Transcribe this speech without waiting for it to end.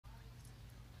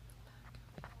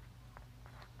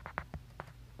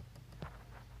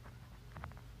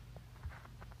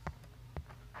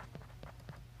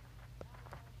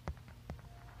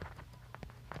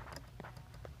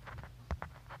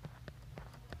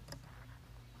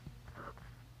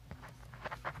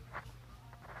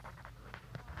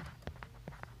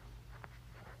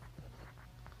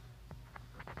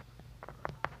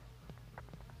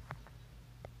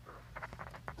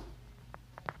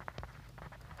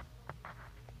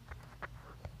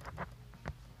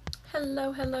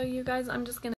Hello you guys. I'm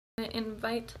just gonna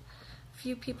invite a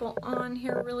few people on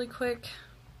here really quick.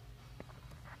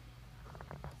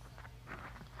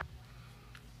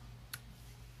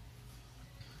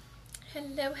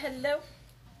 Hello.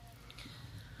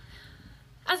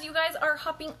 As you guys are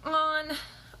hopping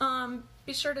on,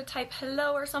 be sure to type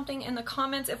hello or something in the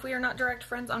comments. If we are not direct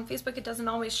friends on Facebook, it doesn't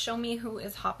always show me who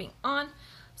is hopping on.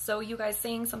 So you guys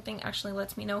saying something actually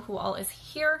lets me know who all is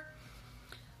here.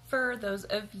 For those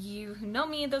of you who know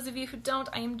me, those of you who don't,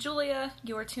 I am Julia.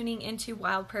 You are tuning into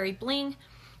Wild Prairie Bling.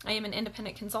 I am an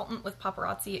independent consultant with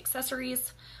Paparazzi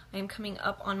Accessories. I am coming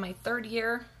up on my 3rd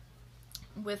year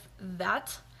with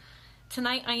that.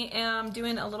 Tonight I am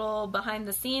doing a little behind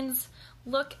the scenes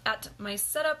look at my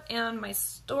setup and my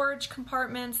storage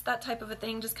compartments, that type of a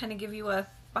thing, just kind of give you a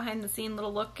behind the scene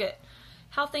little look at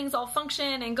how things all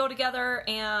function and go together,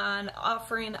 and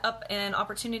offering up an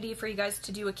opportunity for you guys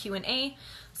to do a Q&A.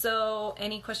 So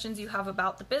any questions you have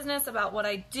about the business, about what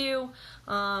I do,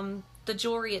 the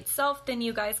jewelry itself, then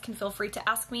you guys can feel free to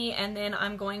ask me, and then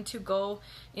I'm going to go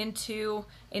into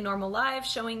a normal live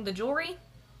showing the jewelry.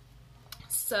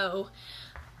 So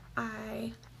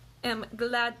I am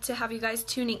glad to have you guys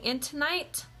tuning in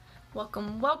tonight.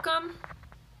 Welcome.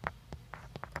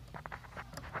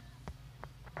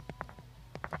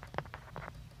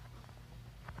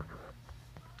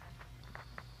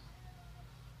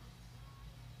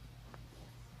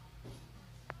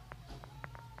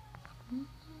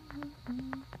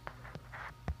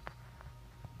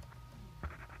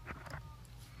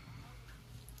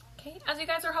 Okay, as you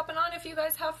guys are hopping on, if you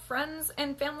guys have friends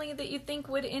and family that you think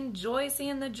would enjoy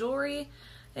seeing the jewelry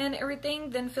and everything,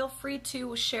 then feel free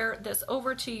to share this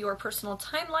over to your personal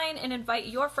timeline and invite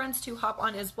your friends to hop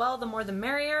on as well. The more the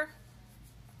merrier.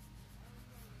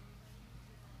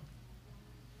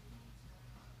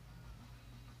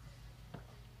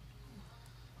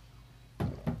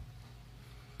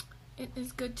 It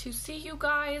is good to see you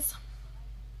guys.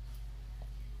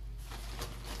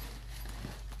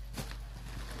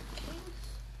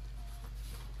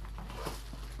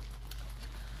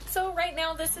 So right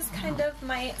now this is kind of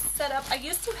my setup. I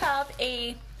used to have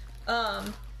a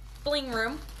bling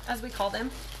room, as we call them,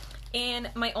 in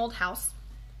my old house.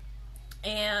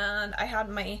 And I had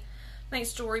my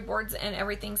nice jewelry boards and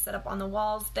everything set up on the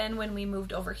walls. Then when we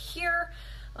moved over here,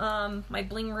 my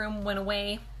bling room went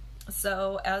away.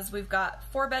 So as we've got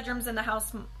 4 bedrooms in the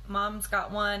house, Mom's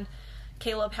got one,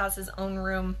 Caleb has his own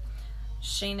room,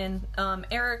 Shane and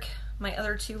Eric, my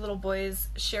other 2 little boys,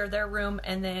 share their room,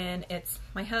 and then it's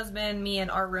my husband, me, and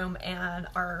our room, and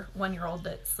our 1-year-old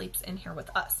that sleeps in here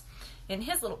with us in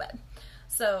his little bed.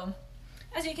 So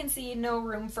as you can see, no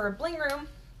room for a bling room.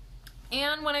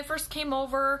 And when I first came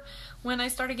over, when I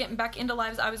started getting back into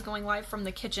lives, I was going live from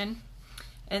the kitchen,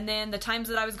 and then the times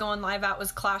that I was going live at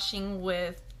was clashing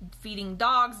with feeding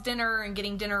dogs dinner and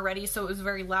getting dinner ready, so it was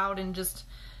very loud and just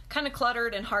kind of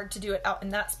cluttered and hard to do it out in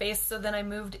that space. So then I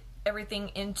moved everything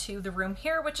into the room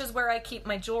here, which is where I keep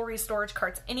my jewelry storage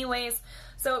carts anyways,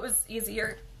 so it was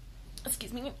easier,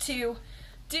 excuse me, to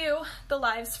do the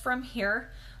lives from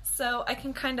here. So I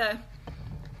can kind of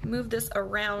move this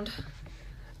around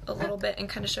a little bit and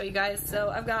kind of show you guys.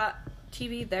 So I've got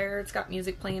TV there, it's got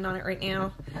music playing on it right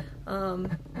now.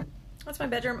 That's my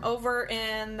bedroom. Over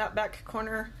in that back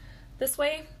corner this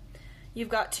way, you've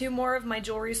got 2 more of my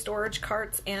jewelry storage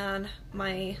carts and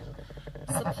my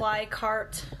supply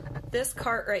cart. This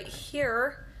cart right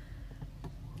here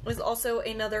is also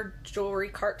another jewelry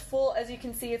cart full. As you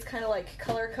can see, it's kind of like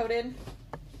color coded.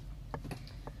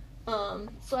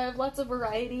 So I have lots of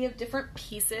variety of different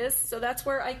pieces. So that's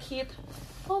where I keep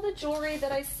all the jewelry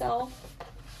that I sell.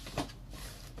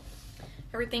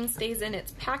 Everything stays in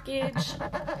its package,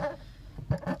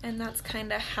 and that's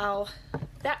kind of how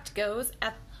that goes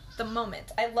at the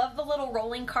moment. I love the little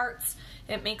rolling carts.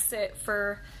 It makes it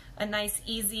for a nice,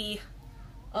 easy,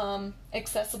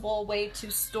 accessible way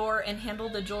to store and handle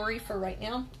the jewelry for right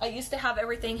now. I used to have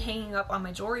everything hanging up on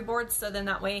my jewelry boards, so then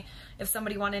that way if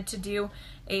somebody wanted to do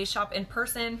a shop in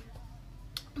person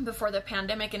before the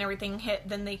pandemic and everything hit,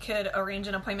 then they could arrange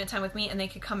an appointment time with me and they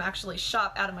could come actually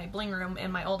shop out of my bling room in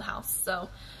my old house. So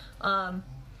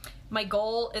my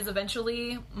goal is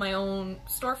eventually my own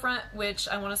storefront, which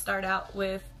I want to start out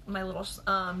with my little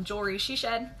jewelry she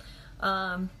shed.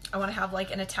 I want to have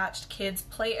like an attached kids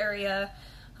play area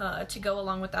to go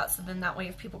along with that, so then that way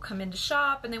if people come in to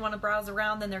shop and they want to browse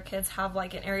around, then their kids have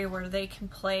like an area where they can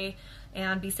play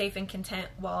and be safe and content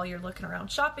while you're looking around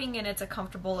shopping, and it's a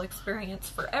comfortable experience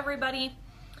for everybody.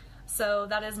 So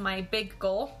that is my big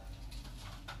goal.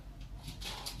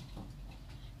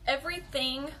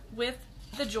 Everything with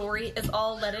the jewelry is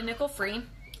all lead and nickel free.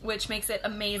 which makes it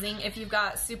amazing. If you've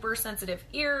got super sensitive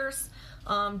ears,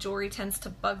 jewelry tends to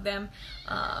bug them,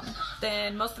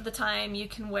 then most of the time you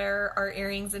can wear our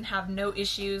earrings and have no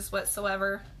issues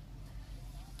whatsoever,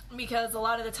 because a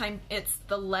lot of the time it's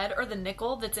the lead or the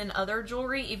nickel that's in other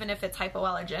jewelry, even if it's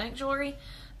hypoallergenic jewelry,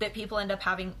 that people end up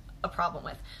having a problem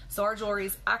with. So our jewelry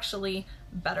is actually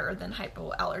better than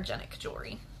hypoallergenic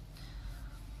jewelry.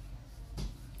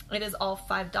 It is all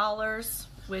 $5,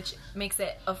 which makes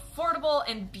it affordable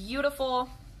and beautiful.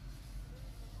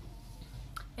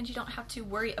 And you don't have to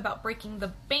worry about breaking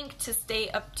the bank to stay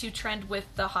up to trend with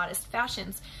the hottest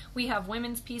fashions. We have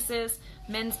women's pieces,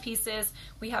 men's pieces.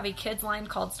 We have a kids line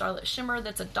called Starlit Shimmer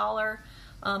that's $1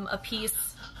 a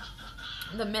piece.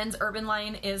 The men's urban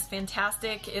line is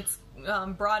fantastic. It's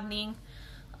broadening.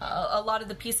 A lot of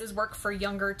the pieces work for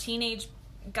younger teenage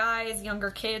guys,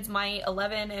 younger kids. My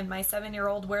 11 and my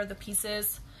 7-year-old wear the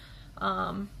pieces.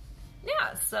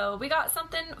 Yeah, so we got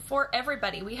something for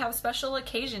everybody. We have special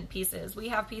occasion pieces. We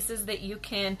have pieces that you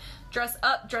can dress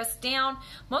up, dress down.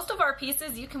 Most of our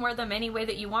pieces, you can wear them any way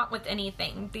that you want with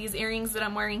anything. These earrings that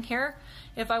I'm wearing here,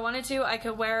 if I wanted to, I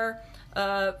could wear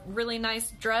a really nice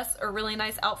dress or really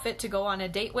nice outfit to go on a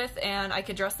date with, and I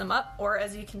could dress them up. Or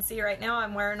as you can see right now,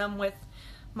 I'm wearing them with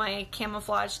my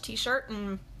camouflage t-shirt,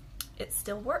 and it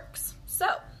still works. So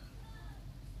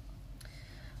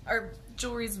our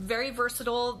jewelry is very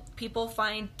versatile. People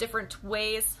find different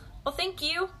ways. Well, thank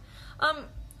you.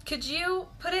 Could you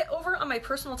put it over on my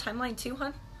personal timeline too,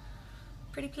 hon?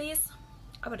 Pretty please?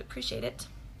 I would appreciate it.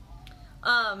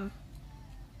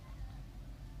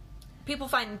 People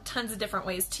find tons of different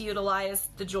ways to utilize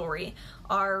the jewelry.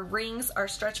 Our rings are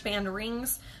stretch band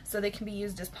rings, so they can be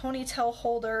used as ponytail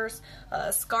holders,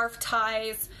 scarf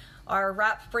ties, our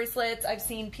wrap bracelets. I've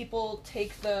seen people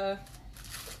take the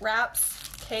wraps,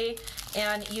 okay,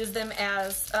 and use them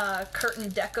as curtain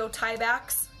deco tie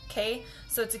backs, okay?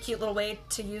 So it's a cute little way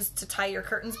to use to tie your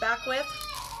curtains back with.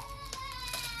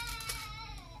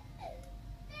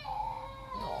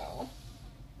 Oh,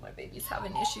 my baby's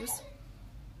having issues.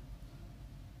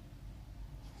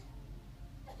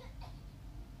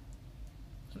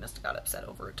 He must have got upset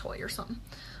over a toy or something.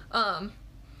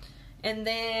 And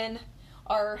then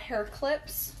our hair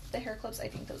clips. The hair clips, I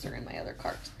think those are in my other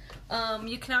cart.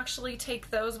 You can actually take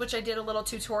those, which I did a little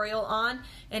tutorial on,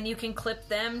 and you can clip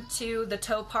them to the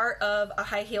toe part of a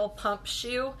high heel pump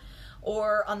shoe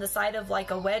or on the side of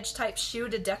like a wedge type shoe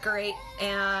to decorate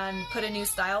and put a new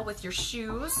style with your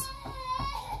shoes.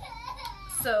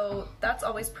 So that's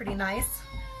always pretty nice.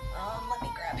 Let me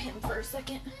grab him for a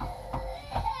second.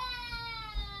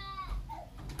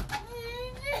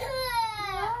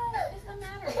 What is the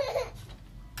matter?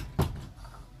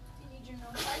 You need your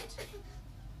nose tight?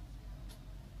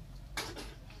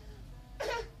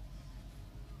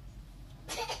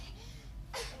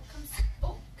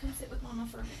 Come sit with Mama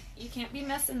for a minute. You can't be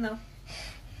messing though.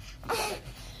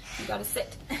 You gotta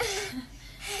sit.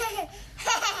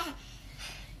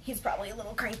 He's probably a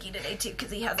little cranky today too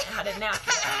because he hasn't had a nap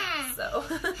yet. So,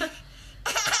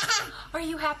 are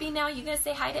you happy now? You gonna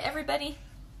say hi to everybody?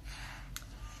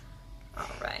 All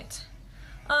right.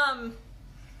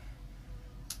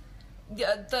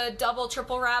 The double,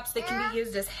 triple wraps, they can be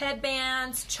used as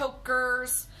headbands,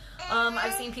 chokers.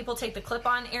 I've seen people take the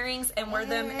clip-on earrings and wear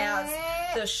them as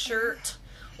the shirt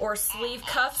or sleeve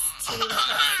cuffs to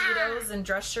tuxedos and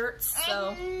dress shirts.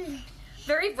 So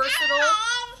very versatile.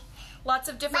 Lots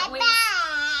of different ways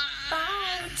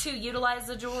to utilize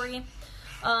the jewelry.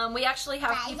 We actually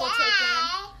have people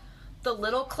taking the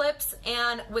little clips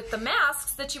and with the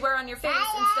masks that you wear on your face,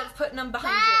 instead of putting them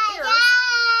behind your ears.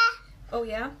 Oh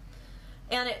yeah?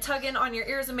 And it tugging on your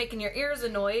ears and making your ears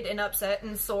annoyed and upset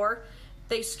and sore,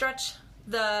 they stretch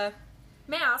the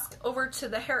mask over to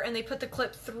the hair and they put the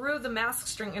clip through the mask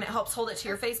string and it helps hold it to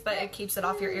your face, but it keeps it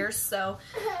off your ears. So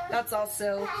that's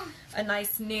also a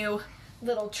nice new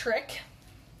little trick.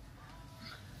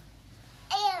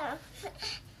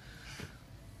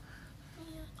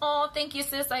 Oh, thank you,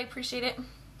 sis. I appreciate it.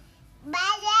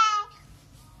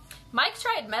 Mike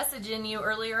tried messaging you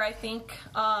earlier, I think,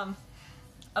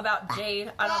 about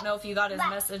Jade. I don't know if you got his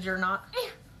message or not.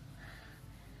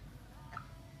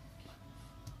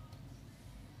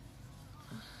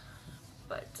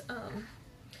 But,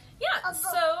 yeah,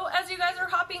 so as you guys are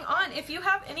hopping on, if you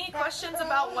have any questions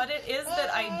about what it is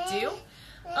that I do,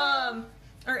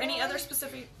 or any other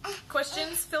specific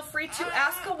questions, feel free to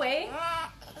ask away.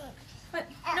 But,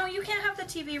 no, you can't have the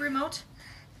TV remote.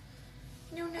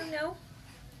 No, no, no.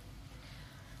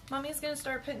 Mommy's going to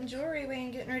start putting jewelry away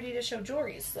and getting ready to show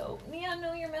jewelry. So, yeah,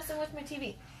 no, you're messing with my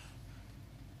TV.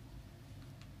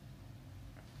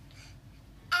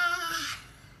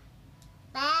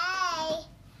 Bye.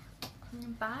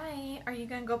 Are you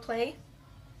gonna go play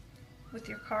with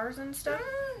your cars and stuff?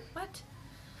 What?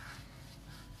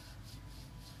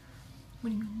 What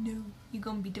do you mean no? You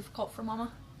gonna be difficult for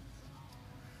Mama?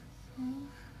 No.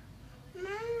 What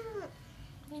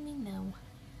do you mean no?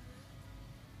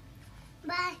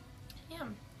 Bye. Yeah.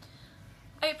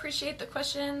 I appreciate the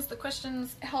questions. The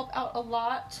questions help out a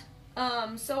lot.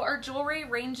 So our jewelry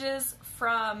ranges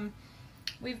from,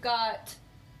 we've got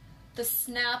the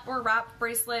snap or wrap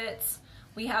bracelets,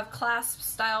 we have clasp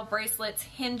style bracelets,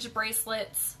 hinge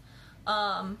bracelets,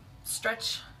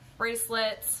 stretch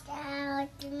bracelets,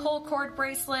 pull cord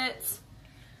bracelets,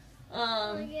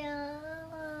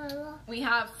 we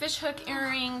have fishhook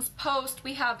earrings, post,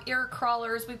 we have ear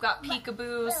crawlers, we've got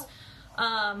peekaboos,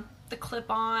 the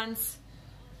clip-ons,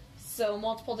 so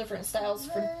multiple different styles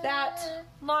for that.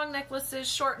 Long necklaces,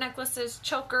 short necklaces,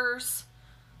 chokers.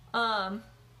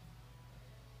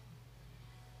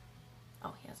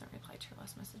 Oh, he hasn't replied to your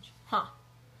last message. Huh.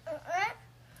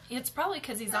 It's probably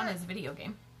because he's on his video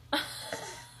game.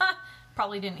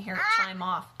 Probably didn't hear it chime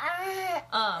off.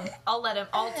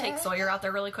 I'll take Sawyer out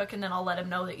there really quick and then I'll let him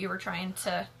know that you were trying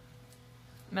to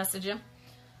message him.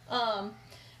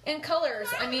 In colors,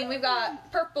 I mean, we've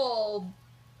got purple,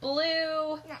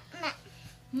 blue,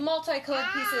 multicolored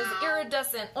pieces,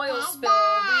 iridescent, oil spill,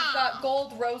 we've got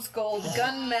gold, rose gold,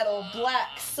 gunmetal,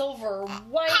 black, silver,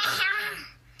 white,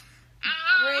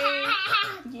 gray,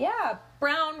 yeah,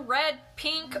 brown, red,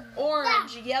 pink,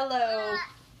 orange, yellow,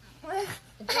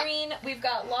 green. We've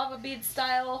got lava bead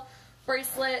style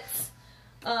bracelets.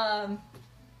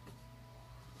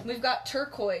 We've got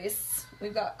turquoise.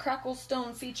 We've got crackle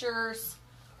stone features.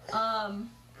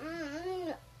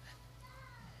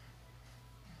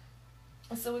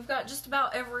 So we've got just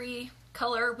about every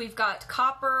color. We've got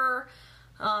copper,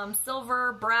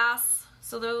 silver, brass.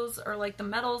 So those are like the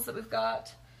metals that we've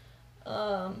got.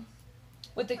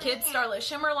 With the Kids Starlit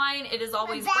Shimmer line, it is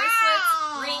always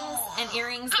bracelets, rings, and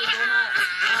earrings.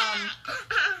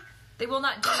 They will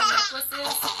not do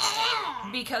necklaces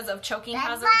because of choking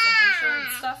hazards and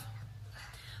insurance stuff.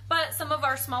 But some of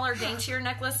our smaller, daintier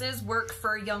necklaces work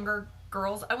for younger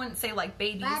girls. I wouldn't say like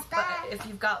babies, but if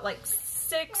you've got like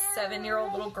 6,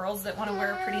 7-year-old little girls that want to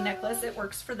wear a pretty necklace, it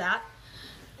works for that.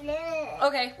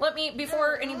 Okay, let me,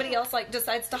 before anybody else like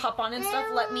decides to hop on and stuff,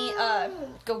 let me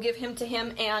go give him to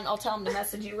him and I'll tell him to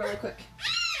message you really quick.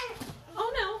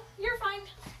 Oh no, you're fine.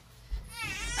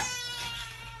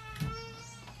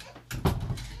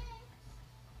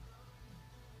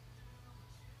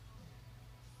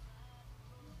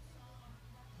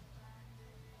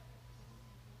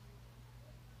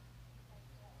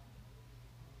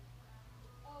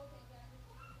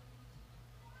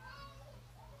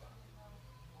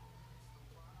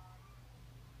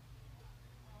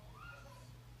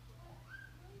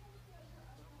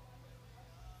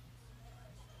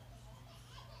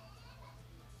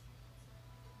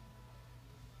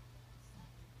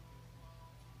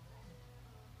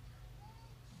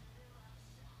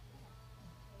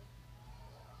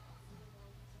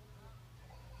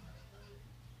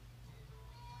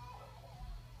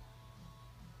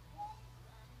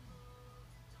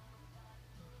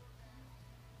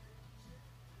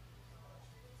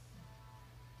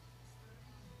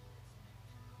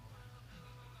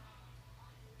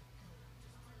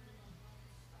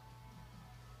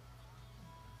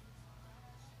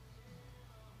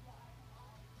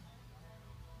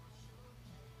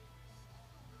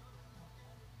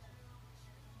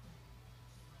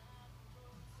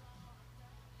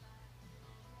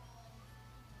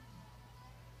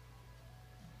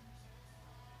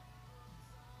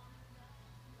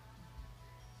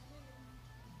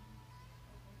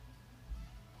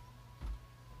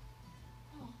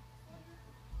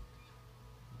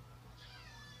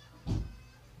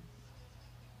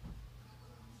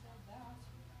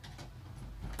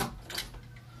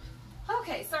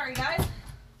 Okay, sorry guys.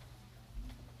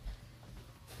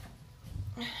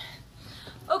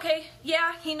 Okay,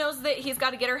 yeah, he knows that he's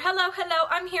got to get her. Hello, hello,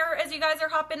 I'm here as you guys are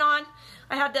hopping on.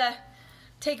 I had to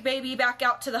take baby back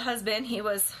out to the husband. He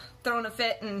was throwing a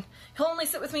fit and he'll only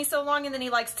sit with me so long and then he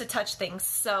likes to touch things,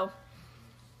 so.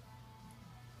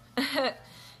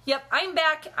 Yep, I'm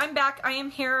back, I am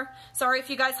here. Sorry if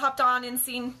you guys hopped on and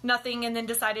seen nothing and then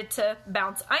decided to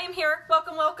bounce. I am here,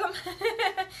 welcome, welcome.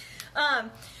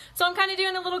 So I'm kind of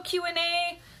doing a little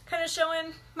Q&A, kind of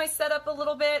showing my setup a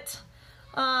little bit.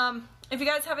 If you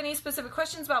guys have any specific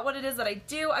questions about what it is that I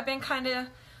do, I've been kind of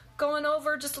going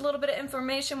over just a little bit of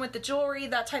information with the jewelry,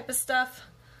 that type of stuff.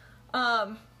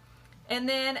 And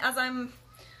then as I'm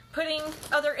putting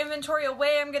other inventory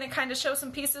away, I'm going to kind of show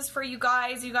some pieces for you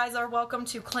guys. You guys are welcome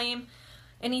to claim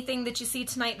anything that you see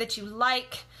tonight that you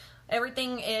like.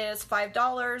 Everything is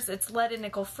 $5. It's lead and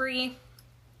nickel free.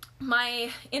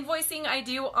 My invoicing I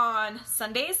do on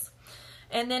Sundays,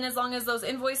 and then as long as those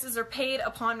invoices are paid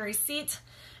upon receipt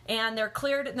and they're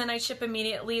cleared, then I ship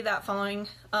immediately that following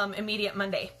immediate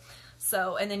Monday.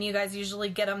 So, and then you guys usually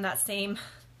get them that same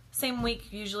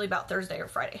week, usually about Thursday or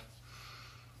Friday.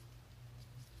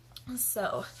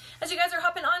 So, as you guys are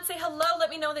hopping on, say hello. Let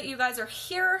me know that you guys are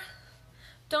here.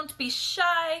 Don't be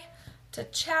shy to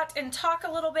chat and talk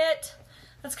a little bit.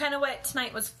 That's kind of what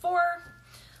tonight was for.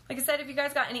 Like I said, if you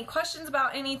guys got any questions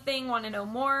about anything, want to know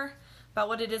more about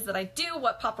what it is that I do,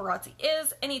 what paparazzi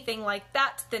is, anything like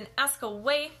that, then ask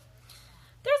away.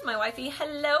 There's my wifey.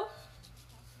 Hello.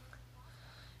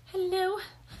 Hello.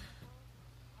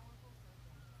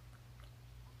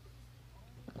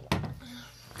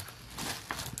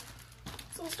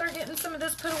 So we'll start getting some of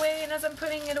this put away, and as I'm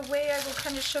putting it away, I will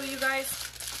kind of show you guys.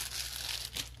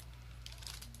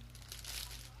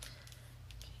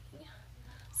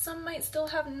 Some might still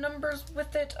have numbers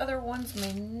with it, other ones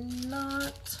may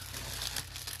not.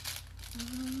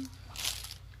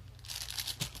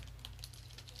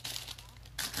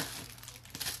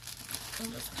 I'll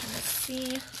just kind of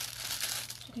see.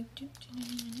 Okay.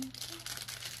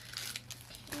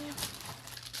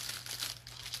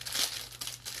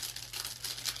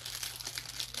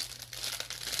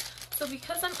 So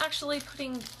because I'm actually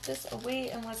putting this away,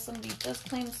 unless somebody does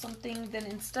claim something, then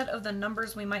instead of the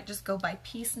numbers, we might just go by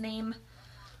piece name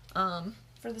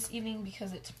for this evening,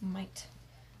 because it might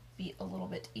be a little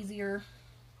bit easier.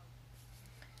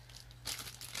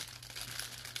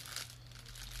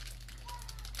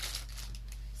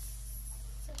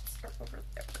 Let's start over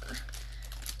there.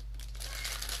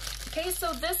 Okay,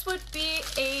 so this would be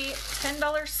a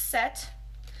 $10 set.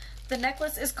 The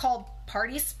necklace is called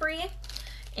Party Spree,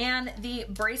 and the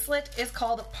bracelet is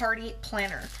called Party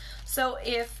Planner. So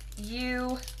if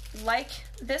you like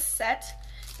this set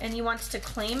and you want to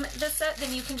claim this set,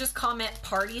 then you can just comment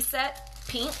party set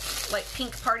pink, like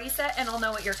pink party set, and I'll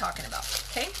know what you're talking about,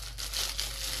 okay?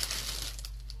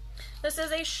 This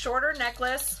is a shorter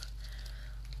necklace.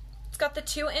 It's got the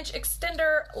 2-inch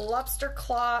extender, lobster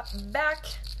claw back.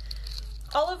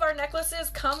 All of our necklaces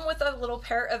come with a little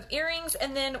pair of earrings,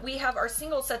 and then we have our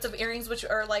single sets of earrings, which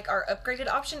are like our upgraded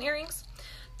option earrings.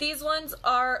 These ones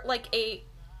are like a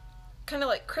kind of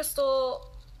like crystal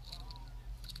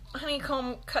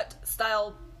honeycomb cut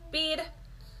style bead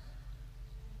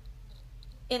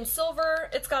in silver.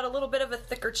 It's got a little bit of a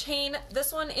thicker chain.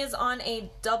 This one is on a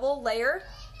double layer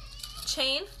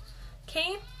chain,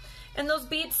 okay? And those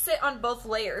beads sit on both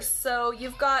layers. So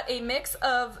you've got a mix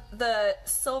of the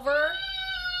silver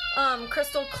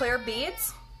crystal clear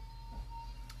beads,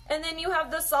 and then you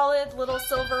have the solid little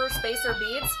silver spacer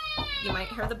beads. You might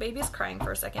hear the babies crying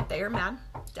for a second. They are mad.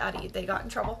 Daddy, they got in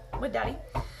trouble with Daddy.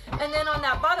 And then on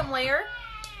that bottom layer,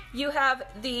 you have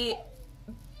the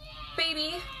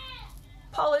baby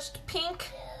polished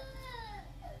pink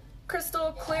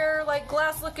crystal clear like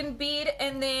glass looking bead,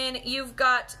 and then you've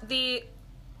got the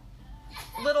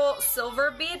little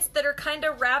silver beads that are kind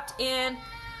of wrapped in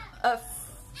a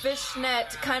fishnet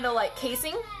kind of like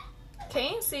casing.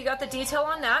 Okay, so you got the detail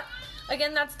on that.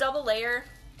 Again, that's double layer.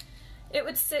 It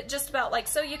would sit just about like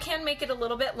so. You can make it a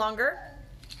little bit longer.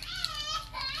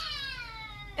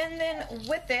 And then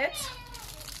with it,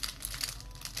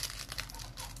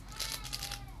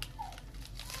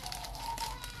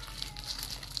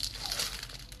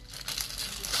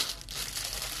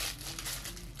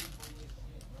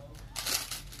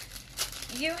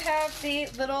 you have the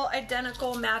little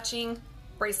identical matching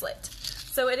bracelet.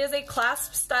 So it is a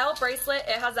clasp style bracelet.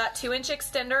 It has that 2-inch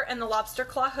extender and the lobster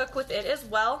claw hook with it as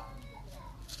well.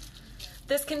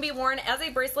 This can be worn as a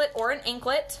bracelet or an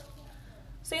anklet.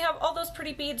 So you have all those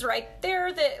pretty beads right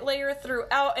there that layer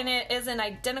throughout, and it is an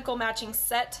identical matching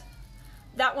set.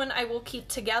 That one I will keep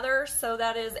together, so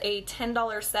that is a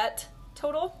 $10 set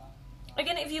total.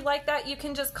 Again, if you like that, you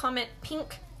can just comment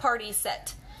pink party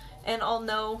set, and I'll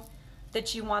know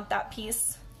that you want that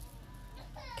piece.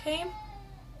 Okay?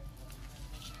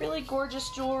 Really gorgeous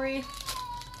jewelry.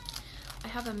 I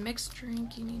have a mixed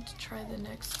drink you need to try the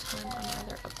next time. I'm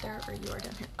either up there or you are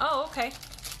down here. Oh, okay.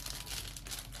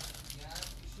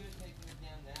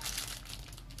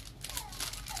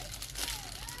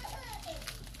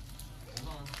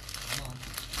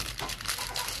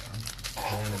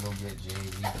 I'm going to go get Jay.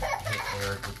 We hit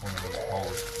Eric with one of those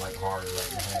poles, like hard right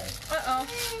in the head. Uh-oh.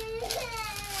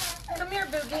 Come here,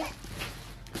 Boogie.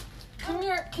 Come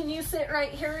here. Can you sit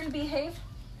right here and behave?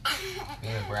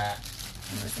 Being a brat.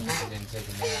 I didn't take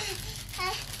a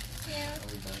nap.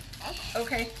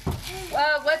 Okay.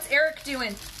 What's Eric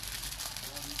doing?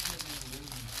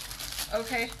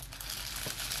 Okay.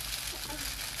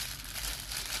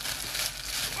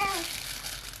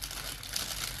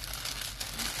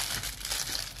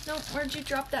 No, where'd you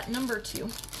drop that number to?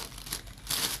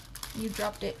 You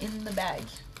dropped it in the bag.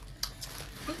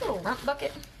 You little rump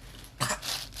bucket.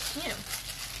 Yeah.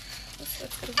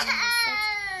 Let's put it in this.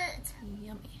 It's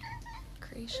yummy.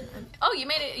 Creation. Oh, you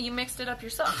made it. You mixed it up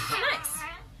yourself. Nice.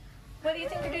 What do you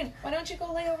think you're doing? Why don't you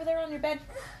go lay over there on your bed?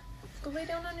 Go lay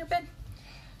down on your bed.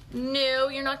 No,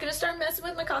 you're not gonna start messing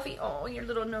with my coffee. Oh, your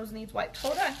little nose needs wiped.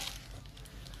 Hold on.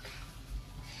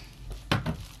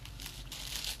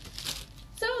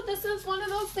 So this is one of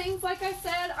those things, like I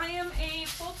said, I am a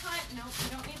full-time, no,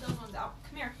 you don't need those ones out.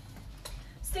 Come here.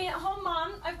 Stay-at-home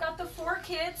mom. I've got the 4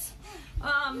 kids.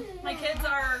 My kids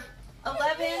are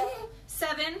 11,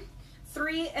 7,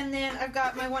 3, and then I've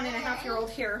got my 1.5-year-old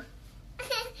here.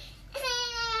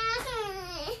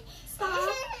 Stop.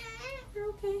 You're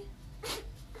okay.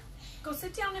 Go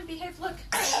sit down and behave. Look,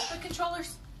 the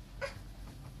controllers.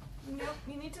 No,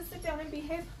 you need to sit down and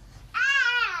behave.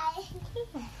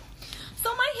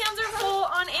 So my hands are full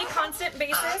on a constant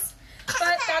basis,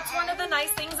 but that's one of the nice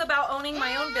things about owning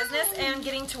my own business and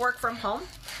getting to work from home,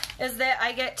 is that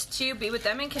I get to be with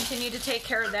them and continue to take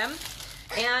care of them,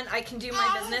 and I can do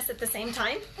my business at the same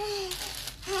time.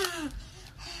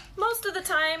 Most of the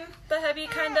time, the hubby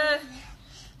kind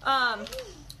of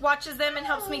watches them and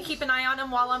helps me keep an eye on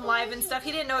them while I'm live and stuff.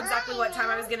 He didn't know exactly what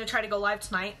time I was going to try to go live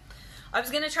tonight. I was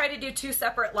going to try to do 2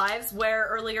 separate lives, where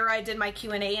earlier I did my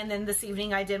Q&A and then this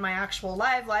evening I did my actual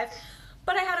live.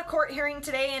 But I had a court hearing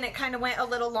today and it kind of went a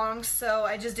little long, so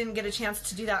I just didn't get a chance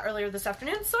to do that earlier this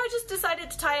afternoon. So I just decided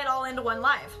to tie it all into one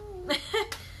live.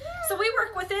 So we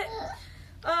work with it.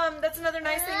 That's another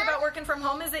nice thing about working from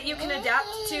home, is that you can adapt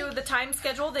to the time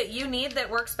schedule that you need that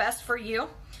works best for you.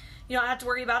 You don't have to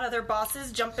worry about other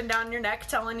bosses jumping down your neck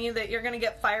telling you that you're going to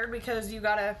get fired because you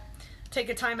got to take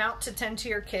a time out to tend to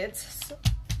your kids.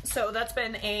 So that's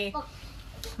been a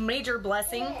major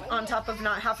blessing, on top of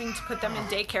not having to put them in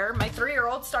daycare. My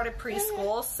 3-year-old started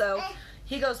preschool, so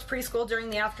he goes to preschool during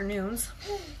the afternoons.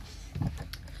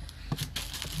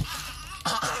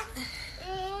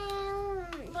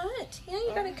 What? Yeah,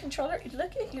 you got a controller.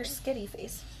 Look at your skitty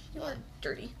face. You are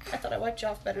dirty. I thought I wiped you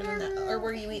off better than that. Or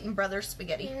were you eating brother's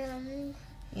spaghetti?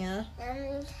 Yeah?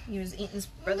 You was eating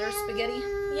brother's spaghetti?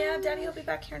 Yeah, Daddy will be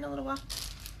back here in a little while.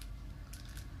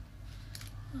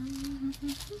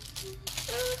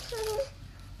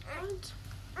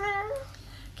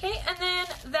 Okay, and then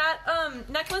that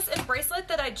necklace and bracelet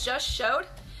that I just showed,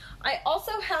 I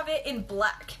also have it in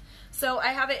black. So I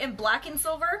have it in black and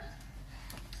silver.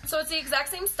 So it's the exact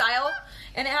same style,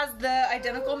 and it has the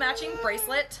identical matching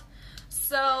bracelet.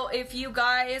 So if you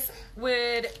guys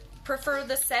would prefer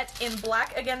the set in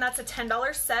black, again, that's a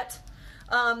 $10 set.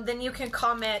 Then you can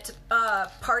comment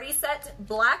party set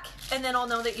black, and then I'll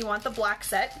know that you want the black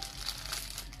set.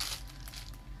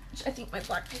 Which I think my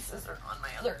black pieces are on my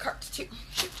other cards too.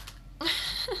 Shoot.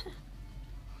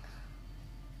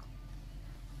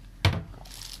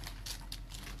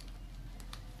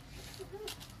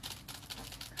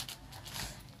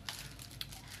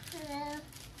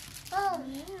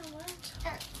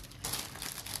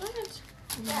 What?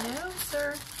 No,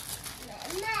 sir.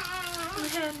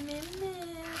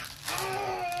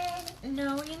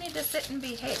 No, you need to sit and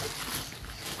behave.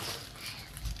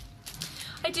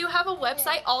 I do have a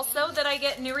website also that I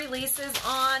get new releases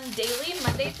on daily,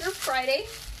 Monday through Friday.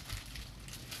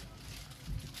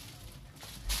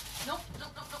 Nope.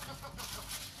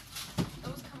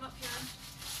 Those come up here.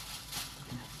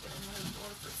 I have to get another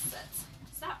door for sets.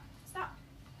 Stop.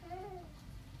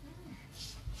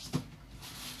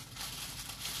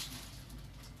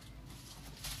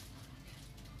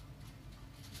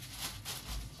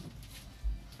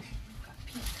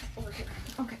 Over here.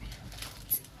 Okay.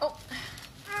 Oh.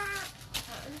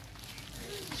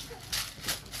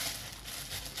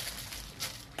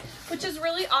 Which is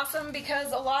really awesome,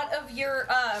 because a lot of your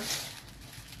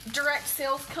direct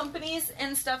sales companies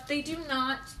and stuff, they do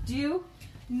not do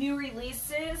new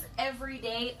releases every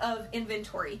day of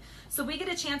inventory. So we get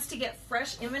a chance to get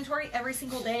fresh inventory every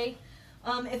single day.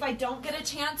 If I don't get a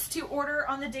chance to order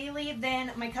on the daily,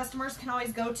 then my customers can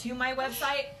always go to my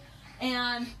website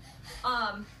and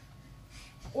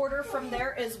order from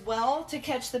there as well, to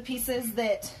catch the pieces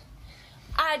that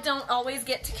I don't always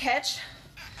get to catch.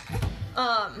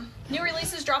 New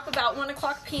releases drop about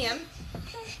 1:00 p.m.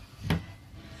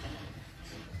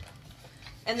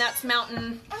 and that's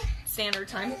Mountain Standard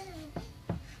Time.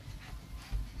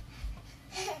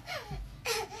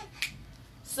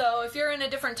 So if you're in a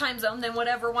different time zone, then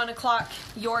whatever 1:00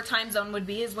 your time zone would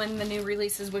be is when the new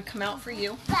releases would come out for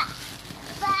you.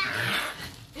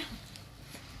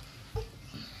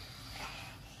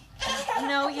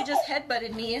 No, you just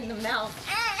headbutted me in the mouth.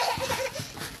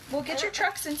 Well, get your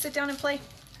trucks and sit down and play.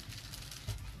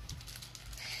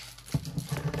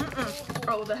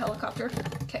 Oh, the helicopter.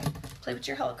 Okay, play with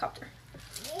your helicopter.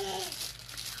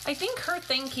 I think her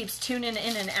thing keeps tuning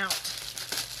in and out.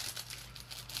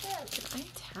 Did I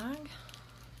tag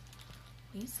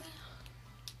Easy?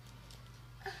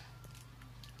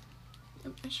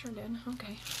 Yep, I sure did.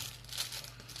 Okay.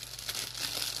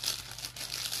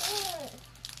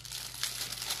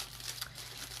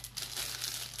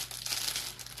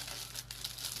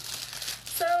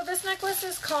 So this necklace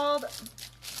is called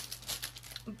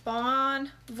Bon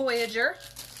Voyager.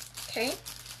 Okay.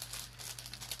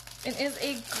 It is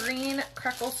a green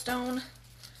crackle stone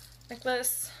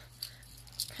necklace.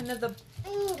 Kind of the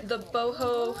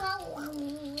boho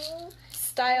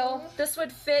style. This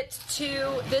would fit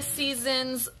to this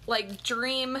season's like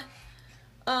dream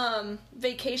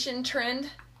vacation trend.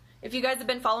 If you guys have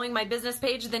been following my business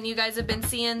page, then you guys have been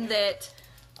seeing that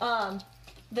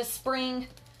the spring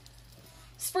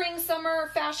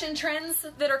summer fashion trends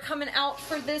that are coming out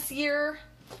for this year.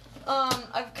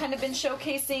 I've kind of been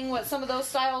showcasing what some of those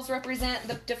styles represent,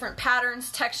 the different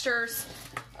patterns, textures,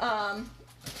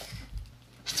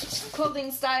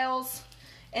 clothing styles,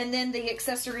 and then the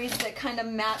accessories that kind of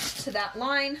match to that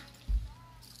line.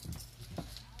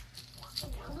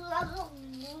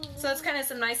 So that's kind of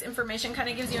some nice information, kind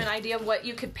of gives you an idea of what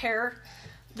you could pair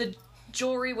the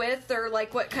jewelry with, or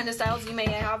like what kind of styles you may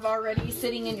have already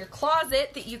sitting in your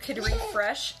closet that you could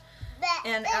refresh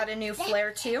and add a new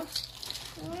flair to.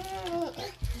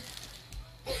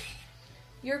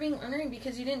 You're being ornery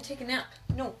because you didn't take a nap.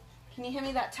 No. Can you hand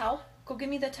me that towel? Go give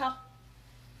me the towel.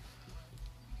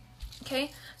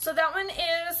 Okay, so that one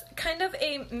is kind of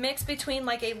a mix between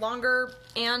like a longer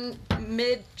and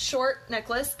mid-short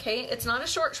necklace. Okay, it's not a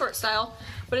short style,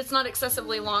 but it's not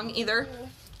excessively long either.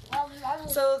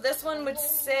 So this one would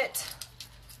sit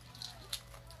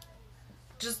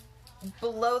just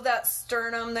below that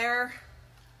sternum there.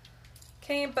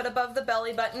 Okay, but above the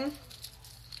belly button.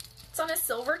 It's on a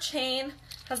silver chain,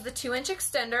 has the 2-inch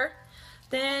extender.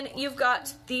 Then you've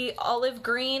got the olive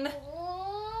green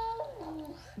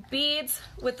beads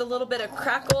with a little bit of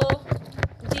crackle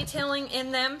detailing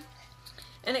in them.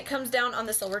 And it comes down on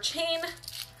the silver chain.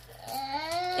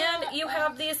 And you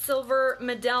have the silver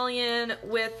medallion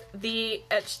with the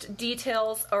etched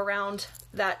details around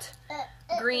that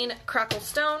green crackle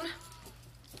stone.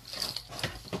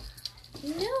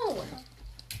 No!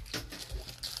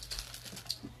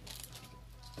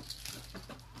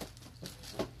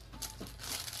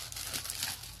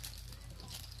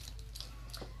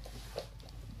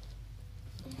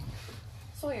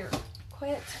 Sawyer,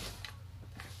 quit.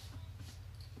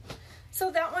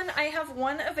 So that one I have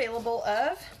one available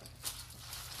of.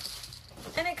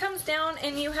 And it comes down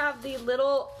and you have the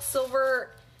little silver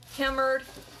hammered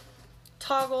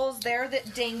toggles there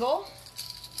that dangle.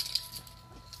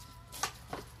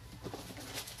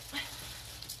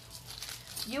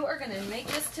 You are gonna make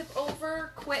this tip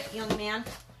over. Quit, young man.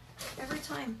 Every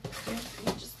time.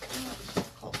 You just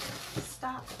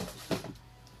stop.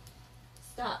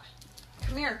 Stop.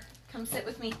 Come here. Come sit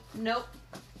with me. Nope.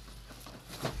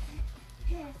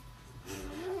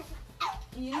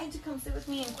 You need to come sit with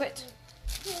me and quit.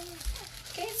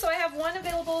 Okay, so I have one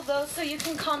available though, so you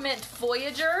can comment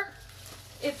Voyager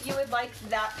if you would like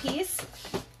that piece.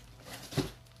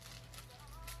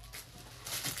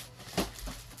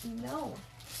 No.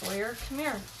 Sawyer, come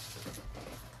here.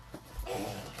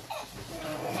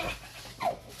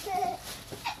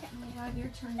 You have your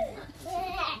turn.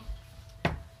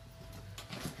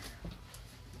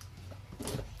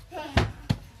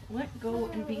 Let go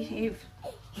and behave.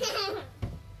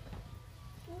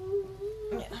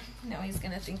 Yeah, now he's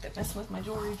gonna think that messing with my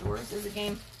jewelry drawers is a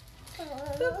game.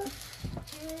 Boop.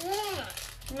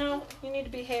 No, you need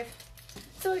to behave.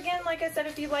 So again, like I said,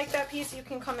 if you like that piece, you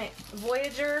can comment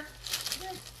Voyager.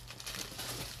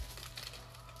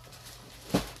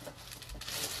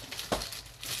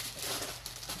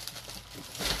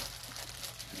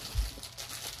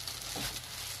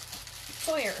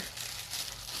 Sawyer.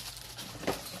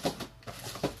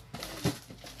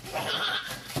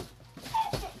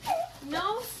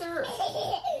 No, sir.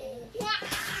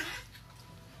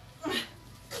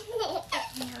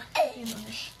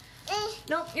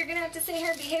 Nope, you're gonna have to sit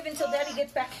here and behave until Daddy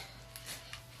gets back.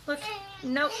 Look,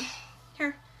 nope.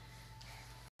 Here.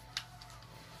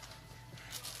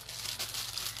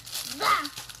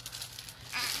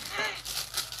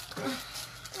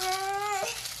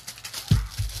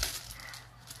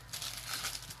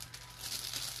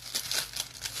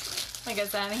 Like I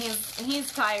said,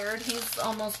 he's tired. He's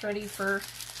almost ready for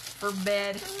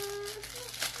bed.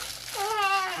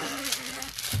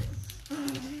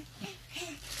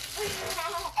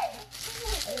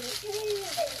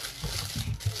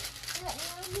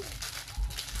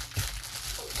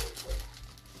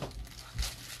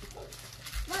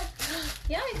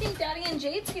 and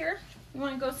Jade's here. You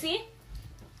want to go see?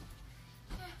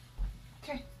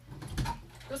 Okay.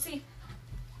 Go see.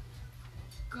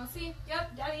 Go see.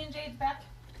 Yep, Daddy and Jade's back.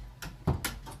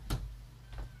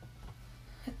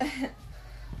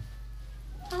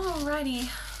 Alrighty.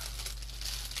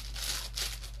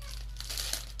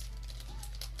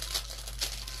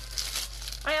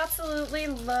 I absolutely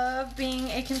love being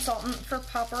a consultant for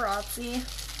paparazzi.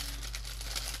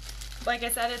 Like I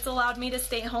said, it's allowed me to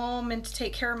stay home and to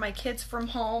take care of my kids from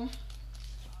home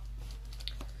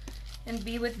and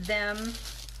be with them.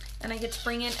 And I get to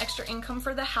bring in extra income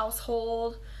for the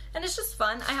household. And it's just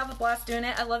fun. I have a blast doing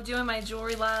it. I love doing my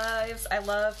jewelry lives. I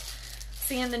love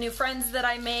seeing the new friends that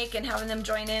I make and having them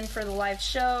join in for the live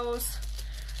shows.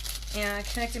 And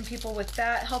connecting people with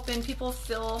that. Helping people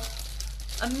feel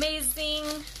amazing.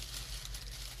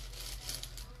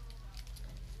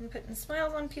 And putting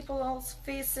smiles on people's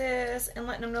faces and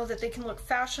letting them know that they can look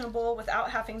fashionable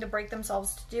without having to break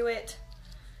themselves to do it.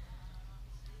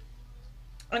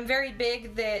 I'm very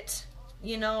big that,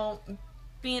 you know,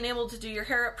 being able to do your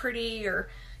hair up pretty or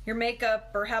your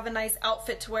makeup or have a nice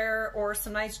outfit to wear or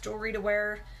some nice jewelry to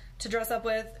wear to dress up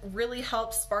with really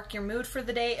helps spark your mood for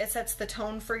the day. It sets the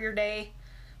tone for your day.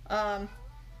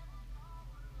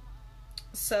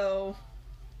 So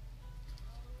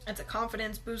it's a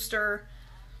confidence booster.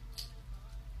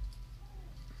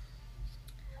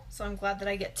 So I'm glad that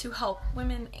I get to help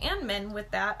women and men with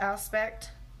that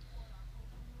aspect.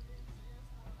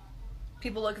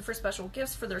 People looking for special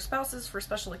gifts for their spouses, for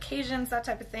special occasions, that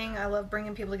type of thing. I love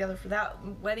bringing people together for that.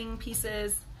 Wedding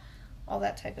pieces, all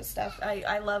that type of stuff.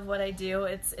 I love what I do.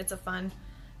 It's a fun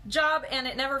job, and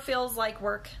it never feels like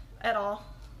work at all.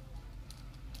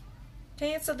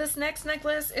 Okay, so this next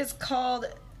necklace is called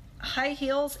High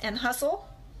Heels and Hustle.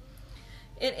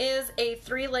 It is a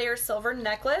 3-layer silver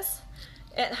necklace.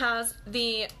 It has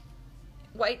the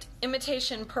white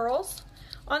imitation pearls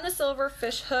on the silver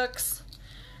fish hooks.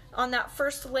 On that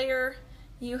first layer,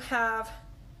 you have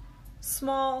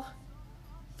small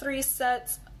 3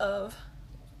 sets of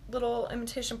little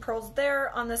imitation pearls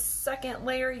there. On the second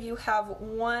layer, you have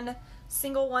one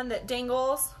single one that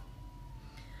dangles.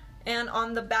 And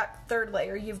on the back third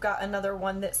layer, you've got another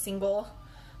one that single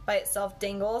by itself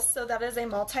dangles. So that is a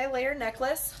multi-layer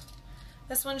necklace.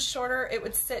 This one's shorter. It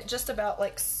would sit just about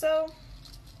like so.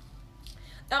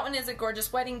 That one is a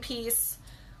gorgeous wedding piece,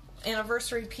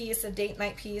 anniversary piece, a date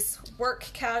night piece, work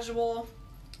casual,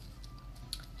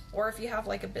 or if you have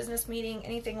like a business meeting,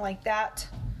 anything like that.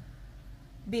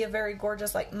 Be a very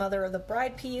gorgeous like mother of the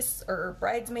bride piece or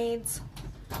bridesmaids.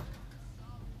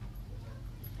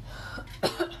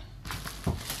 I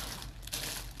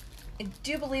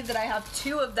do believe that I have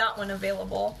 2 of that one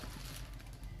available.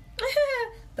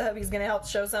 The hubby's gonna help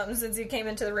show something since he came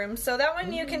into the room. So that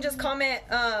one you can just comment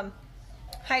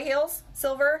high heels,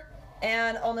 silver,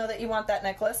 and I'll know that you want that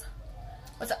necklace.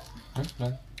 What's up?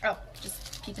 No. Oh,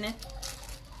 just peeking in.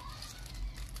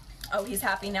 Oh, he's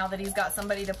happy now that he's got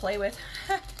somebody to play with.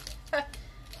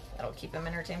 That'll keep him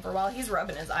entertained for a while. He's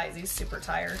rubbing his eyes. He's super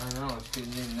tired. I know, it's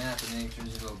getting in nap and then he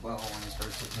turns into a butthole when he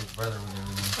starts hitting his brother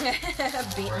with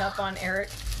everything. Beating up on Eric.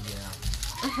 Yeah.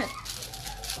 Come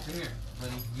here,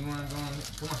 buddy. You want to go on?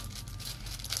 Come on.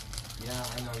 Yeah,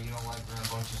 I know you don't like around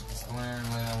bunches of squaring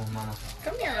around with mama.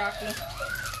 Come here, Rocky.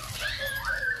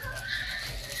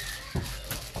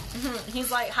 He's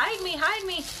like, hide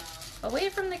me, away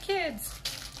from the kids.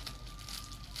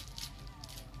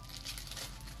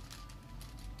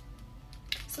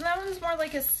 So that one's more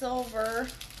like a silver.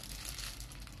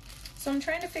 So I'm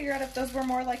trying to figure out if those were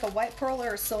more like a white pearl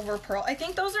or a silver pearl. I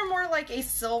think those are more like a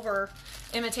silver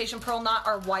imitation pearl, not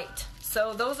our white.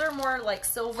 So those are more like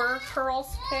silver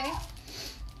pearls, okay?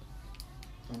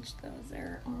 Which those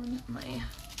there on my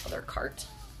other cart.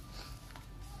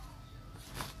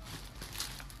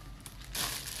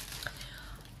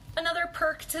 Another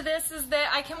perk to this is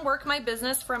that I can work my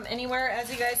business from anywhere.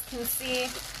 As you guys can see,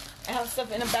 I have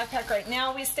stuff in a backpack right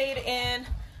now. We stayed in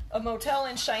a motel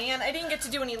in Cheyenne. I didn't get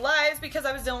to do any lives because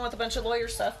I was dealing with a bunch of lawyer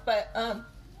stuff, but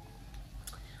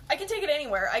I can take it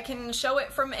anywhere. I can show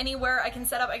it from anywhere. I can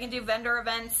set up, I can do vendor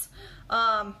events,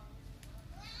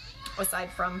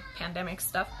 aside from pandemic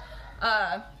stuff,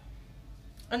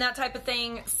 and that type of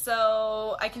thing.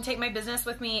 So I can take my business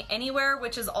with me anywhere,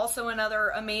 which is also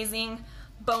another amazing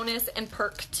bonus and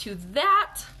perk to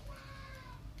that.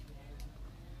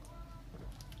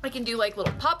 I can do like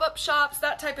little pop-up shops,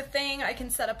 that type of thing. I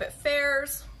can set up at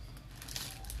fairs.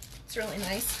 It's really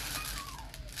nice.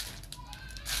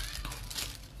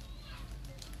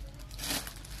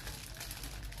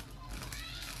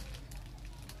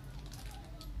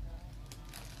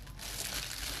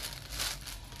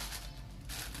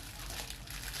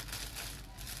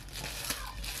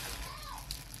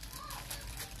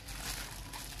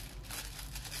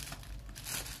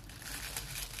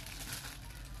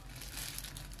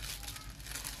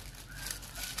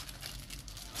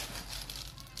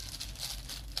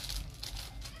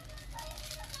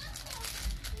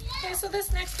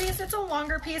 this next piece, it's a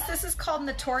longer piece. This is called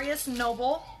Notorious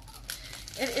Noble.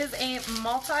 It is a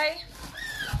multi-gem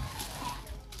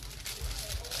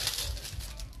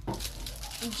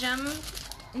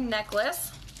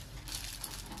necklace.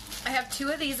 I have 2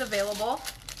 of these available.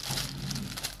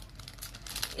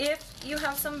 If you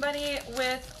have somebody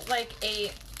with like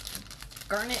a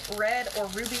garnet red or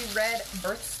ruby red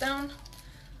birthstone,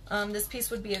 this piece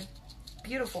would be a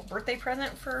beautiful birthday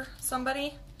present for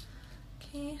somebody.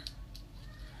 Okay.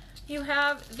 You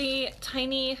have the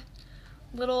tiny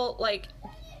little like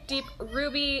deep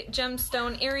ruby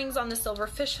gemstone earrings on the silver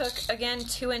fishhook. Again,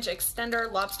 2-inch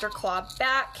extender lobster claw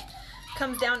back.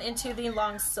 Comes down into the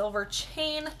long silver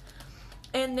chain.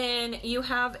 And then you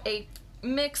have a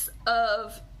mix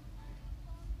of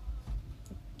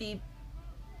the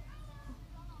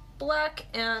black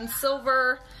and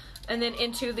silver, and then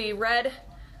into the red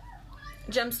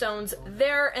gemstones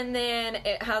there, and then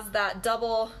it has that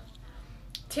double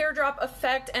teardrop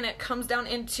effect, and it comes down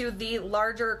into the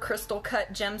larger crystal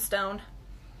cut gemstone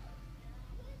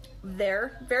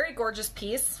there. Very gorgeous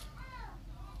piece.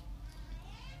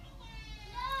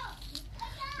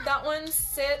 That one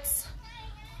sits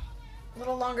a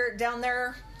little longer down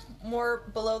there, more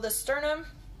below the sternum.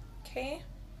 Okay.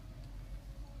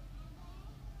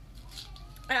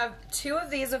 I have 2 of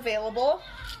these available.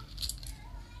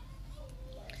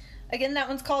 Again, that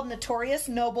one's called Notorious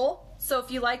Noble. So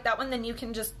if you like that one, then you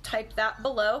can just type that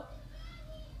below.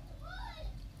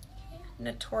 Okay.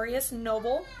 Notorious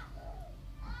Noble.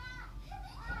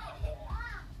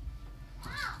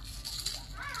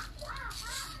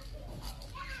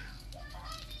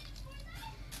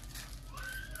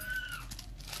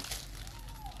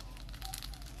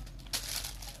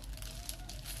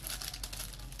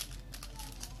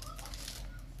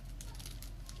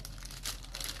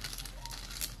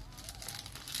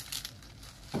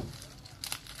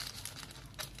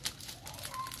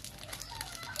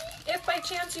 If by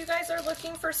chance you guys are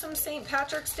looking for some St.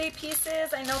 Patrick's Day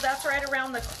pieces, I know that's right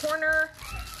around the corner.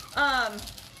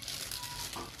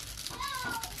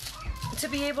 To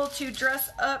be able to dress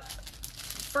up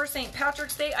for St.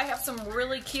 Patrick's Day, I have some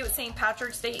really cute St.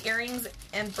 Patrick's Day earrings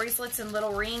and bracelets and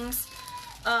little rings.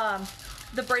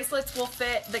 The bracelets will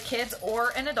fit the kids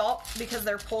or an adult because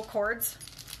they're pull cords.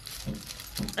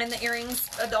 And the earrings,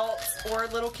 adults or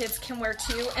little kids can wear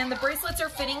too. And the bracelets are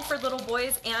fitting for little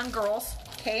boys and girls.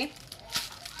 Okay.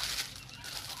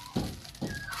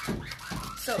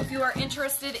 So if you are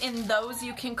interested in those,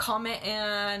 you can comment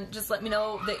and just let me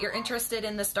know that you're interested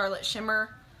in the Starlit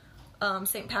Shimmer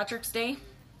St. Patrick's Day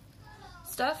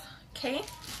stuff. Okay.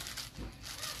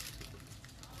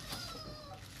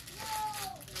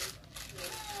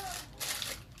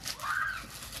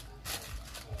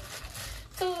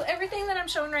 So everything that I'm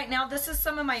showing right now, this is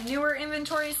some of my newer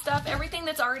inventory stuff. Everything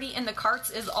that's already in the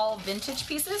carts is all vintage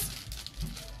pieces.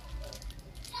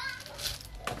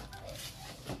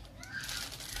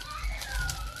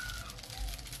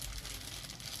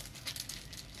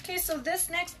 Okay, so this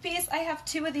next piece, I have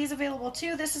 2 of these available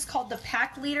too. This is called the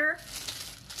Pack Leader.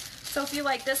 So if you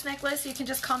like this necklace, you can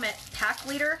just comment Pack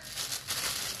Leader.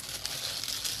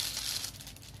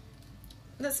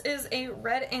 This is a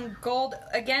red and gold.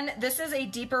 Again, this is a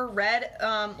deeper red,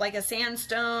 like a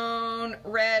sandstone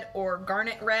red or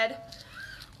garnet red.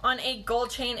 On a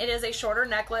gold chain, it is a shorter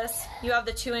necklace. You have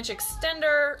the 2-inch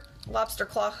extender, lobster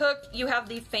claw hook. You have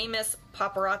the famous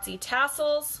paparazzi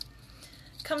tassels.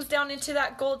 Comes down into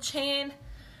that gold chain,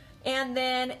 and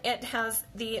then it has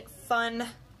the fun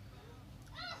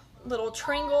little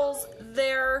triangles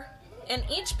there, and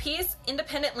each piece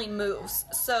independently moves,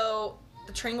 so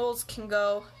the triangles can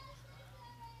go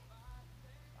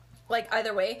like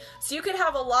either way, so you could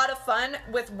have a lot of fun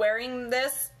with wearing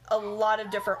this a lot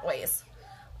of different ways.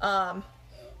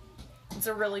 It's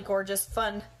a really gorgeous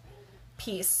fun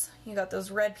piece. You got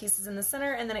those red pieces in the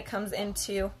center, and then it comes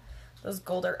into those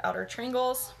golden outer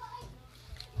triangles.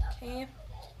 Okay.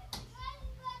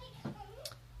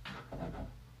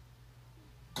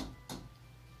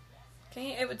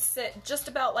 Okay, it would sit just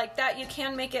about like that. You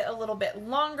can make it a little bit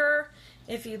longer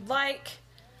if you'd like.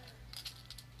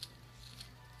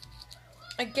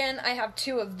 Again, I have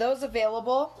 2 of those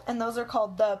available, and those are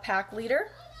called the Pack Leader.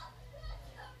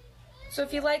 So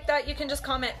if you like that, you can just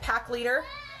comment Pack Leader.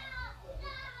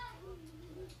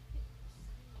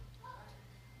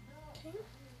 Okay.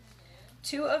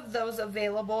 2 of those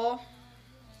available.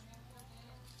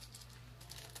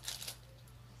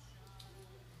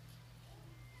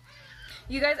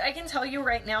 You guys, I can tell you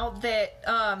right now that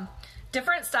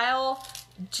different style,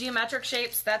 geometric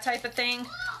shapes, that type of thing,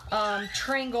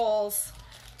 triangles,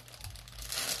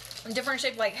 different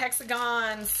shape like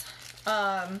hexagons,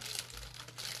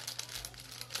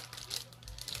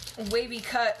 wavy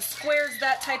cut squares,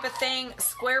 that type of thing,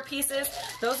 square pieces.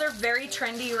 Those are very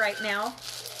trendy right now.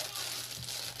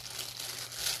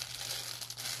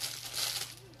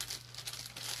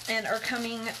 And are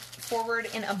coming forward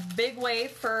in a big way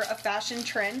for a fashion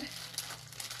trend.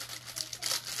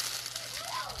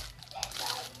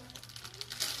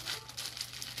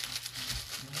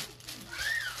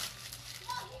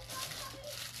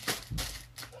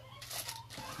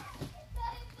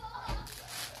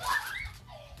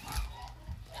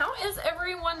 How is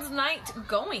everyone's night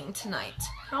going tonight?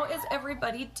 How is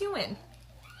everybody doing?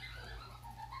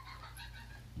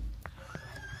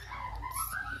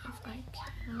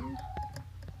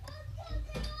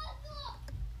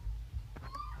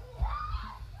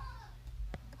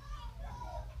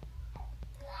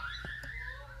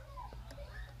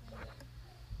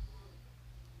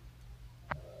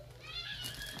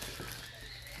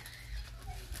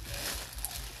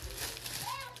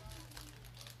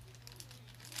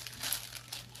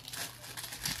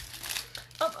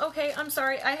 Oh, okay, I'm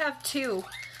sorry. I have two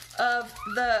of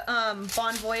the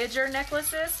Bon Voyager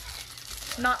necklaces,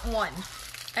 not one.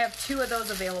 I have two of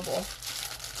those available.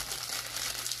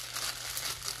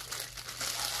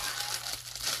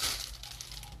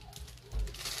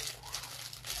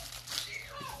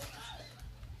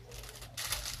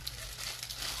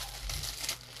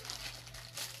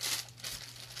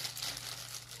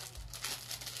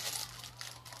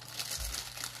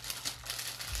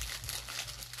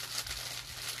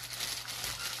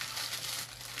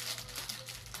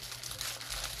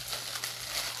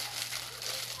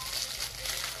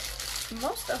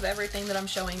 Most of everything that I'm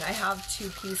showing, I have two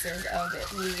pieces of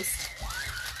at least.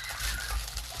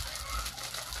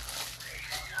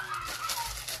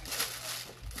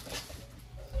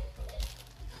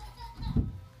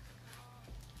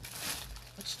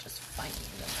 It's just finding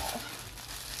them all.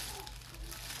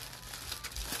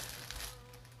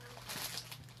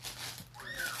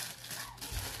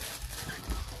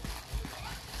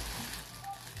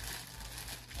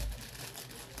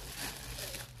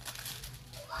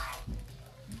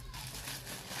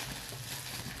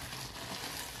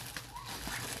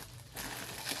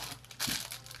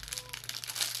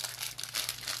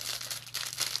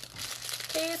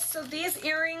 Okay, so these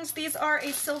earrings, these are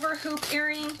a silver hoop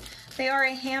earring. They are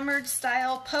a hammered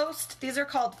style post. These are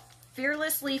called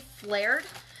Fearlessly Flared.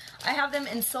 I have them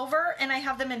in silver and I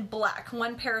have them in black,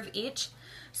 one pair of each.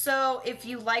 So if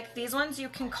you like these ones, you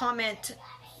can comment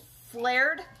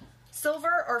flared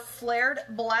silver or flared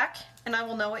black and I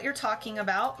will know what you're talking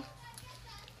about.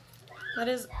 That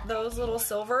is those little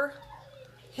silver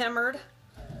hammered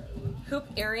hoop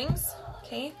earrings,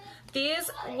 okay?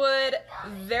 These would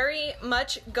very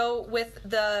much go with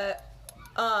the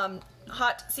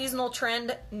hot seasonal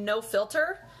trend no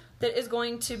filter that is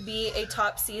going to be a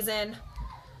top season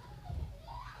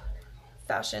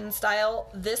fashion style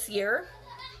this year.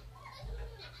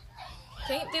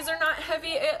 Okay, these are not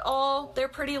heavy at all. They're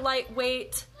pretty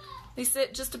lightweight. They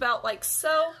sit just about like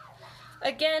so.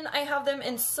 Again, I have them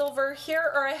in silver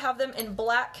here or I have them in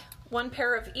black, one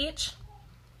pair of each.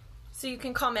 So you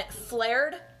can comment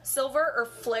flared silver or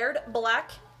flared black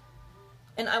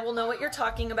and I will know what you're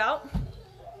talking about.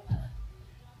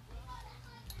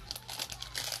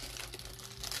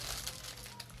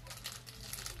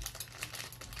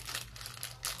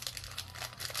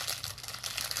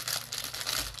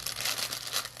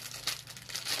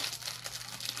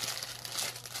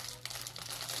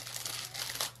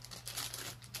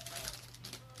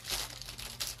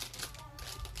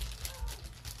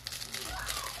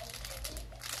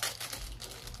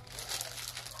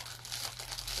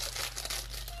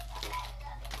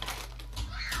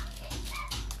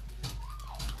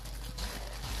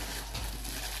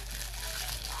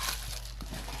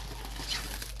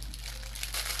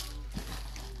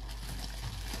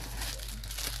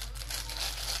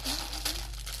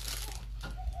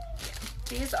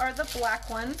 These are the black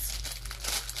ones.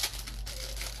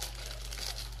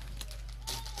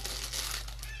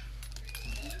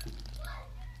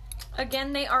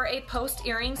 Again, they are a post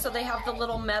earring, so they have the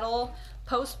little metal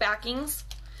post backings.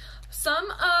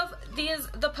 Some of these,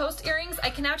 the post earrings, I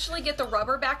can actually get the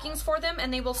rubber backings for them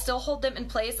and they will still hold them in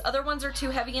place. Other ones are too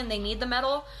heavy and they need the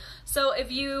metal. So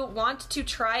if you want to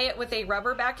try it with a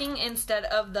rubber backing instead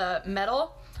of the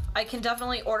metal, I can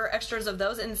definitely order extras of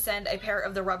those and send a pair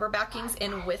of the rubber backings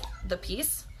in with the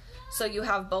piece. So you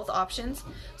have both options.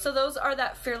 So those are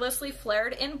that Fearlessly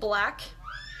Flared in black.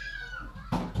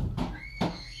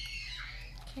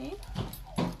 Okay.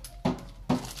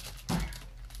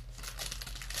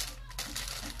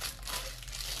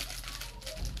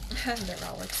 They're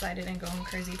all excited and going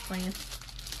crazy playing.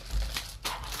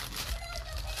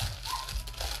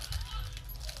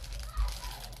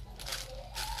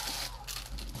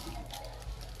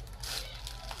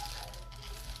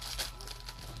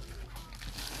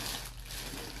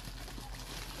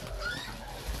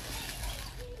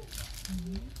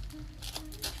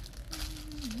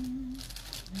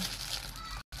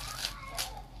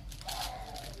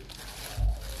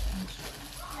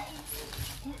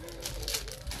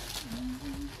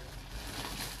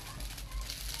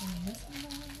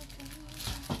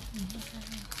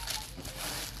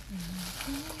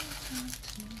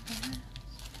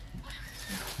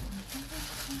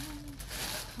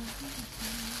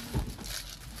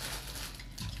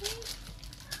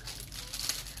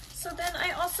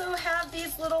 also have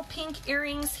these little pink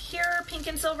earrings here, pink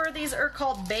and silver. These are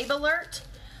called Babe Alert.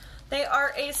 They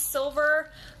are a silver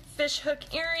fish hook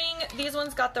earring. These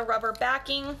ones got the rubber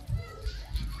backing.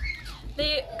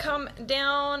 They come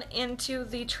down into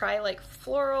the tri-like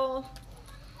floral,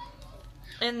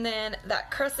 and then that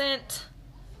crescent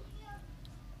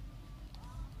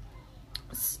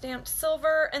stamped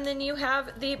silver, and then you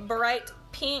have the bright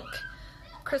pink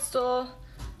crystal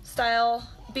style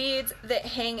beads that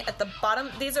hang at the bottom.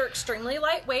 These are extremely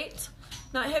lightweight,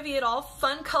 not heavy at all.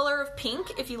 Fun color of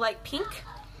pink if you like pink.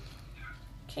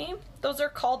 Okay, those are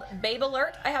called Babe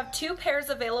Alert. I have 2 pairs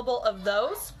available of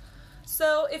those.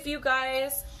 So if you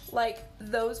guys like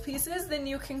those pieces, then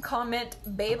you can comment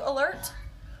Babe Alert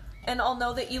and I'll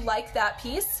know that you like that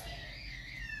piece.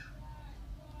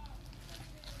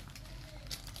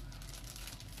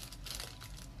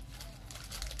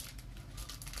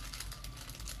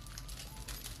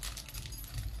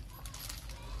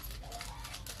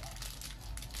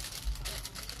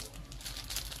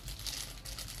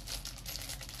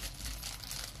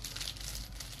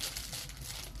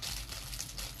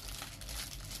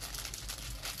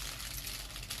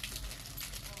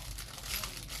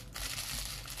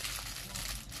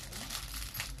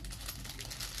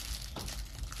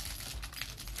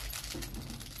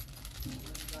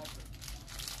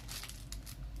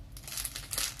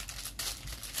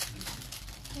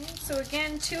 So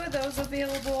again, 2 of those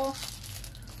available.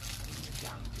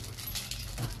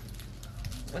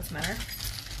 What's the matter?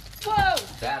 Whoa!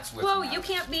 That's what's Whoa, matter. you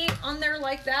can't be on there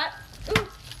like that. Ooh.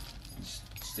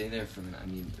 Stay there for a minute. I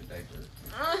need the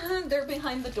diaper. They're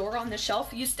behind the door on the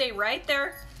shelf. You stay right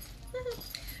there.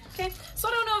 Okay, so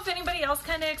I don't know if anybody else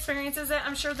kind of experiences it.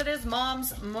 I'm sure that as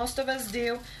moms, most of us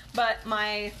do. But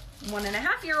my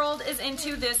 1.5-year-old is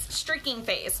into this streaking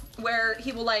phase where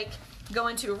he will like go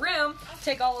into a room,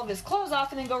 take all of his clothes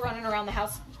off, and then go running around the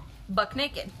house buck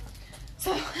naked.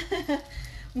 So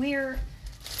we're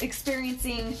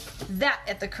experiencing that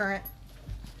at the current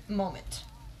moment.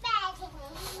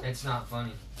 It's not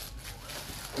funny.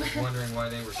 I was wondering why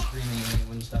they were screaming and they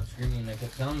wouldn't stop screaming, and I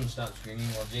kept telling them to stop screaming.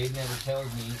 Well, Jade never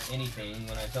tells me anything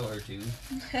when I tell her to.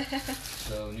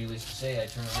 So, needless to say, I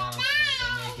turn around and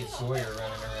there's a naked Sawyer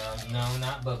running around. No,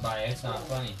 not Bye-Bye. It's not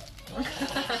funny.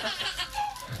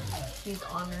 He's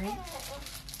ornery.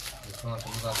 It's not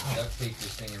about to duct tape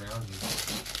this thing around you.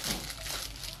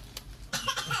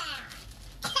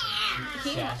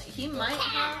 He might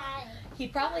have. He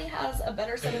probably has a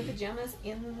better set of pajamas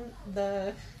in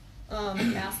the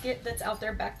basket that's out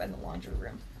there back by the laundry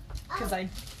room. Because I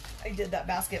did that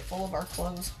basket full of our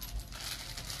clothes.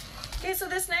 Okay, so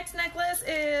this next necklace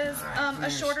is a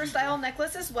shorter style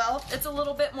necklace as well. It's a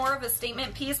little bit more of a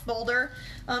statement piece, bolder.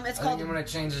 It's I called... think I'm going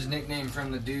to change his nickname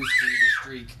from the Deuce to the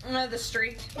Streak. The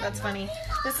Streak. That's funny.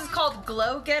 This is called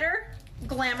Glow Getter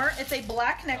Glamour. It's a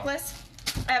black necklace.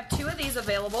 I have 2 of these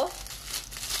available.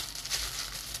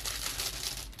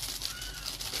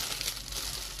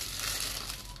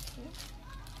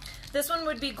 This one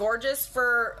would be gorgeous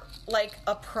for like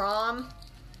a prom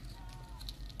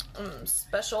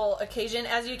special occasion.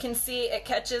 As you can see, it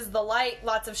catches the light,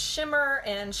 lots of shimmer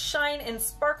and shine and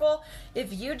sparkle.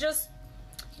 If you just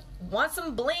want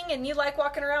some bling and you like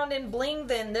walking around in bling,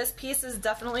 then this piece is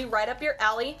definitely right up your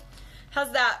alley.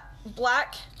 Has that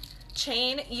black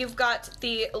chain. You've got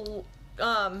the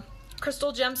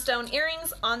crystal gemstone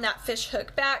earrings on that fish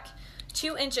hook back.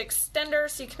 2-inch extender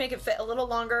so you can make it fit a little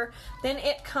longer. Then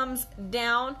it comes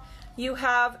down. You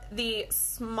have the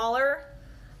smaller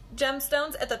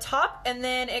gemstones at the top, and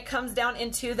then it comes down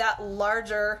into that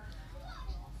larger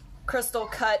crystal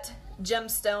cut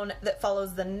gemstone that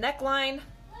follows the neckline.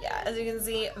 Yeah, as you can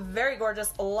see, very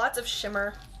gorgeous, lots of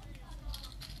shimmer.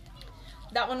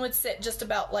 That one would sit just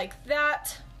about like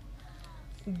that.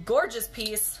 Gorgeous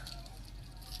piece.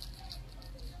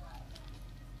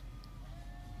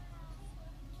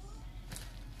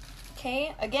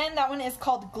 Okay, again, that one is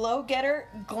called Glow Getter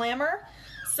Glamour.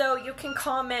 So you can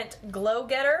comment Glow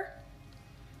Getter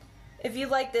if you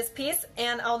like this piece,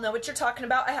 and I'll know what you're talking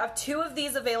about. I have 2 of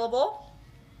these available.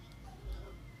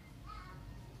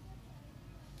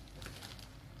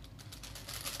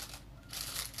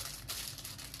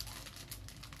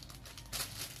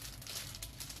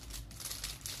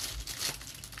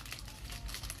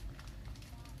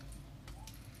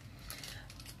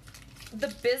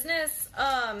 The business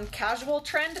casual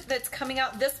trend that's coming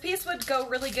out, this piece would go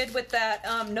really good with that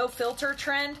no filter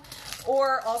trend,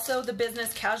 or also the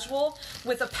business casual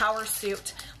with a power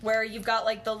suit where you've got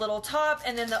like the little top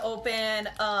and then the open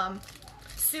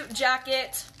suit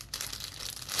jacket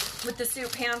with the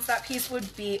suit pants. That piece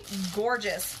would be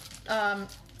gorgeous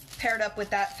paired up with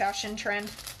that fashion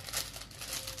trend.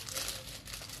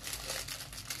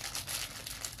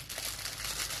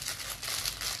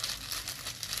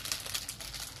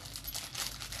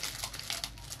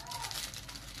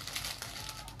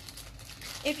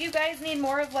 if you guys need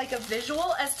more of like a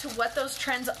visual as to what those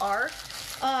trends are,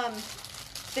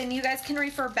 then you guys can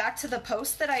refer back to the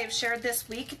posts that I have shared this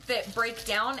week that break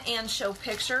down and show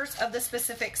pictures of the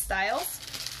specific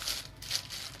styles.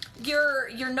 Your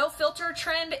no filter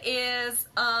trend is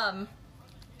kind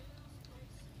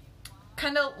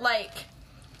of like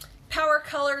power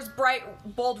colors, bright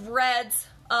bold reds,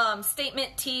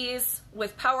 statement tees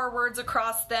with power words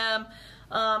across them,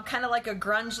 kind of like a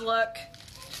grunge look.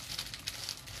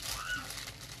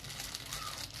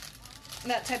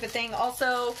 That type of thing.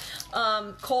 Also,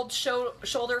 cold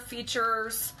shoulder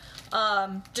features,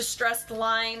 distressed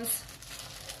lines.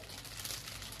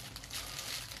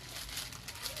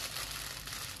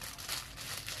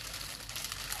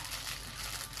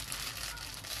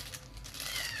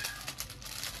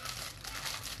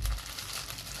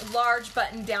 Large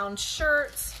button-down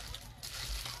shirts.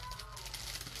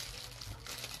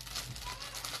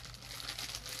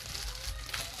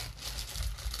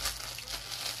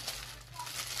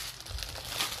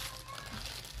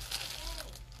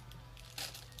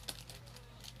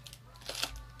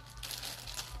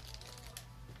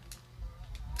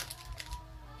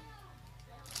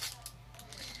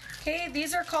 Okay,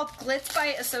 these are called Glitz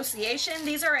by Association.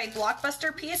 These are a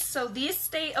blockbuster piece, so these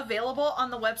stay available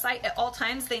on the website at all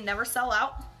times. They never sell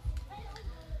out.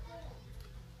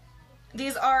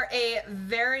 These are a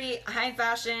very high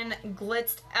fashion,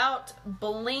 glitzed out,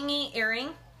 blingy earring.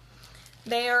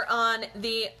 They are on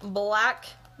the black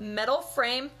metal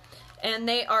frame, and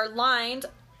they are lined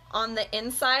on the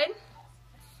inside,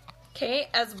 okay,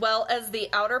 as well as the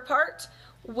outer part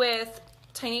with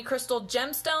tiny crystal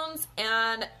gemstones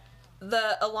and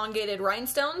the elongated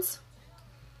rhinestones.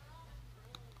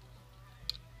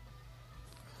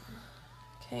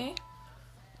 Okay,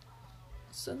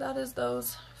 so that is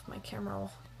those. If my camera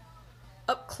will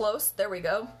up close, there we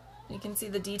go. You can see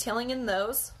the detailing in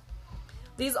those.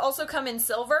 These also come in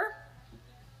silver.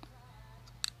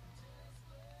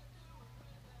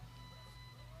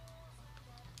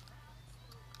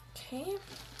 Okay,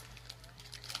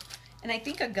 and I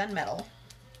think a gunmetal.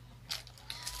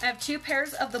 I have 2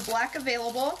 pairs of the black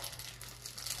available.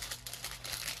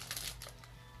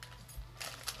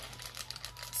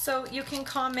 So you can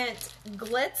comment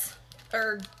glitz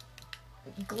or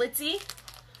glitzy,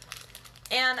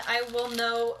 and I will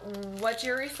know what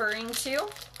you're referring to.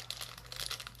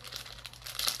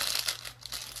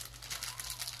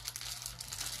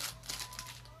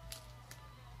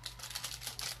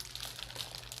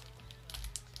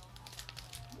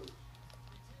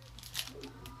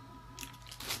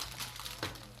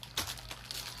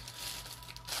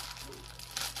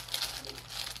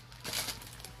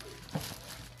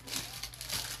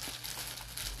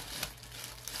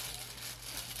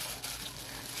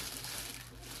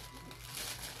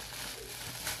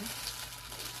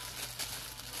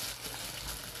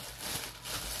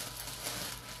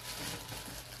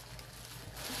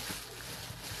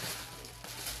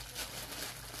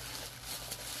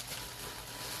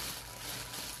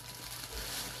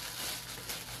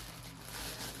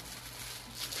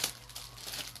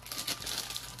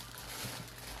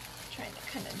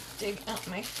 Kind of dig out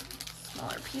my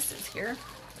smaller pieces here and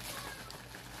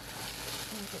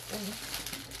get them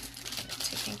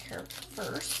taken care of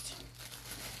first.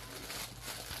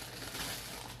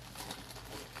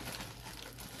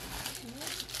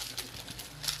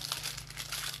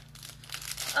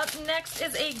 Up next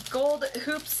is a gold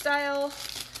hoop style,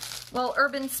 well,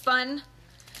 urban spun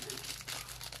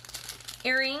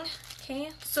earring.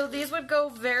 Okay, so these would go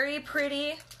very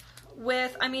pretty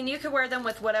with, I mean, you could wear them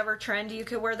with whatever trend. You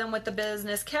could wear them with the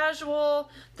business casual,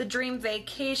 the dream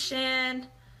vacation,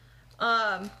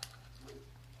 the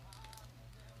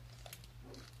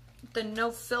no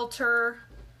filter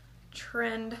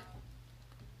trend.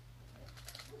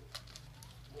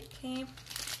 Okay.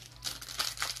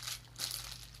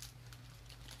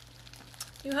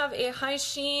 You have a high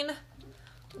sheen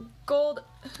gold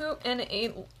hoop, and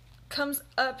it comes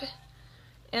up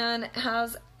and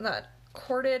has that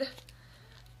corded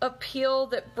appeal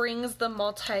that brings the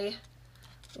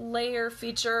multi-layer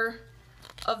feature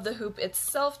of the hoop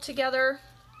itself together.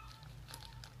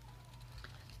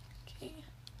 Okay.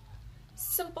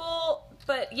 Simple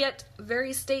but yet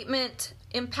very statement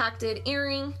impacted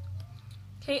earring.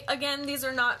 Okay, again, these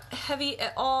are not heavy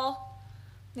at all.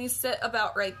 These sit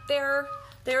about right there.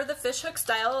 They're the fishhook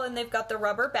style, and they've got the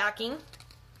rubber backing.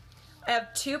 I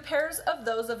have 2 pairs of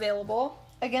those available.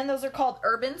 Again, those are called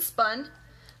Urban Spun.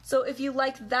 So if you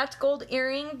like that gold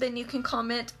earring, then you can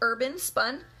comment Urban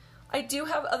Spun. I do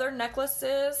have other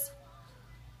necklaces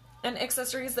and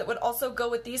accessories that would also go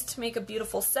with these to make a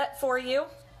beautiful set for you.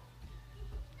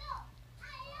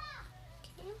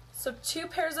 So 2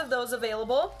 pairs of those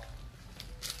available.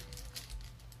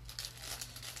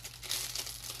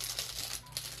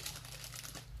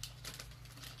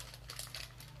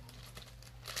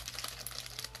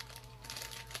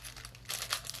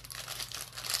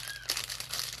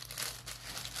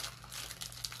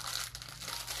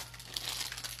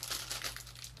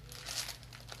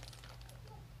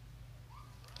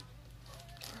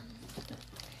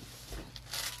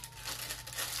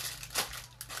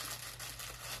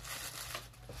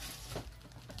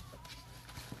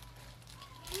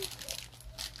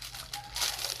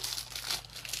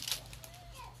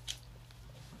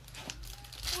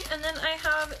 And then I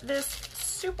have this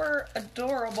super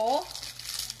adorable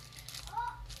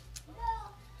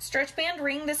stretch band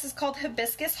ring. This is called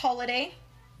Hibiscus Holiday.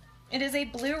 It is a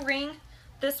blue ring.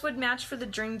 This would match for the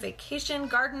dream vacation,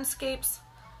 gardenscapes,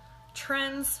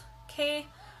 trends, okay?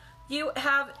 You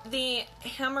have the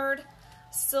hammered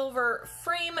silver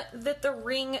frame that the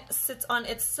ring sits on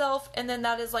itself, and then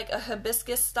that is like a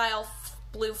hibiscus style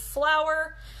blue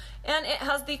flower, and it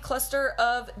has the cluster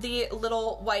of the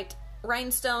little white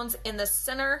rhinestones in the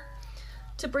center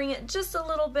to bring it just a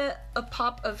little bit a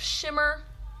pop of shimmer.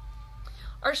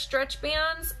 Our stretch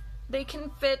bands, they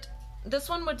can fit, this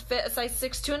one would fit a size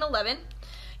 6 to an 11.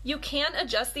 You can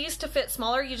adjust these to fit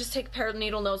smaller. You just take a pair of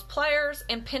needle nose pliers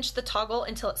and pinch the toggle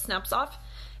until it snaps off,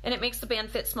 and it makes the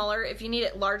band fit smaller. If you need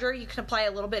it larger, you can apply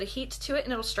a little bit of heat to it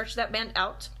and it'll stretch that band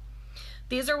out.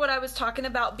 These are what I was talking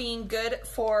about being good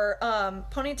for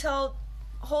ponytail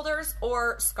holders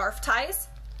or scarf ties.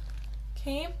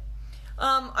 Okay.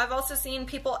 I've also seen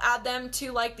people add them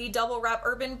to like the double wrap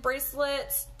urban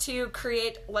bracelets to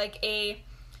create like a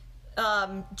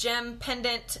gem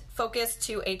pendant focus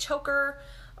to a choker,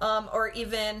 or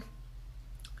even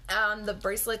on the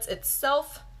bracelets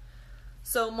itself.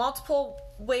 So multiple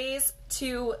ways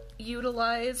to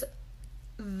utilize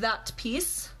that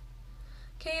piece.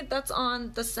 Okay, that's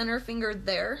on the center finger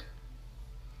there.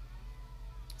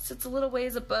 Sits a little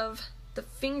ways above the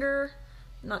finger.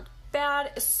 Not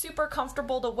bad. It's super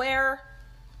comfortable to wear.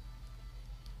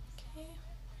 Okay.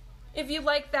 If you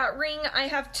like that ring, I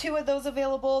have 2 of those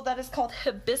available. That is called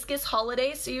Hibiscus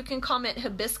Holiday, so you can comment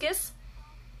hibiscus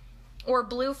or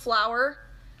blue flower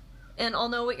and I'll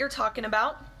know what you're talking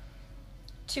about.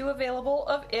 2 available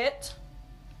of it.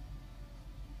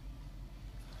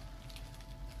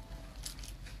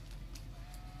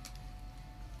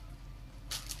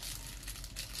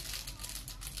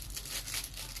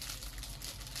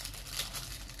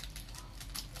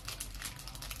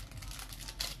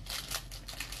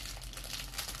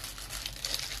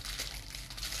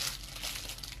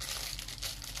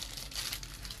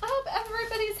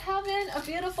 Everybody's having a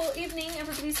beautiful evening.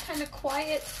 Everybody's kind of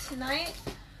quiet tonight.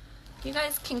 You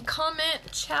guys can comment,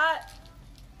 chat.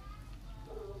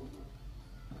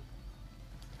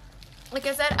 Like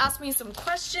I said, ask me some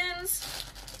questions.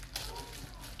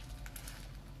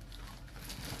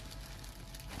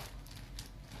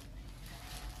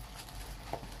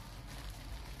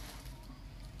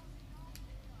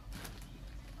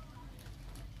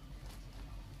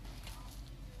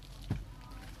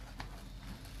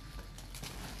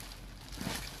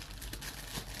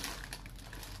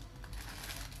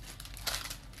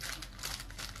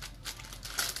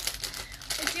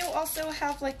 Also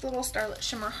have like little starlit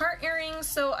shimmer heart earrings,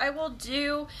 so I will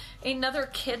do another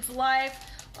kids live,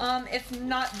 if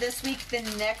not this week then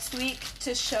next week,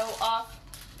 to show off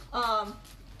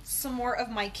some more of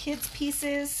my kids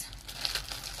pieces.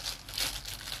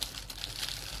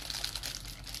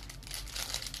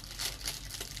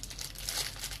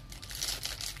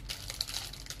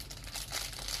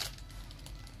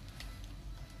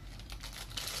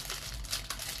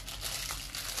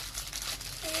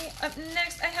 Up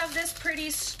next, I have this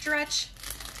pretty stretch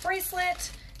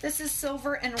bracelet. This is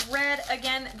silver and red.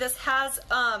 Again, this has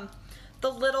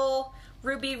the little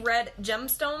ruby red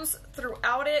gemstones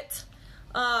throughout it.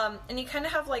 And you kind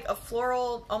of have like a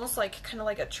floral, almost like kind of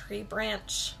like a tree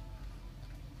branch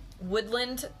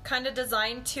woodland kind of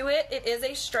design to it. It is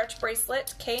a stretch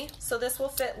bracelet, okay? So this will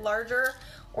fit larger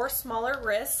or smaller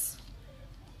wrists,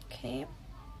 okay?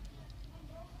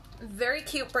 Very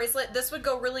cute bracelet. This would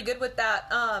go really good with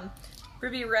that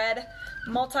ruby red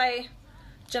multi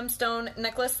gemstone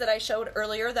necklace that I showed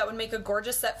earlier. That would make a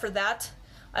gorgeous set for that.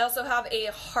 I also have a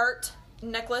heart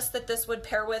necklace that this would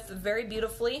pair with very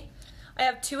beautifully. I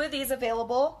have 2 of these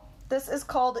available. This is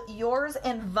called Yours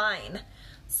and Vine.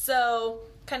 So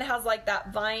kind of has like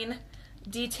that vine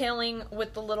detailing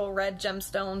with the little red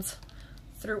gemstones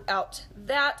throughout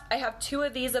that. I have 2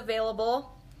 of these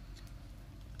available.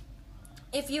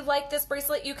 If you like this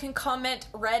bracelet, you can comment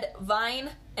red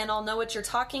vine and I'll know what you're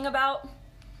talking about.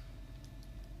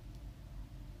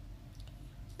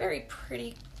 Very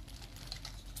pretty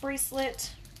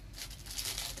bracelet.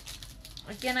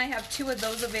 Again, I have 2 of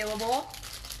those available.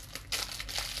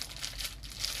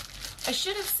 I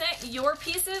should have sent your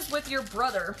pieces with your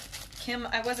brother. Kim,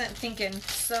 I wasn't thinking.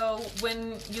 So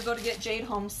when you go to get Jade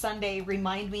home Sunday,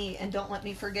 remind me and don't let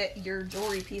me forget your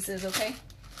jewelry pieces, okay?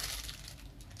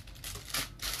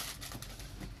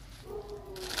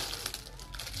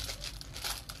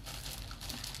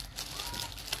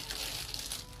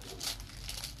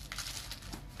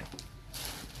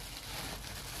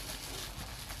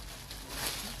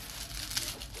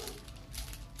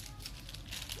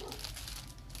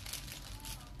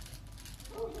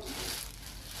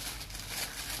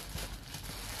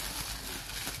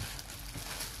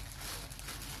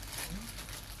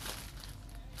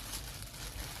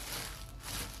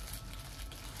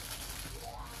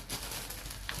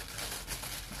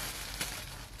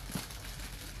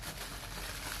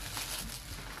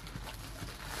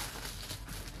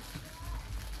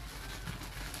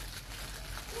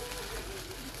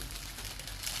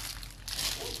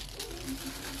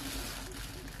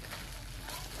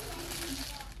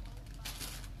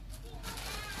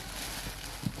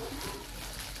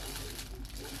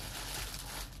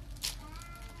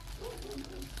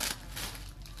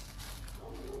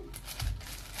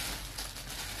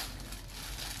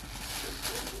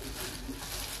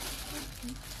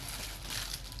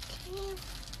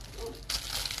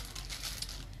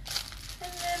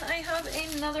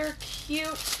 Another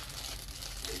cute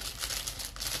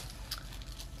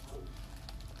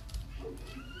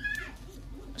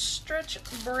stretch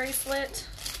bracelet.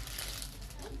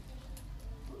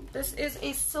 This is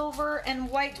a silver and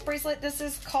white bracelet. This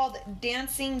is called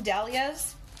Dancing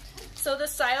Dahlias. So the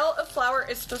style of flower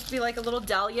is supposed to be like a little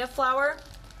dahlia flower.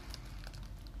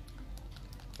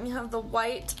 You have the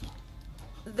white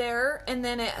there, and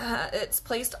then it's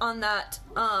placed on that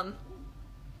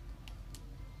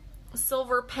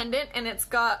silver pendant, and it's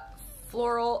got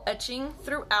floral etching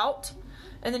throughout,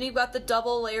 and then you've got the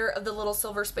double layer of the little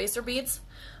silver spacer beads.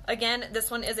 Again,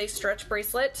 this one is a stretch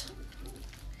bracelet.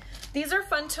 These are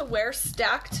fun to wear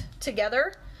stacked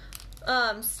together.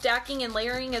 Stacking and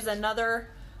layering is another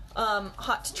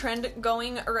hot trend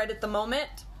going right at the moment.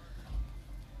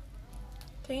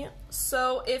 Okay,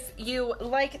 so if you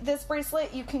like this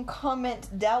bracelet, you can comment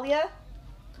Dahlia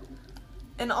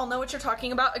and I'll know what you're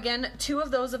talking about. Again, 2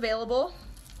 of those available.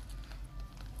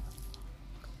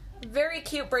 Very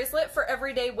cute bracelet for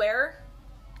everyday wear.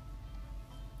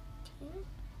 Okay.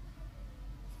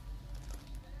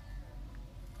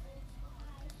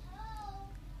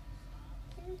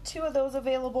 2 of those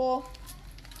available.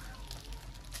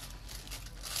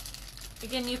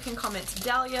 Again, you can comment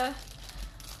Dahlia.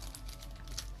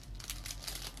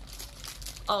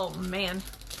 Oh man.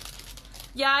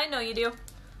 Yeah, I know you do.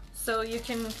 So you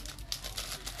can,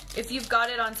 if you've got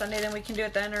it on Sunday, then we can do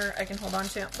it then, or I can hold on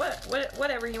to it.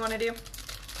 Whatever you want to do.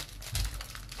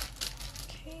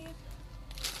 Okay.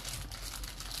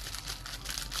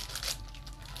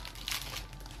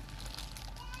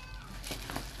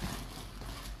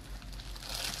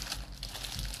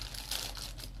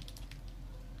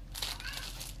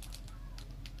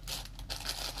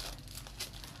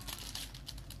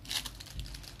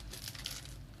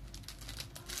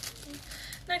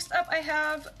 Next up I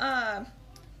have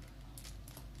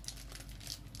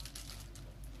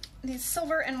these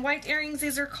silver and white earrings.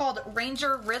 These are called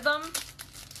Ranger Rhythm.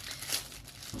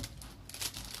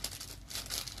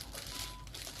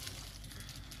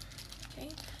 Okay.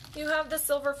 You have the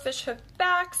silver fishhook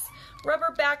backs.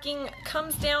 Rubber backing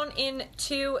comes down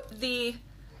into the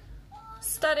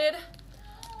studded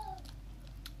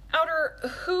outer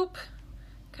hoop.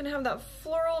 Kind of have that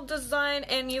floral design,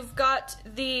 and you've got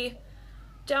the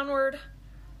downward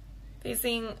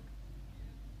facing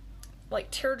like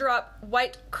teardrop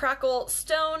white crackle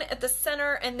stone at the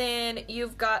center, and then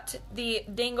you've got the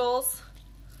dangles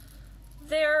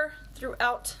there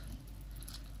throughout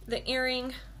the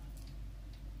earring.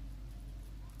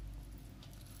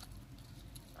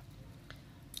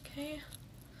 Okay.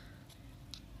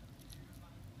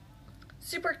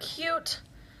 Super cute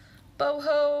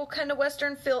boho kind of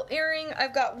western feel earring.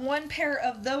 I've got 1 pair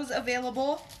of those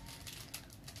available.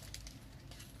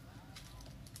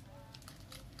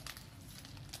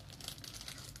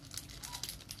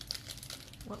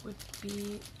 What would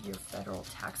be your federal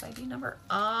tax ID number?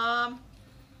 I'm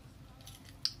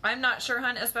not sure,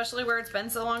 hun, especially where it's been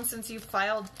so long since you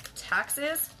filed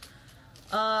taxes.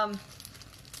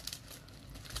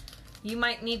 You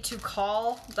might need to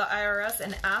call the IRS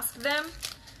and ask them,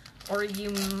 or you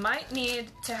might need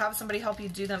to have somebody help you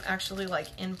do them actually like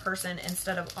in person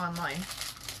instead of online.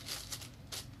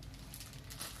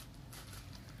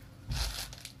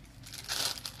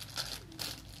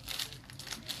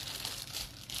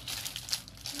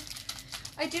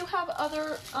 I do have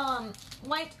other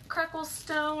white crackle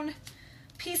stone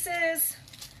pieces.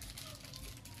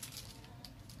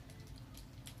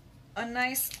 A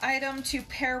nice item to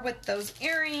pair with those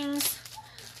earrings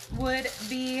would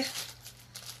be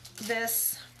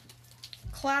this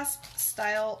clasp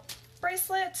style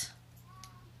bracelet.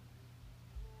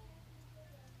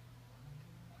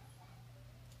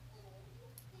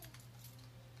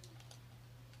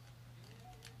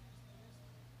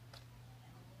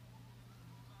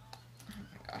 Oh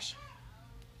my gosh.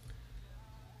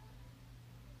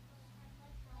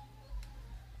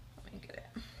 Let me get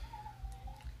it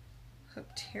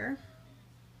hooked here.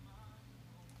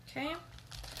 Okay.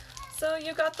 So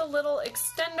you got the little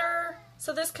extender.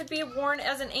 So this could be worn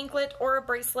as an anklet or a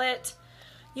bracelet.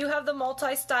 You have the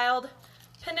multi-styled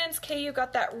pendants. Okay, you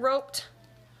got that roped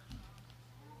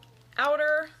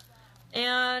outer,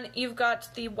 and you've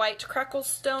got the white crackle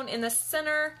stone in the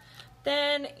center.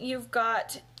 Then you've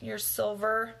got your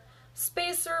silver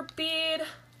spacer bead,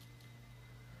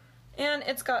 and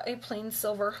it's got a plain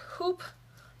silver hoop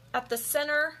at the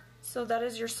center. So that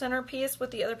is your centerpiece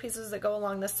with the other pieces that go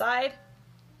along the side.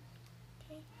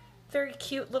 Very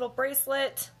cute little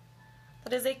bracelet.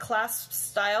 That is a clasp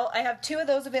style. I have two of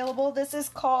those available. This is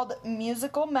called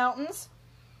Musical Mountains.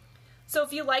 So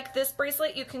if you like this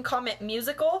bracelet, you can comment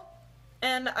musical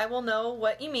and I will know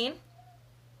what you mean.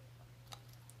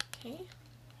 Okay.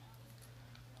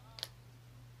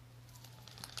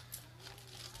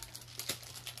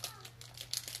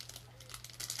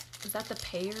 Is that the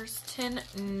Payers tin?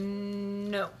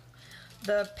 No.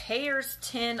 The Payers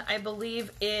tin, I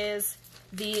believe, is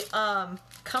the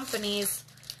company's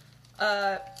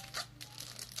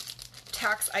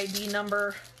tax ID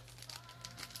number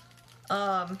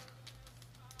for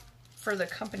the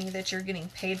company that you're getting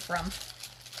paid from.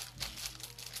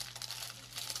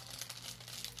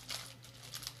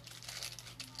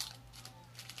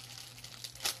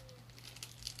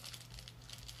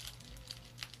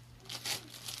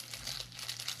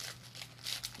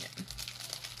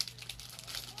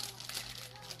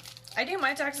 I do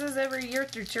my taxes every year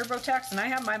through TurboTax, and I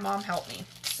have my mom help me,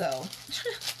 so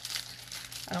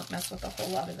I don't mess with a whole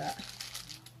lot of that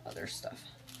other stuff.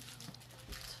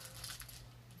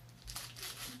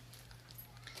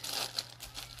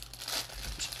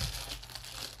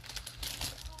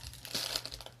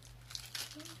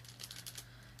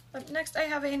 Up next, I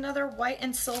have another white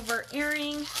and silver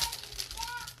earring.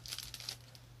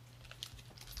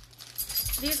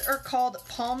 These are called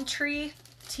palm tree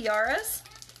tiaras.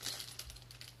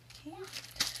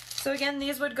 So again,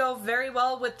 these would go very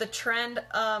well with the trend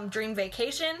Dream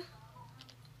Vacation,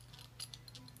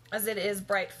 as it is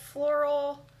bright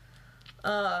floral,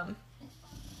 animal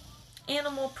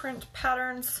print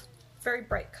patterns, very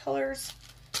bright colors,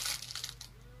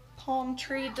 palm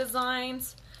tree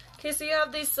designs. Okay, so you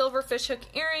have these silver fishhook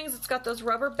earrings. It's got those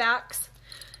rubber backs.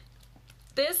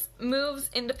 This moves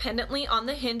independently on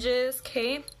the hinges,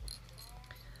 okay?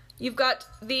 You've got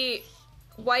the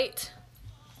white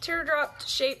teardrop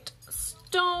shaped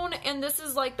stone, and this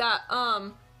is like that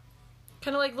kind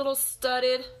of like little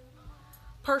studded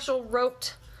partial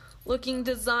roped looking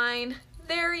design.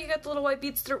 There you got the little white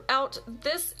beads throughout.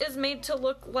 This is made to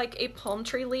look like a palm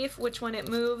tree leaf, which when it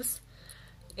moves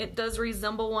it does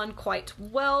resemble one quite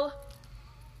well.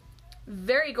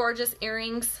 Very gorgeous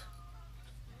earrings.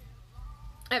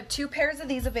 I have two pairs of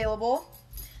these available,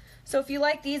 so if you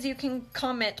like these you can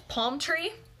comment palm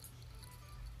tree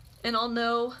and I'll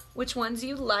know which ones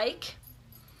you like.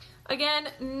 Again,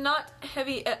 not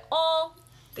heavy at all.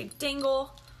 They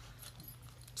dangle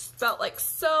just about like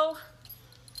so.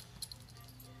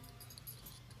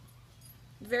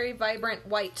 Very vibrant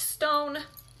white stone.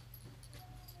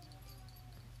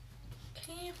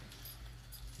 Okay.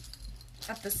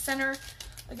 At the center,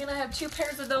 again, I have two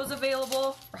pairs of those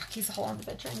available. Rocky's all on the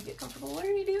bed trying to get comfortable. What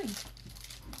are you doing?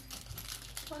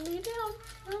 What are you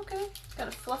doing? Okay.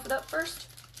 Gotta fluff it up first.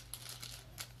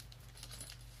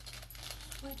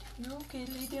 What? You okay,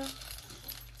 lay down?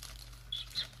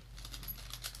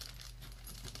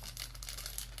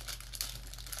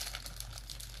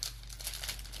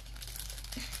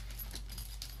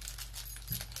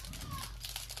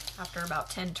 After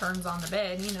about 10 turns on the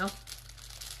bed, you know.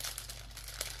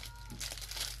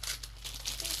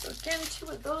 So again, two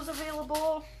of those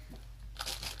available.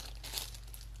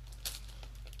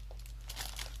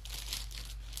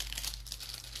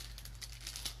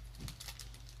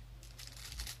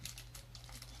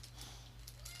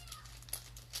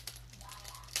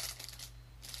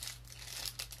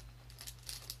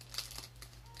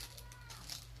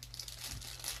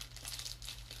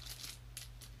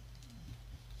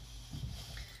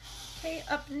 Okay,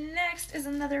 up next is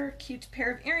another cute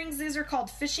pair of earrings. These are called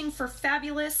Fishing for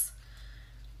Fabulous.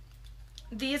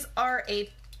 These are a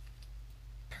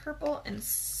purple and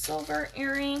silver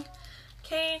earring.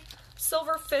 Okay,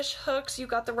 silver fish hooks. You've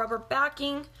got the rubber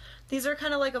backing. These are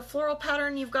kind of like a floral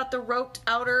pattern. You've got the roped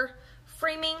outer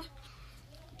framing.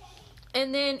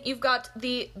 And then you've got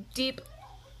the deep,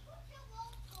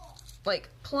 like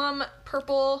plum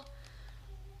purple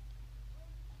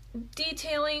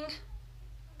detailing.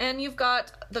 And you've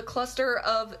got the cluster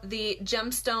of the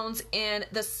gemstones in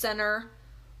the center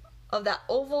of that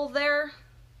oval there.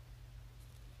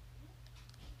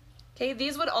 Okay,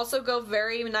 these would also go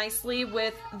very nicely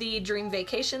with the dream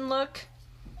vacation look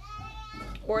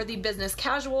or the business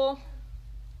casual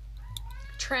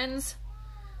trends.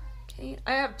 Okay,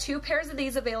 I have 2 pairs of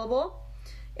these available.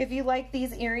 If you like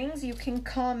these earrings, you can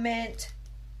comment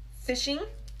fishing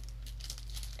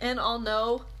and I'll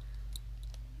know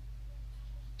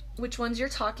which ones you're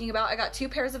talking about. I got 2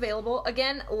 pairs available.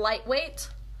 Again, lightweight.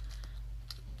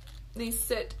 These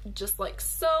sit just like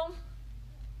so.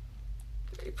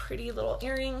 Very pretty little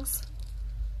earrings.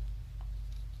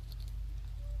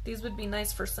 These would be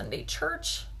nice for Sunday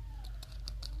church.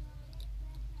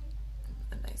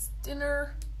 A nice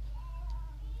dinner.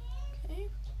 Okay.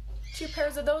 2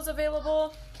 pairs of those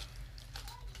available.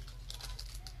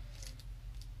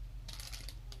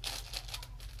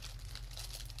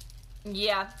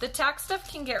 Yeah, the tack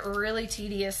stuff can get really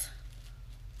tedious.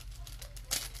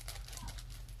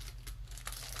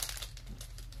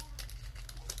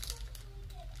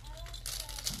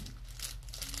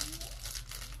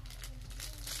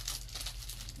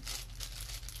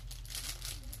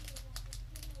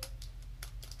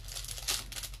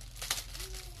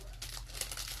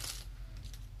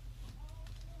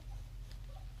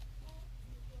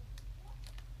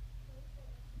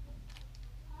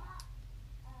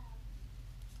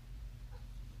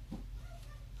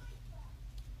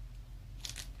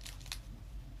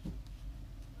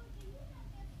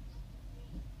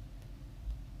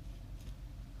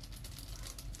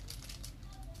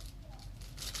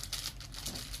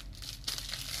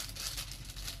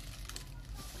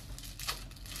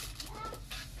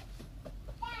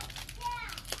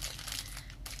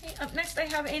 Up next, I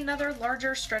have another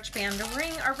larger stretch band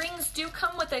ring. Our rings do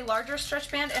come with a larger stretch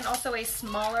band and also a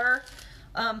smaller,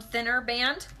 thinner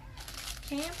band.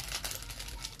 Okay.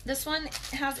 This one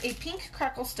has a pink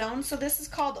crackle stone, so this is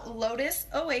called Lotus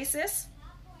Oasis.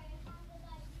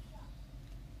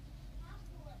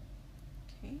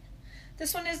 Okay.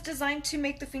 This one is designed to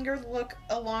make the finger look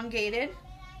elongated.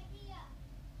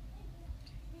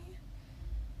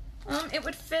 Okay. It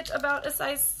would fit about a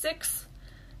size 6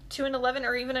 to an 11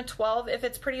 or even a 12 if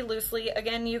it's pretty loosely.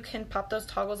 Again, you can pop those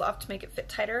toggles off to make it fit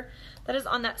tighter. That is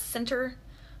on that center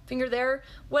finger there.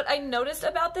 What I noticed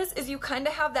about this is you kind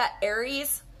of have that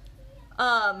Aries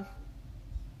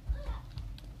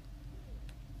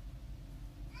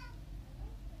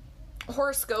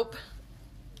horoscope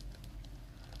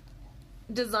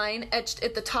design etched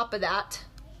at the top of that.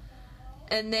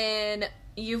 And then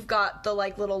you've got the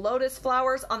like little lotus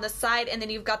flowers on the side, and then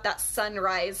you've got that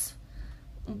sunrise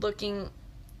looking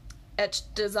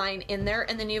etched design in there,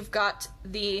 and then you've got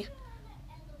the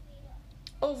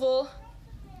oval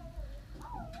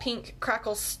pink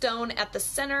crackle stone at the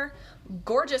center.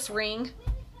 Gorgeous ring.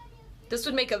 This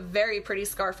would make a very pretty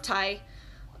scarf tie,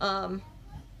 or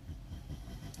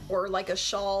like a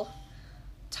shawl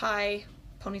tie,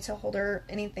 ponytail holder,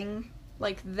 anything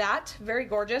like that. Very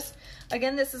gorgeous.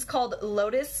 Again, this is called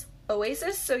Lotus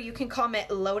Oasis, so you can comment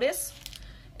Lotus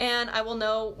and I will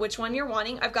know which one you're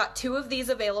wanting. I've got 2 of these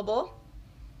available.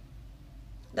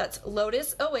 That's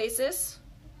Lotus Oasis.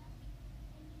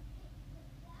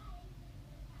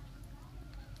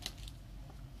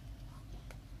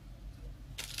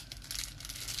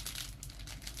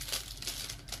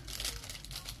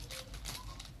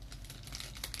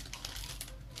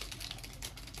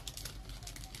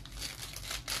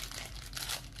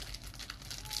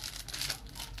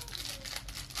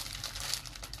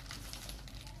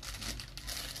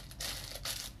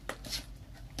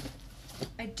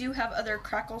 I do have other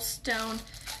crackle stone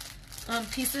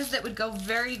pieces that would go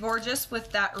very gorgeous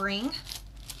with that ring.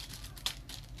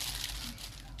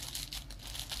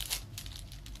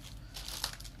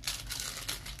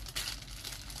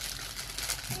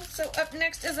 So up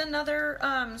next is another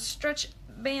stretch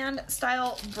band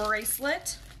style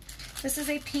bracelet. This is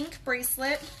a pink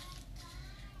bracelet.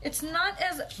 It's not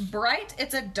as bright,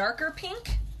 it's a darker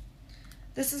pink.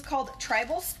 This is called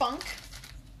Tribal Spunk.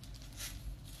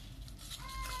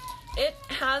 It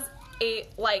has a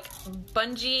like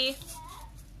bungee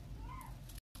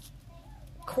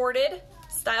corded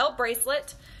style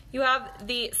bracelet. You have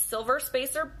the silver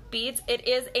spacer beads. It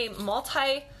is a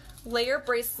multi-layer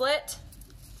bracelet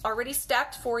already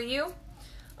stacked for you.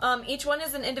 Each one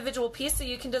is an individual piece, so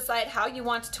you can decide how you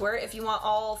want to wear it, if you want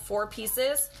all 4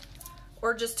 pieces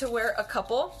or just to wear a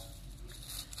couple.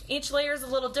 Each layer is a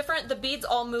little different. The beads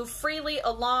all move freely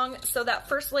along. So that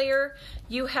first layer,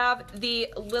 you have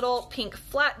the little pink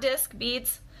flat disc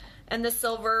beads and the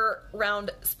silver round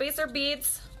spacer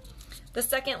beads. The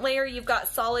second layer, you've got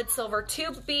solid silver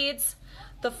tube beads,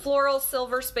 the floral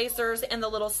silver spacers, and the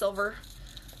little silver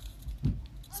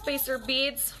spacer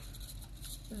beads.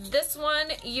 This one,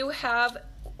 you have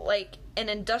like an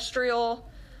industrial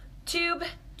tube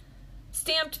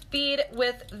stamped bead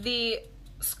with the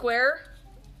square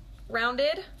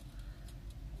rounded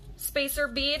spacer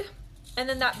bead, and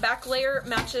then that back layer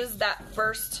matches that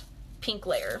first pink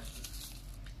layer.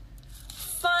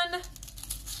 Fun,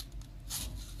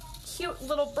 cute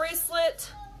little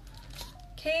bracelet.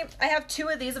 Okay, I have 2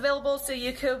 of these available, so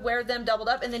you could wear them doubled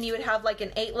up and then you would have like an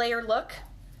 8-layer look.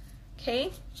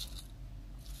 Okay.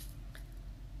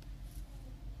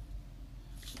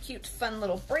 Cute, fun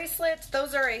little bracelets.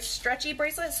 Those are a stretchy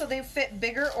bracelet, so they fit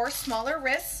bigger or smaller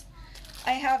wrists.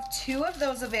 I have 2 of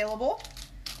those available.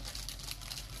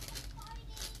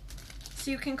 So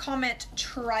you can comment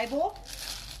tribal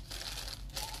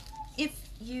if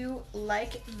you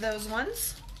like those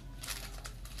ones.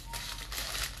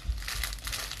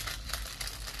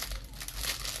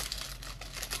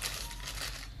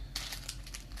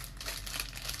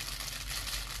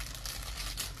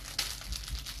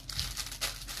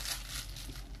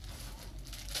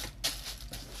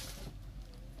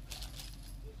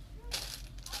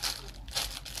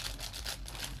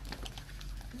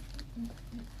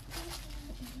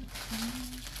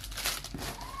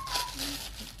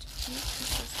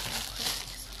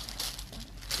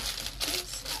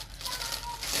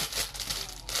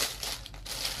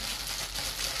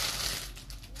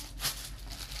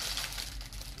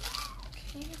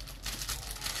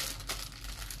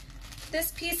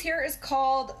 This piece here is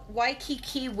called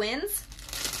Waikiki Winds.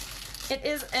 It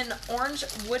is an orange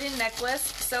wooden necklace.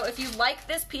 So if you like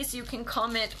this piece, you can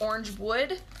comment orange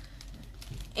wood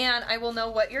and I will know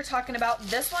what you're talking about.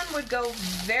 This one would go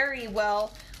very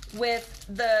well with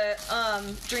the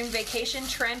Dream Vacation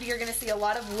trend. You're gonna see a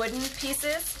lot of wooden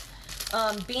pieces,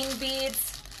 bean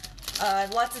beads,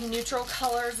 lots of neutral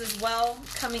colors as well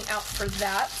coming out for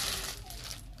that.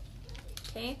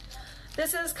 Okay.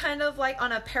 This is kind of like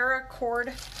on a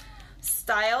paracord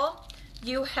style.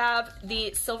 You have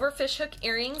the silver fishhook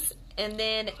earrings and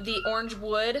then the orange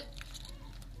wood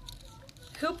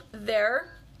hoop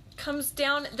there. Comes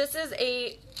down, this is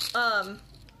a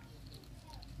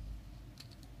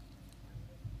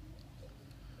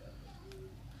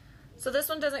so this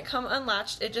one doesn't come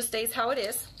unlatched, it just stays how it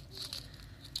is.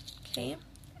 Okay,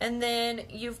 and then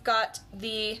you've got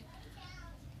the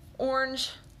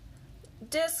orange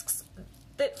discs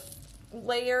that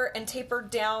layer and taper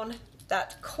down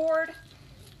that cord.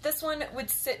 This one would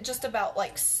sit just about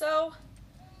like so.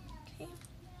 Okay.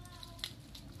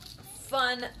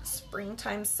 Fun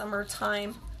springtime,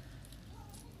 summertime.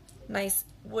 Nice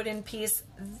wooden piece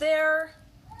there.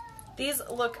 These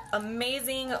look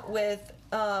amazing with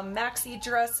maxi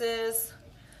dresses,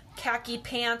 khaki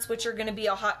pants, which are going to be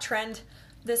a hot trend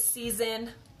this season.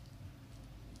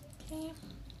 Okay.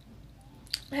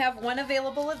 I have 1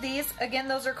 available of these. Again,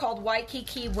 those are called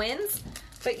Waikiki Winds,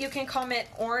 but you can comment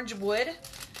orange wood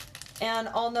and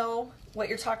I'll know what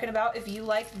you're talking about if you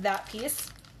like that piece.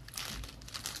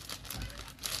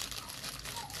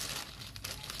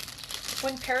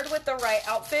 When paired with the right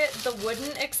outfit, the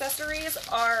wooden accessories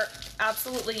are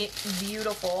absolutely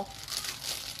beautiful.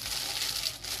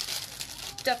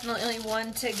 Definitely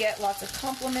one to get lots of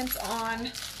compliments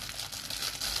on.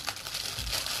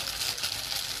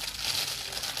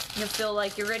 You feel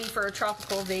like you're ready for a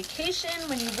tropical vacation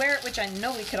when you wear it, which I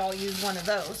know we could all use one of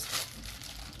those.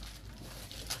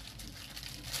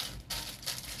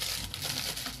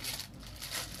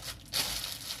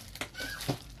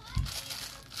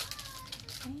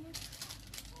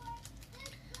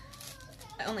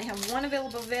 I only have 1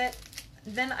 available of it.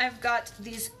 Then I've got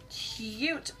these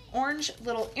cute orange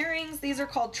little earrings. These are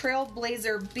called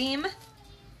Trailblazer Beam.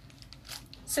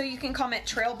 So you can comment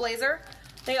Trailblazer.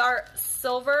 They are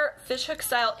silver fishhook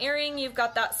style earring. You've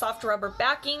got that soft rubber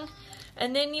backing,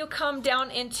 and then you come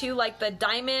down into like the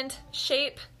diamond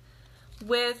shape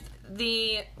with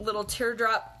the little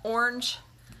teardrop orange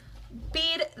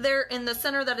bead there in the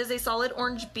center. That is a solid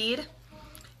orange bead.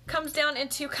 Comes down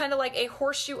into kind of like a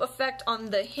horseshoe effect on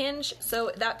the hinge,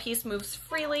 so that piece moves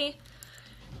freely.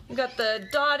 You got the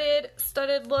dotted,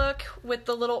 studded look with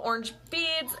the little orange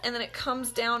beads, and then it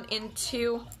comes down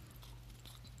into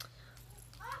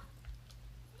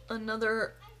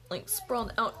another like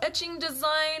sprawled out etching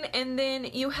design, and then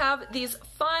you have these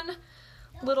fun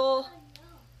little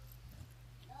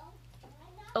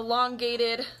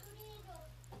elongated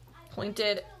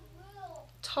pointed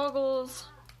toggles,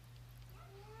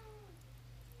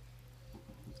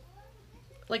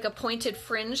 like a pointed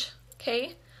fringe,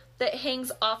 okay, that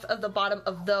hangs off of the bottom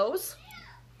of those.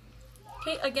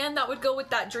 Okay, again, that would go with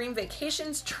that Dream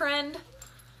Vacations trend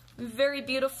very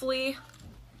beautifully.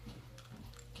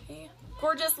 Okay,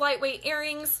 gorgeous lightweight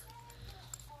earrings.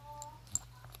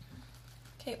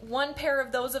 Okay, one pair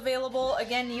of those available.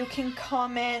 Again, you can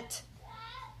comment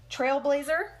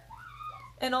Trailblazer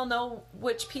and I'll know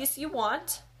which piece you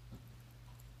want.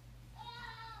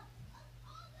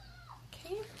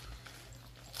 Okay.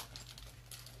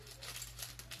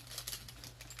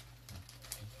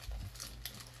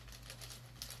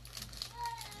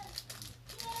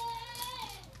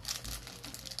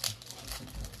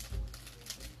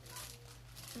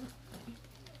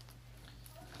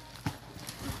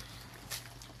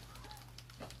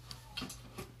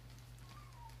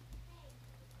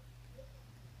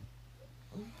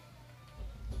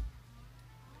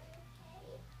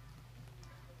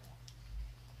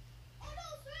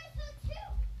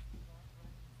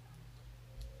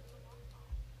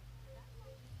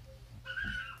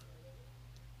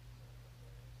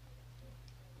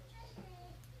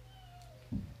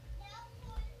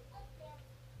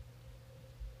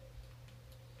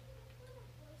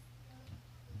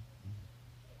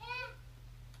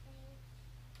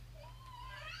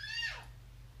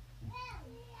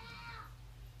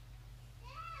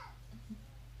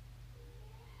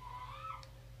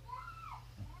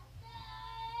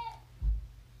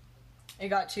 It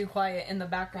got too quiet in the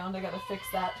background. I gotta fix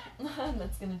that.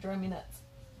 That's gonna drive me nuts.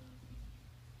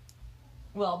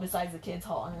 Well, besides the kids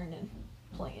hollering and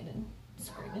playing and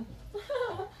screaming.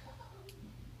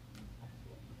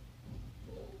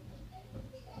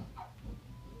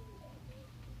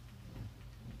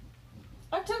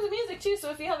 I have tons of music too,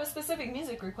 so if you have a specific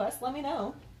music request, let me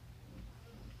know.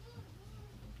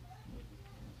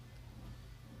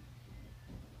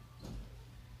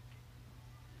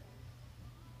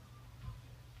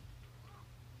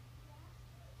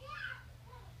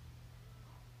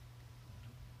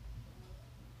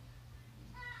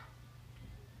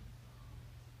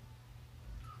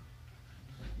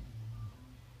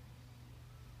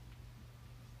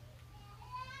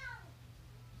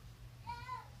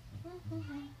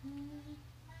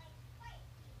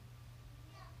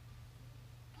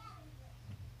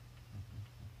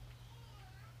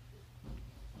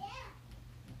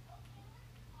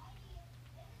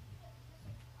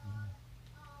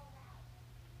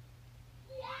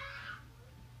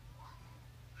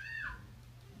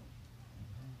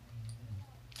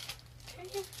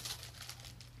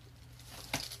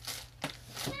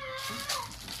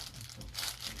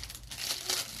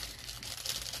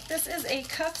 This is a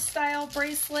cuff style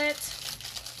bracelet.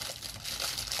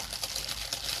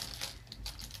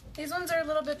 These ones are a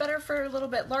little bit better for a little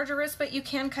bit larger wrist, but you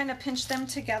can kind of pinch them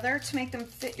together to make them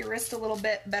fit your wrist a little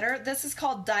bit better. This is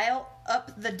called Dial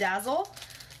Up the Dazzle.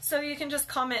 So you can just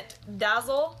comment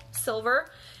Dazzle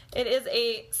Silver. It is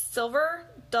a silver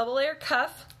double layer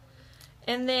cuff.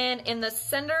 And then in the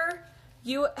center,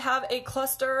 you have a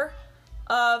cluster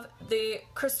of the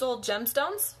crystal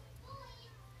gemstones.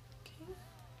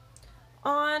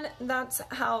 That's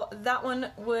how that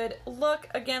one would look.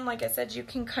 Again, like I said, you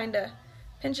can kind of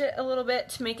pinch it a little bit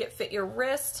to make it fit your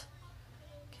wrist.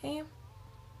 Okay.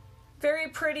 Very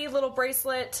pretty little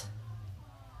bracelet.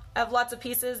 I have lots of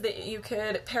pieces that you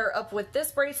could pair up with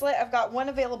this bracelet. I've got one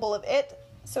available of it.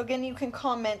 So again, you can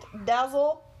comment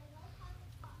Dazzle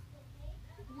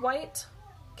White.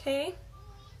 Okay.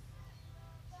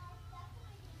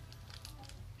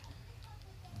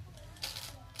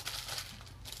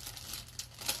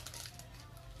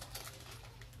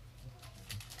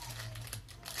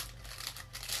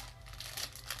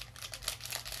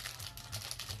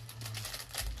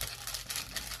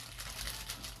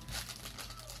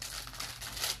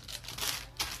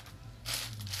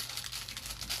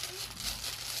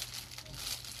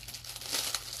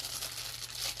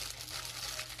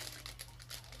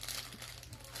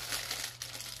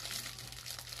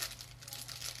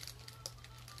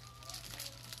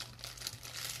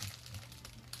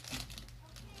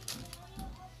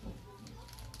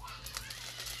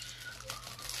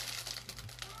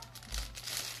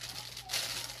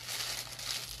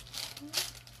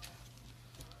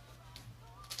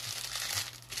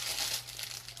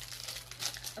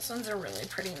 This one's a really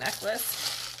pretty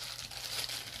necklace.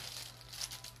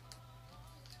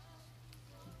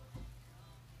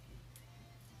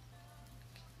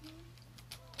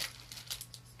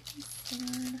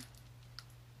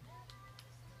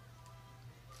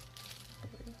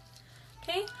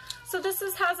 Okay, so this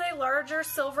has a larger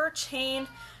silver chain.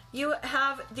 You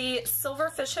have the silver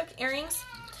fishhook earrings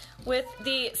with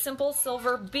the simple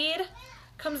silver bead.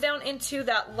 Comes down into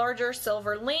that larger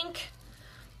silver link.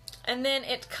 And then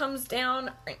it comes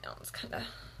down, right now it's kind of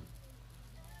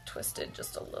twisted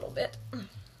just a little bit.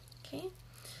 Okay,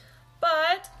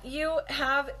 but you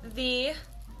have the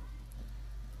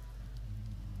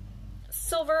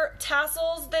silver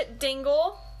tassels that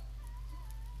dangle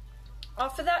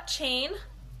off of that chain.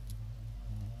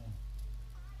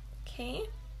 Okay,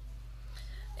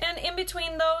 and in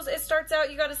between those, it starts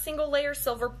out, you got a single layer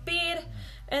silver bead,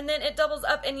 and then it doubles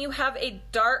up and you have a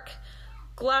dark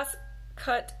glass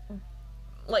cut,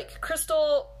 like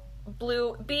crystal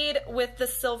blue bead with the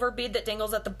silver bead that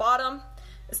dangles at the bottom.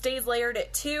 It stays layered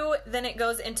at 2, then it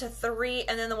goes into 3,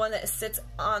 and then the one that sits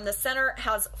on the center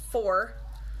has 4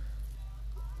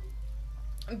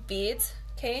 beads.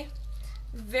 Okay,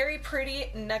 very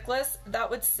pretty necklace. That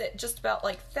would sit just about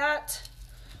like that.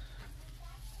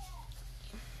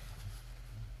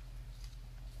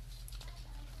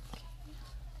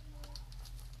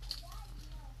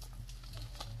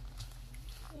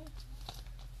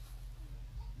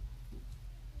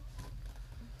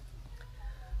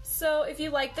 So if you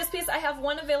like this piece, I have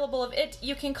one available of it.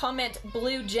 You can comment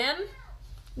blue gem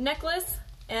necklace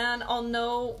and I'll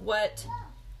know what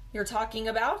you're talking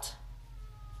about.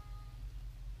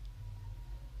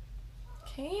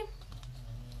 Okay.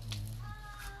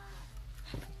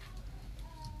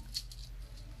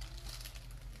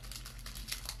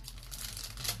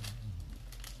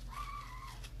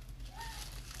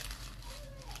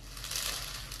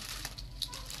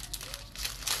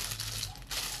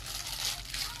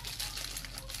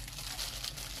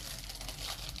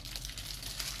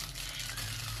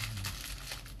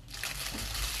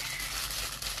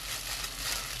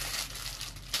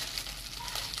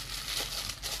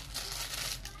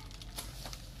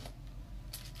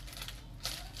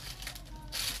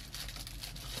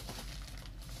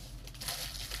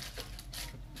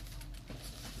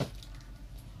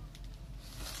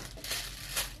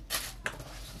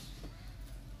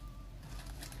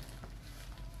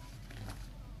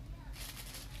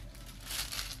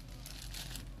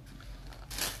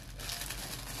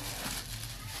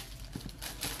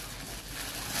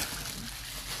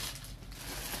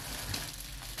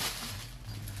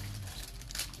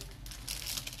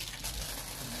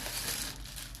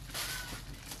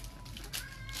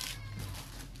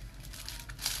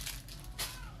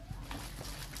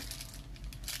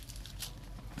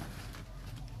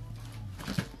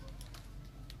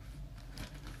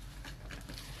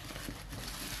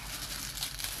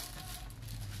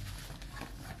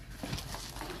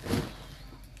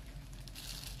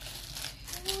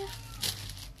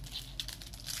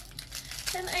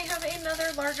 Then I have another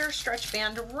larger stretch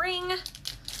band ring.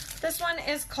 This one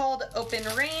is called Open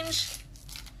Range.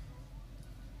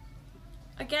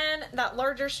 Again, that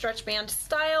larger stretch band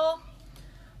style.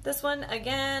 This one,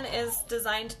 again, is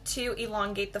designed to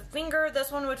elongate the finger.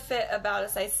 This one would fit about a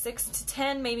size 6 to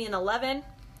 10, maybe an 11.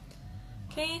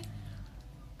 Okay.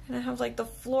 Kind of have like the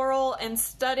floral and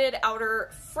studded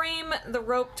outer frame, the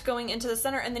rope going into the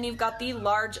center, and then you've got the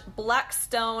large black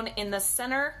stone in the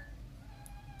center.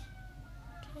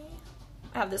 Okay.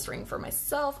 I have this ring for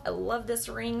myself. I love this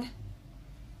ring.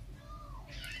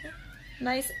 Okay.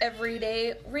 Nice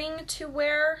everyday ring to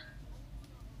wear.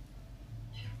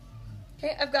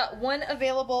 Okay, I've got one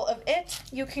available of it.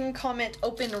 You can comment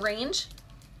Open Range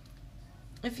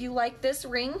if you like this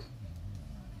ring.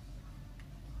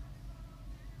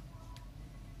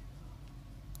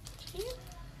 Okay.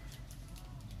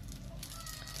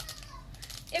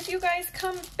 If you guys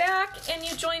come back and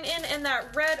you join in and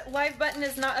that red live button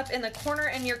is not up in the corner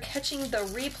and you're catching the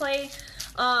replay,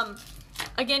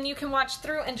 again, you can watch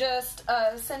through and just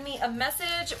send me a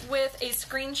message with a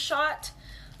screenshot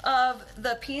of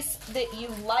the piece that you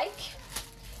like,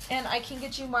 and I can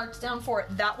get you marked down for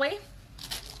it that way.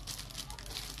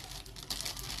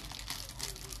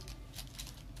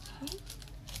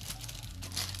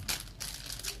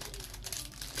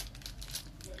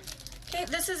 Okay,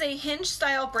 this is a hinge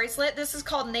style bracelet. This is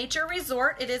called Nature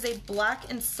Resort. It is a black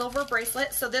and silver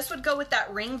bracelet, so this would go with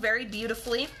that ring very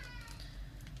beautifully.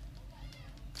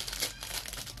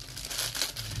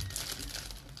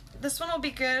 This one will be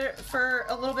good for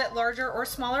a little bit larger or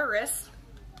smaller wrists.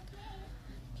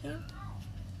 Okay.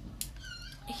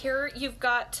 Here you've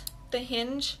got the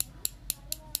hinge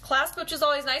clasp, which is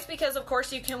always nice because of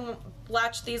course you can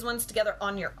latch these ones together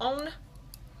on your own.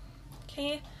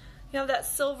 Okay, you have that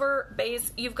silver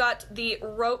base. You've got the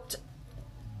roped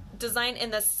design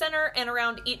in the center and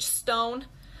around each stone.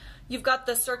 You've got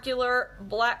the circular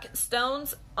black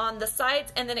stones on the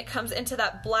sides, and then it comes into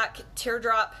that black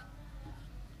teardrop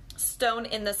stone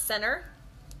in the center.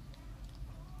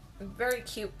 Very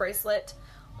cute bracelet.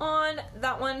 On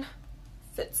that one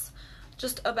fits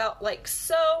just about like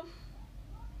so.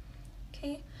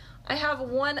 Okay, I have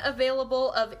one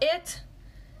available of it,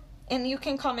 and you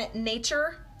can comment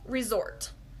Nature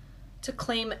Resort to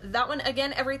claim that one.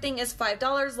 Again, everything is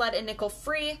 $5, lead and nickel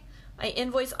free. I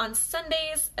invoice on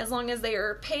Sundays as long as they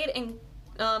are paid and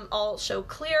all show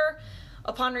clear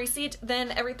upon receipt.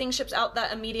 Then everything ships out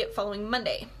that immediate following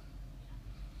Monday.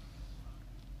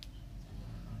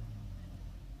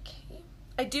 Okay.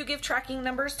 I do give tracking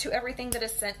numbers to everything that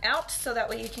is sent out, so that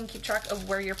way you can keep track of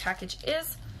where your package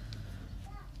is.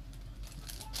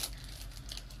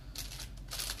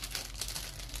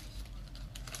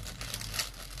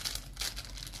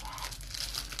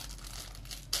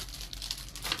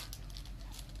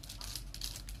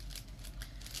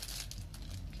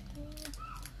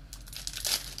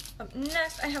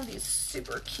 Next, I have these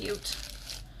super cute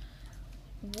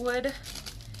wood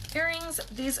earrings.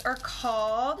 These are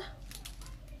called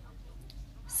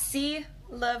Sea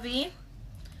Lovey.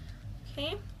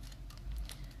 Okay.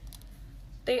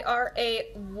 They are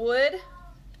a wood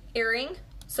earring,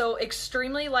 so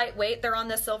extremely lightweight. They're on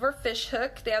the silver fish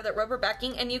hook. They have that rubber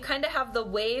backing, and you kind of have the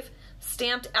wave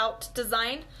stamped out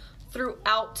design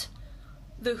throughout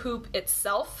the hoop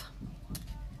itself.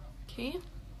 Okay.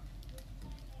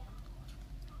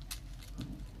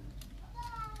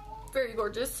 Very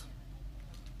gorgeous.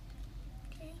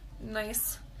 Okay.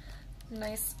 Nice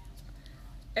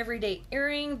everyday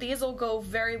earring. These will go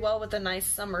very well with a nice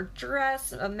summer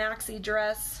dress, a maxi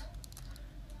dress,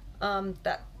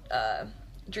 that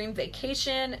dream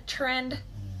vacation trend.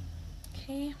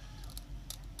 Okay,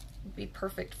 be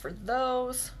perfect for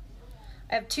those.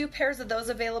 I have 2 pairs of those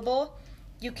available.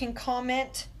 You can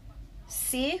comment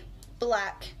 "See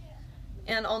Black"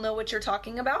 and I'll know what you're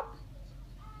talking about.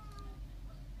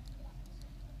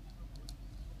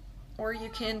 Or you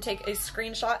can take a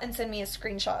screenshot and send me a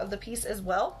screenshot of the piece as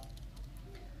well.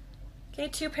 Okay,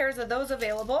 2 pairs of those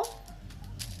available.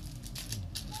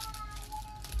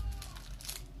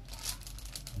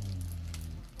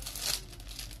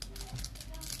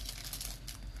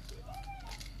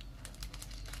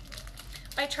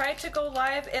 I try to go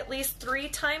live at least 3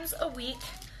 times a week.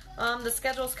 The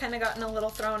schedule's kind of gotten a little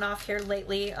thrown off here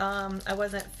lately. I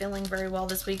wasn't feeling very well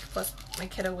this week, plus my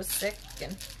kiddo was sick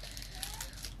and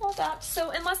all that.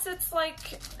 So unless it's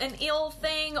like an ill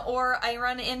thing or I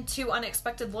run into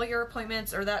unexpected lawyer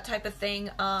appointments or that type of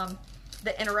thing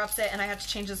that interrupts it and I have to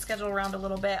change the schedule around a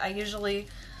little bit, I usually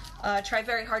try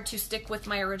very hard to stick with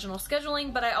my original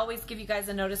scheduling, but I always give you guys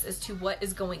a notice as to what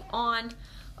is going on,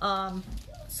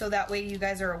 so that way you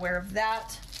guys are aware of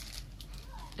that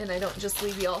and I don't just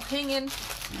leave you all hanging.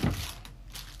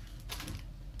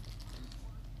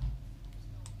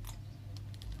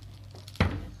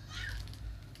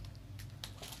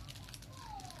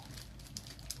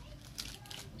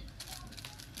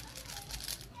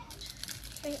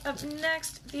 Okay, up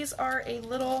next, these are a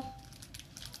little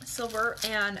silver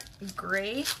and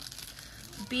gray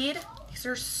bead. These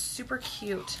are super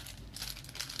cute.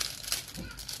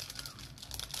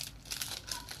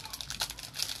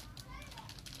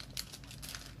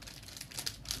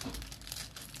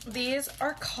 These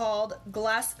are called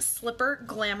Glass Slipper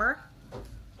Glamour.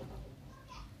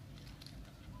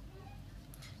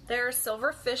 They're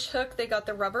silver fish hook. They got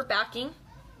the rubber backing.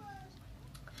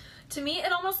 To me,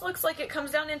 it almost looks like it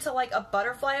comes down into like a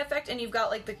butterfly effect and you've got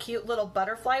like the cute little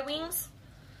butterfly wings.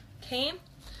 Okay.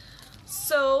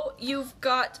 So you've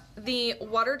got the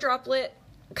water droplet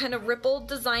kind of rippled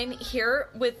design here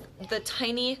with the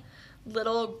tiny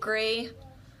little gray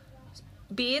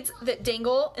beads that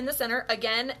dangle in the center.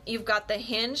 Again, you've got the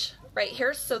hinge right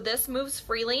here, so this moves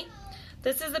freely.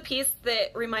 This is the piece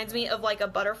that reminds me of like a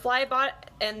butterfly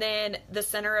and then the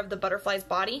center of the butterfly's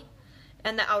body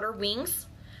and the outer wings.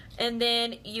 And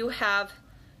then you have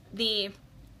the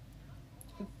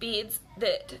beads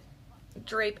that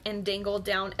drape and dangle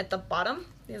down at the bottom.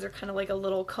 These are kind of like a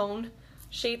little cone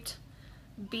shaped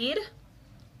bead.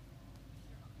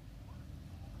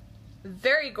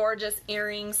 Very gorgeous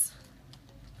earrings.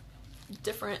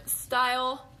 Different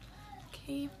style.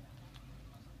 Okay.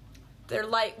 They're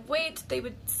lightweight. They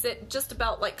would sit just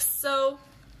about like so.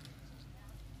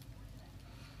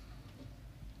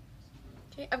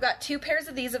 Okay, I've got 2 pairs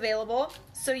of these available,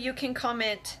 so you can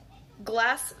comment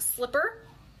glass slipper,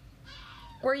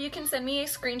 or you can send me a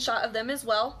screenshot of them as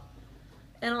well,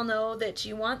 and I'll know that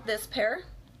you want this pair.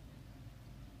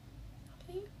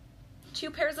 Okay,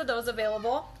 2 pairs of those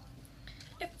available.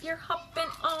 If you're hopping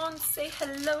on, say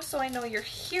hello so I know you're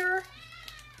here.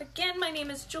 Again, my name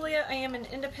is Julia. I am an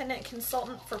independent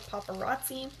consultant for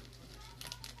Paparazzi.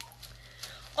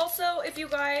 Also, if you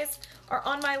guys are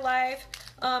on my live,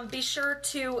 be sure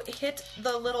to hit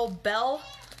the little bell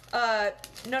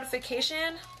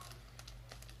notification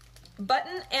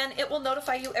button, and it will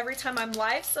notify you every time I'm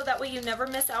live, so that way you never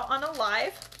miss out on a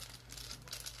live.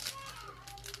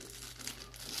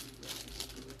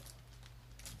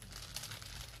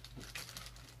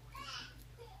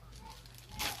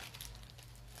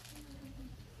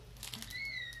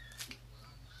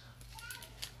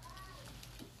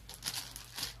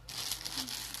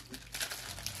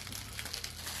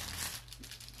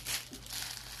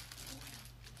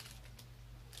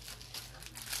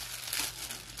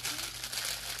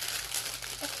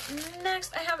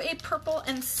 Next, I have a purple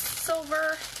and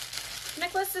silver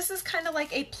necklace. This is kind of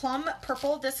like a plum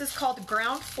purple. This is called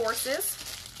Ground Forces.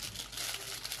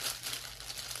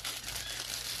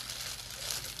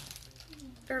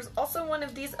 There's also one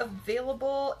of these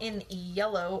available in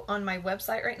yellow on my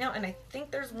website right now, and I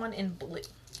think there's one in blue.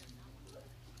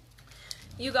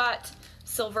 You got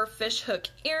silver fish hook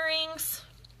earrings,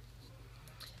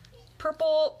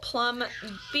 purple plum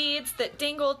beads that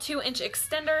dangle, 2-inch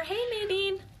extender. Hey,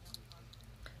 Nadine.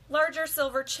 Larger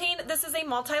silver chain. This is a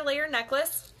multi-layer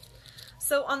necklace.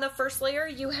 So on the first layer,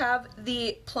 you have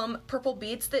the plum purple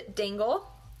beads that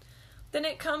dangle. Then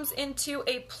it comes into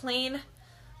a plain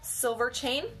silver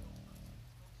chain.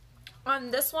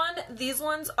 On this one, these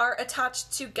ones are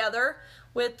attached together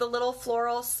with the little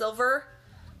floral silver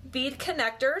bead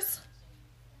connectors.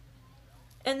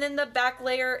 And then the back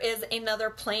layer is another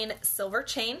plain silver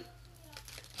chain.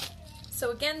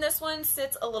 So again, this one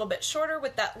sits a little bit shorter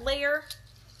with that layer.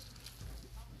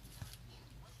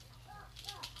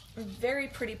 Very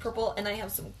pretty purple, and I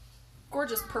have some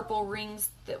gorgeous purple rings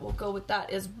that will go with that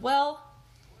as well.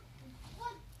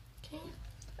 Okay.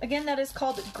 Again, that is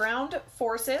called Ground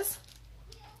Forces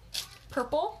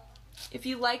purple. If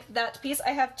you like that piece, I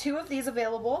have 2 of these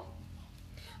available.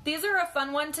 These are a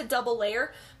fun one to double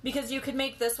layer because you could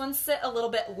make this one sit a little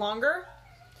bit longer,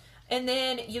 and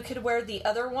then you could wear the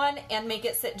other one and make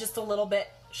it sit just a little bit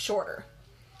shorter.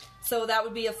 So that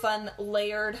would be a fun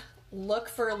layered look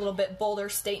for a little bit bolder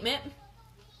statement.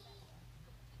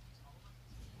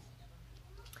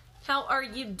 How are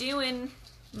you doing,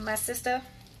 my sister?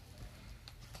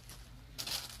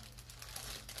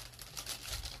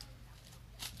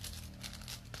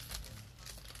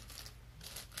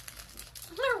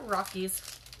 Rockies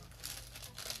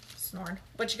snoring.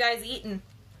 What you guys eating?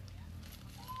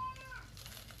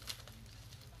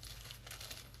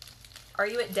 Are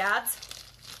you at Dad's?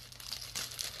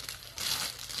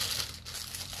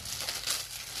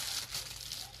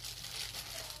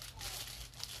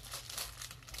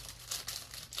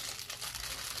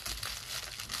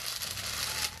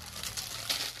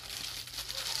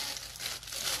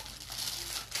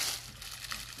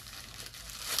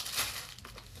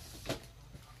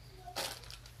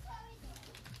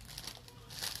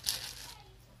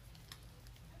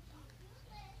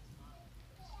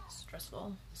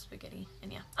 Stressful spaghetti,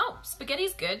 and yeah. Oh,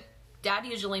 spaghetti's good. Dad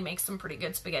usually makes some pretty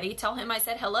good spaghetti. Tell him I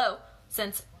said hello,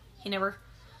 since he never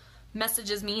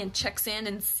messages me and checks in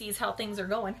and sees how things are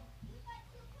going.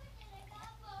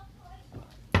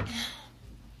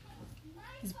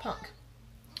 He's a punk.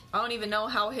 I don't even know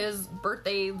how his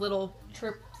birthday little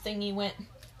trip thingy went.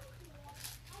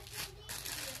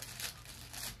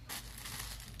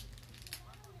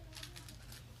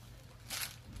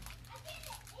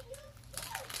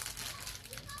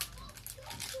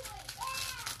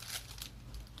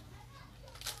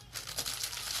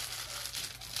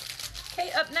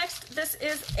 Up next, this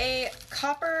is a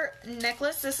copper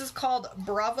necklace. This is called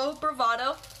Bravo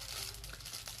Bravado.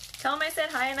 Tell him I said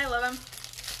hi and I love him.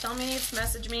 Tell him he needs to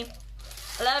message me.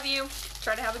 I love you.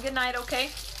 Try to have a good night,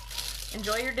 okay?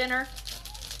 Enjoy your dinner.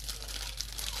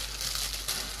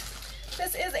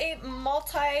 This is a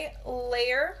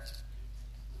multi-layer.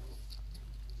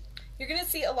 You're going to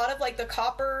see a lot of like the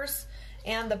coppers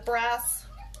and the brass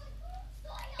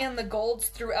and the golds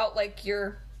throughout like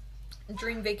your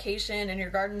dream vacation and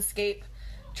your gardenscape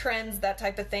trends, that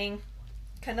type of thing.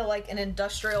 Kind of like an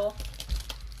industrial.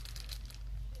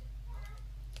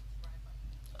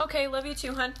 Okay, love you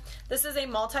too, hun. This is a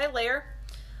multi-layer.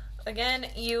 Again,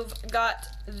 you've got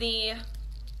the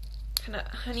kind of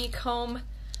honeycomb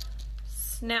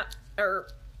snap or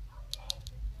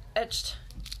etched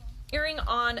earring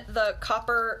on the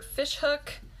copper fish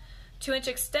hook 2-inch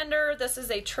extender. This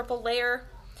is a triple layer.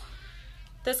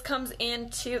 This comes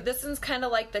into, this is kind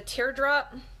of like the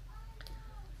teardrop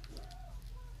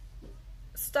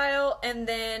style, and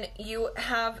then you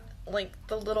have like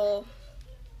the little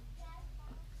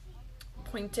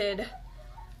pointed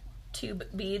tube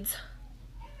beads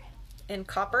in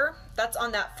copper. That's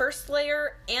on that first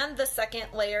layer and the second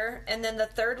layer, and then the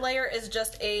third layer is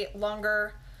just a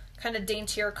longer, kind of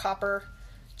daintier copper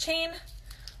chain.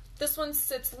 This one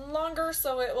sits longer,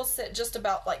 so it will sit just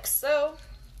about like so.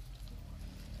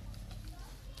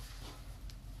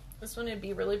 This one would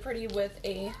be really pretty with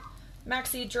a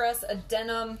maxi dress, a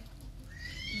denim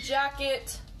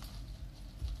jacket,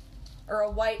 or a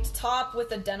white top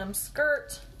with a denim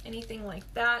skirt, anything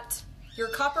like that. Your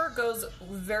copper goes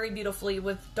very beautifully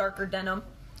with darker denim.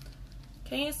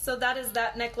 Okay, so that is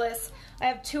that necklace. I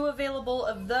have 2 available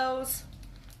of those.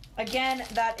 Again,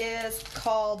 that is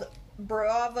called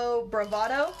Bravo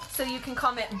Bravado. So you can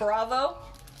comment Bravo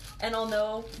and I'll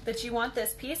know that you want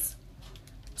this piece.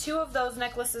 2 of those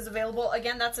necklaces available.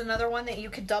 Again, that's another one that you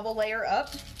could double layer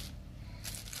up.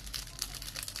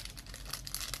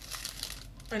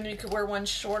 And you could wear one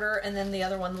shorter and then the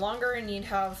other one longer, and you'd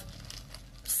have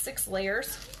 6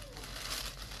 layers.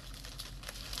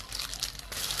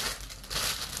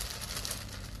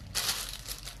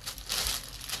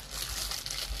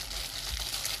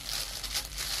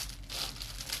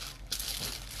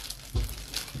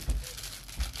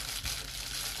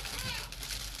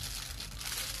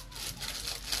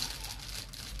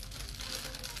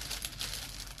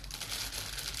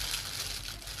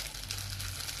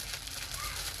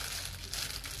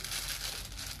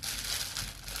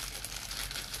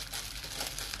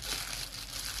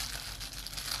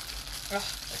 Ugh,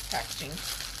 this packaging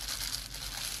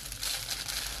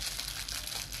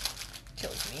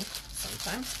kills me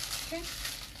sometimes. Okay.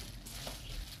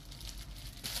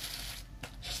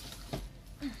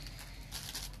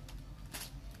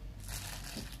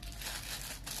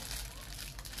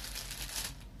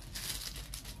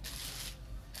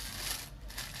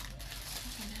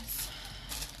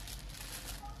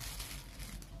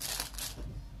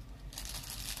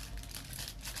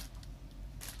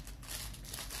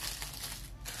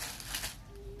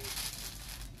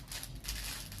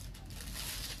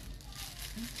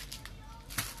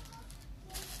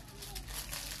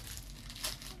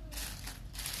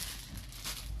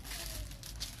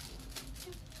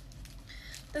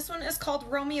 This one is called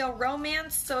Romeo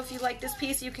Romance, so if you like this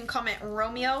piece, you can comment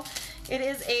Romeo. It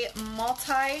is a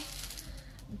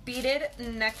multi-beaded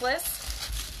necklace.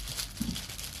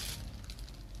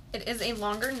 It is a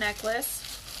longer necklace.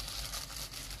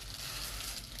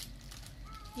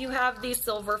 You have the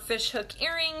silver fish hook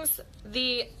earrings,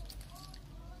 the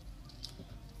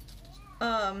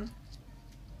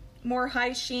more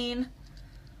high sheen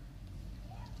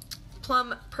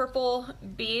plum purple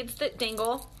beads that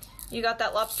dangle. You got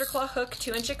that lobster claw hook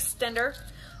 2-inch extender,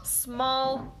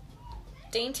 small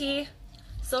dainty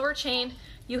silver chain.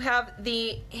 You have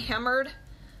the hammered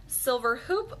silver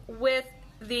hoop with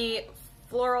the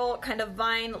floral kind of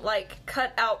vine like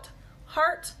cut out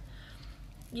heart.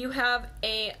 You have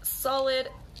a solid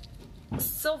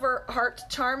silver heart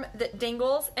charm that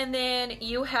dangles, and then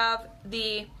you have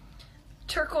the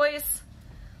turquoise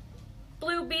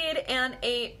blue bead and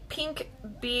a pink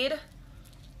bead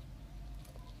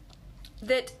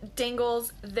that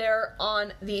dangles there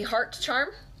on the heart charm.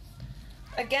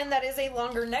 Again, that is a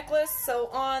longer necklace, so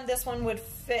on this one would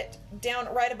fit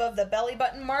down right above the belly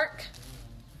button mark.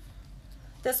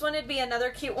 This one would be another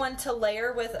cute one to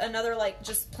layer with another like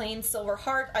just plain silver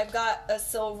heart. I've got a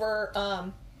silver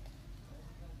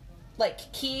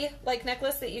like key like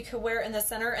necklace that you could wear in the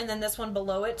center, and then this one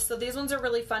below it. So these ones are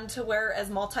really fun to wear as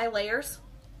multi-layers.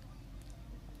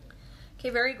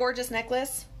 Okay, very gorgeous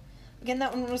necklace. Again,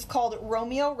 that one was called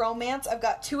Romeo Romance. I've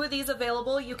got 2 of these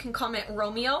available. You can comment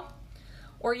Romeo,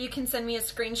 or you can send me a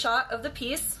screenshot of the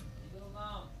piece.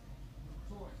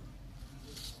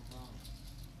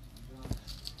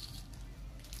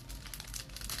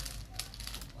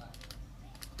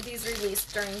 These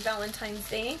released during Valentine's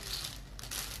Day.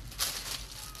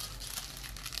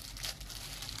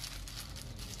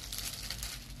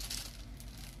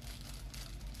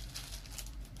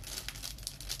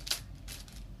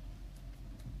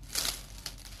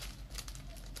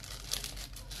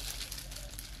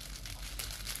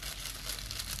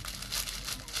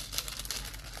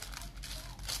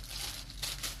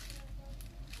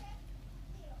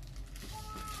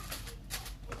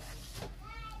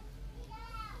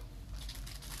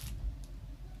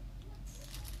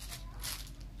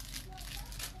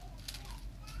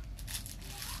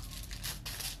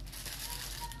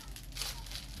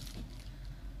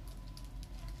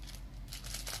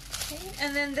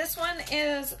 And then this one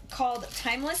is called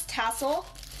Timeless Tassel.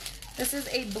 This is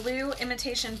a blue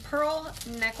imitation pearl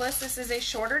necklace. This is a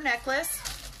shorter necklace.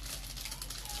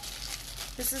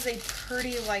 This is a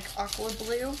pretty like aqua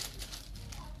blue.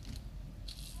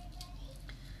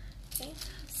 Okay.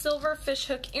 Silver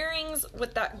fishhook earrings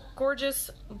with that gorgeous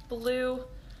blue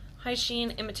high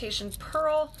sheen imitation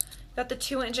pearl. Got the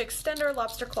 2-inch extender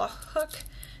lobster claw hook.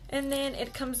 And then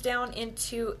it comes down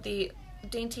into the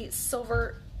dainty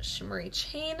silver shimmery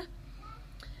chain.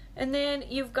 And then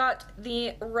you've got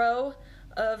the row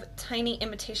of tiny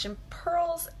imitation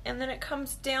pearls, and then it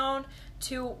comes down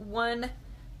to one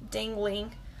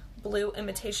dangling blue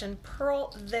imitation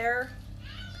pearl there.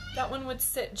 That one would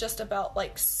sit just about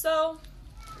like so.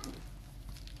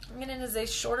 And it is a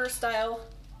shorter style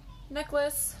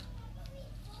necklace.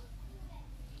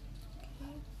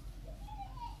 Okay.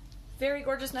 Very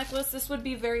gorgeous necklace. This would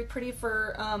be very pretty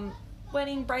for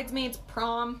wedding, bridesmaids,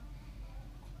 prom,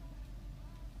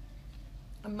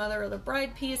 a mother of the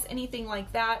bride piece, anything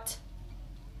like that.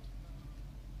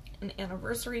 An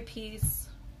anniversary piece.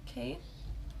 Okay.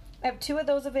 I have 2 of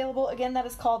those available. Again, that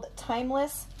is called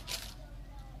Timeless.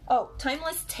 Oh,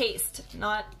 Timeless Taste,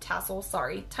 not tassel,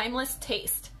 sorry. Timeless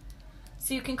Taste.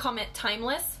 So you can comment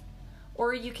Timeless,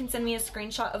 or you can send me a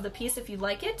screenshot of the piece if you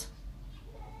like it.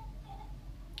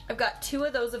 I've got 2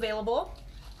 of those available.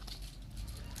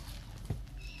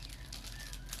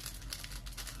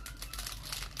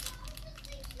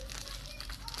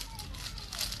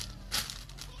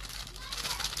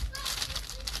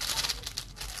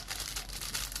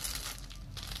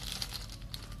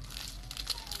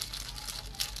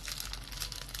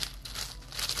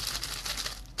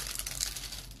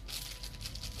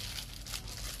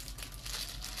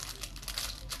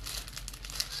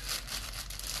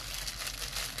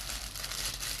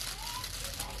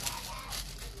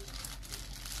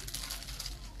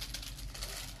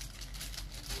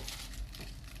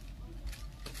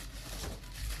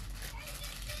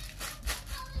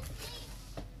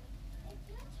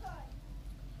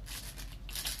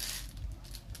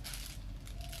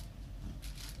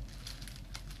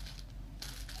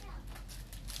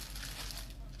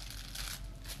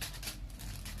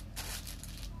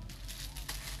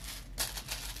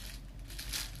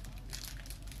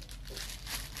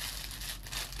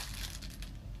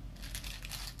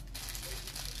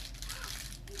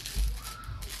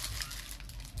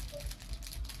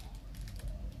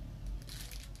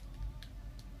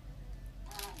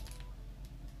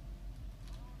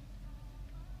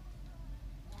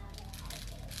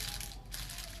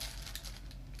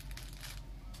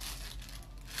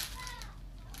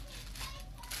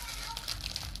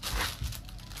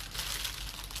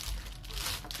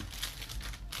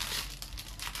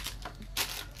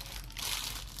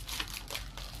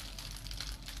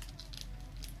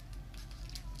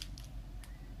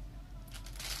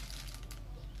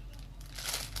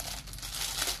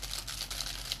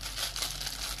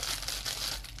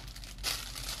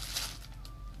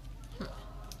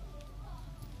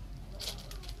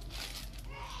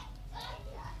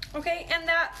 Okay, and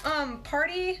that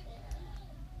party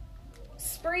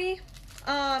spree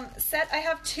set, I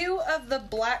have 2 of the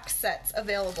black sets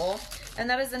available, and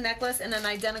that is a necklace and an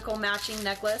identical matching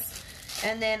necklace.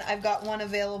 And then I've got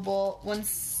one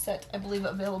set I believe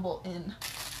available in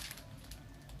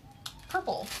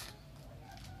purple.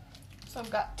 So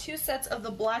I've got 2 sets of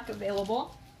the black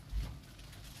available.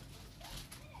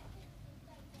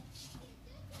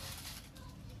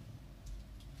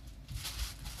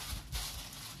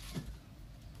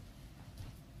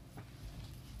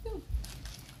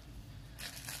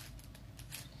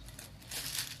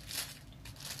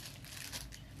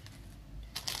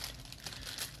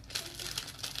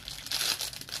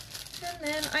 And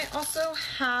then I also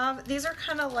have, these are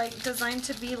kind of like designed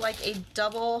to be like a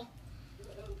double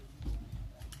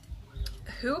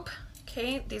hoop.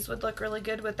 Okay, these would look really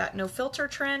good with that no filter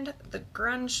trend, the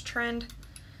grunge trend.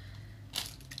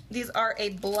 These are a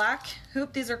black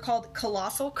hoop. These are called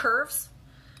Colossal Curves.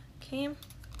 Okay,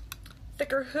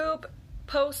 thicker hoop,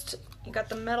 post, you got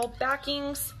the metal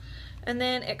backings, and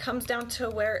then it comes down to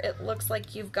where it looks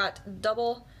like you've got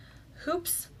double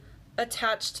hoops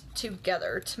attached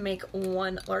together to make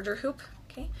one larger hoop.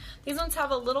 Okay, these ones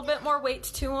have a little bit more weight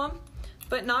to them,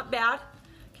 but not bad.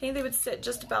 Okay, they would sit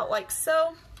just about like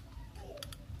so.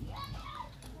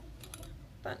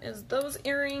 That is those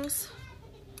earrings.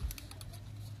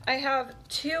 I have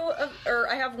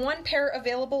I have 1 pair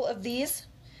available of these.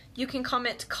 You can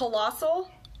comment Colossal,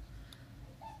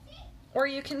 or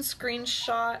you can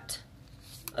screenshot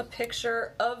a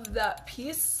picture of that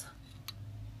piece,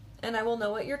 and I will know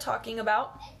what you're talking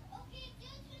about.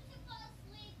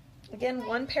 Again,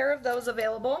 one pair of those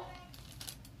available.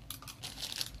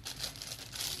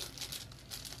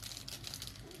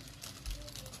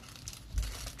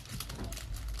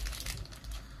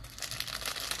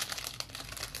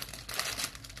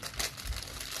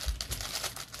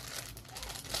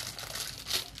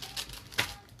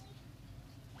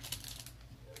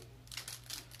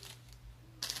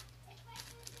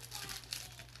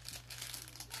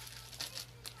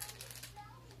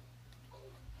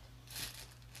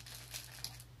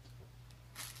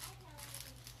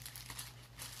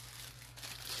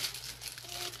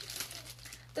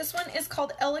 This one is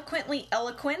called Eloquently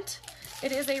Eloquent.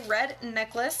 It is a red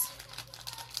necklace.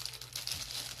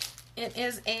 It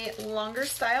is a longer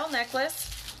style necklace.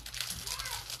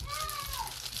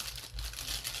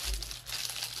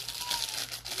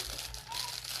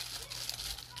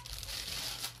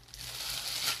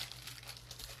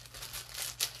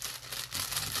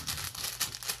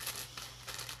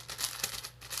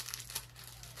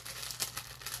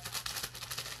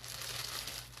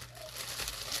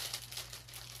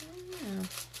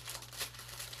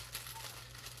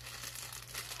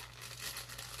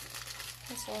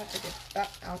 So I'll have to get that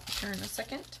out here in a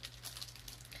second.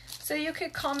 So you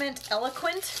could comment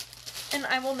eloquent and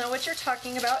I will know what you're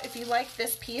talking about if you like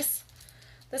this piece.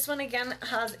 This one again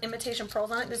has imitation pearls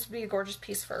on it. This would be a gorgeous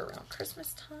piece for around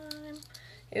Christmas time.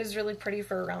 It was really pretty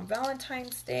for around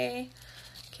Valentine's Day.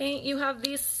 Okay, you have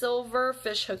these silver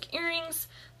fishhook earrings,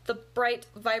 the bright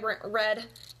vibrant red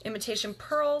imitation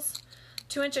pearls,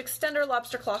 2-inch extender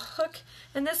lobster claw hook,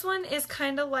 and this one is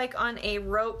kind of like on a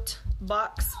roped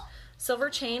box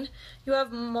silver chain. You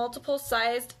have multiple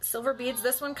sized silver beads.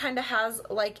 This one kind of has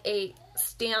like a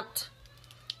stamped,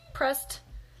 pressed,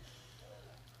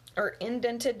 or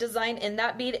indented design in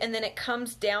that bead, and then it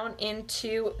comes down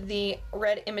into the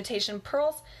red imitation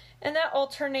pearls, and that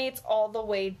alternates all the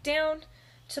way down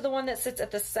to the one that sits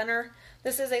at the center.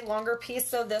 This is a longer piece,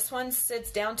 so this one sits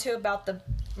down to about the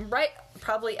right,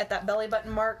 probably at that belly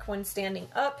button mark when standing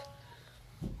up.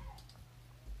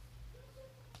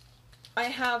 I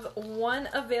have one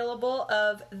available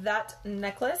of that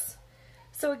necklace.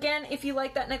 So again, if you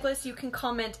like that necklace, you can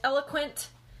comment eloquent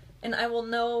and I will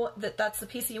know that that's the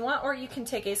piece you want, or you can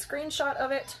take a screenshot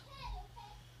of it.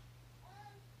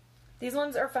 These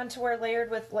ones are fun to wear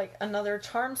layered with like another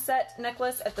charm set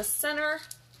necklace at the center.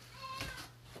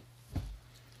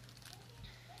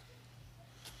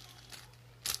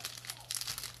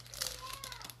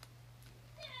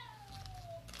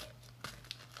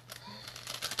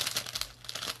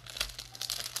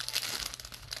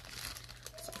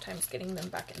 Sometimes getting them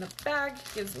back in the bag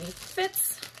gives me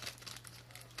fits.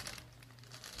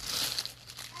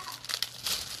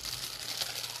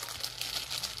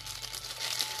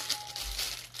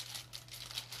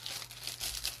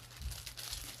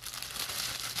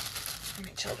 My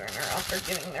children are out there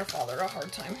giving their father a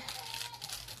hard time.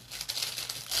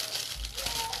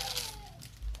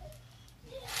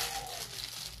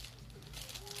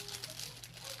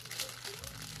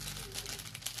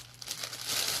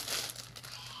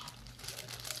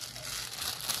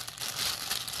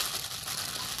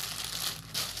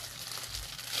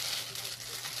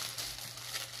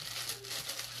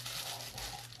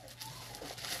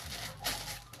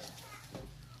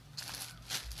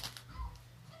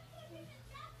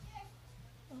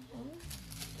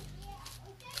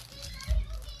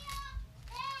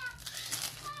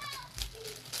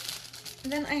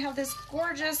 Then I have this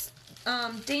gorgeous,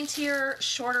 daintier,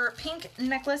 shorter pink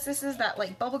necklace. This is that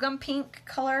like bubblegum pink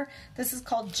color. This is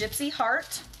called Gypsy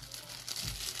Heart.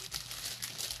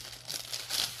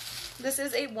 This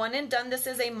is a one and done. This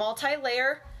is a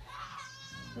multi-layer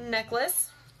necklace.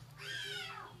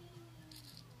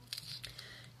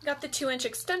 Got the 2-inch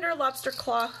extender lobster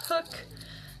claw hook,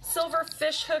 silver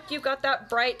fish hook. You've got that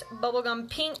bright bubblegum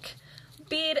pink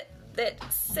bead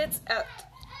that sits at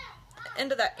the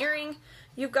end of that earring.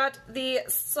 You've got the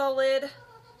solid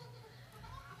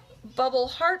bubble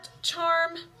heart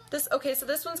charm. Okay, so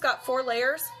this one's got 4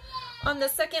 layers. On the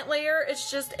second layer, it's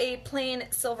just a plain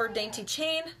silver dainty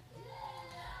chain.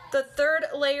 The third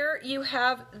layer, you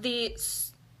have the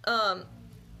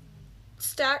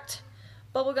stacked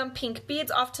bubblegum pink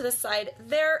beads off to the side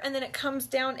there, and then it comes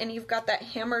down and you've got that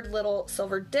hammered little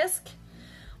silver disc.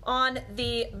 On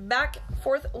the back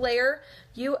 4th layer,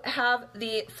 you have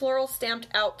the floral stamped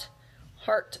out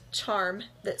heart charm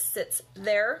that sits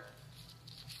there.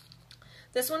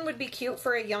 This one would be cute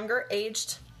for a younger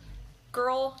aged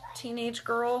girl, teenage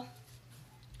girl.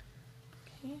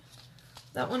 Okay.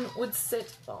 That one would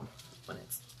sit, well, when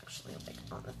it's actually like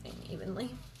on the thing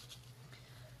evenly.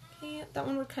 Okay, that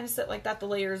one would kind of sit like that. The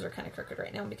layers are kind of crooked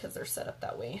right now because they're set up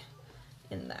that way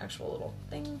in the actual little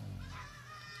thing.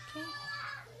 Okay.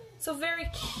 So very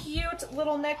cute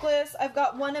little necklace. I've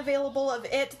got one available of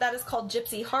it that is called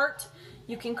Gypsy Heart.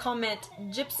 You can comment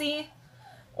Gypsy,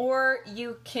 or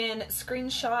you can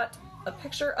screenshot a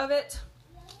picture of it.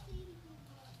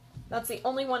 That's the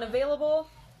only one available.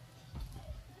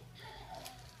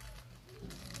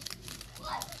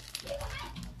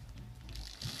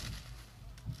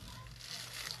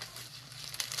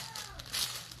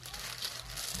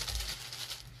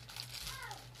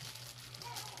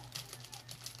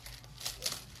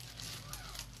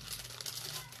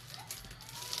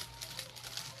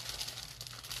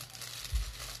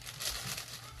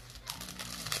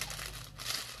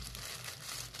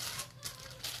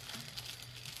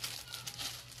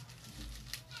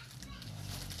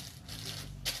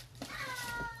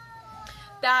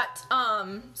 That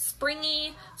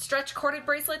springy stretch corded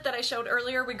bracelet that I showed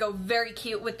earlier would go very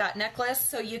cute with that necklace,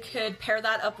 so you could pair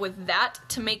that up with that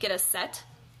to make it a set.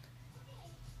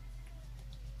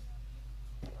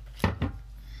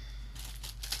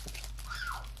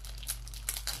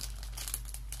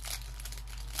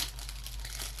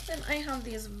 Then I have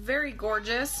these very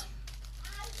gorgeous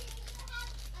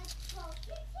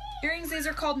earrings. These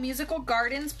are called Musical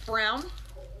Gardens Brown.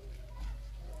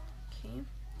 Okay.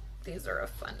 These are a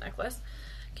fun necklace.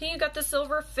 Okay, you got the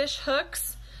silver fish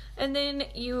hooks, and then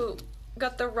you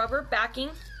got the rubber backing.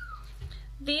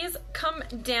 These come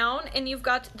down, and you've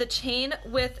got the chain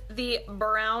with the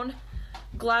brown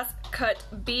glass cut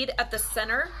bead at the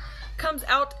center. Comes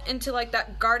out into like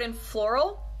that garden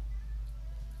floral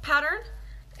pattern,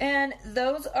 and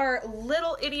those are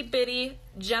little itty bitty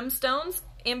gemstones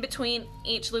in between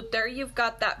each loop there. You've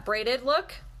got that braided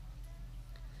look.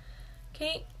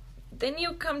 Okay. Then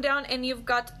you come down and you've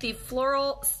got the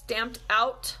floral stamped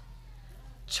out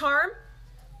charm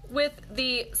with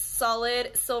the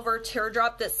solid silver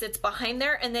teardrop that sits behind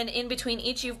there, and then in between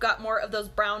each you've got more of those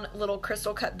brown little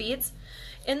crystal cut beads.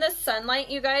 In the sunlight,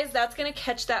 you guys, that's going to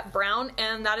catch that brown,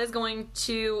 and that is going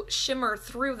to shimmer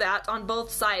through that on both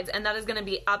sides, and that is going to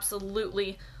be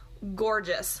absolutely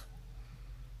gorgeous.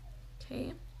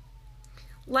 Okay.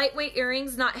 Lightweight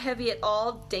earrings, not heavy at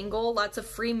all, dangle, lots of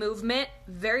free movement,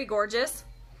 very gorgeous.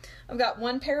 I've got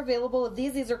one pair available of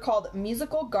these. These are called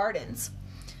Musical Gardens.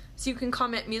 So you can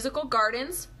comment Musical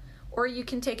Gardens, or you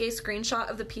can take a screenshot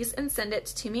of the piece and send it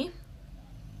to me.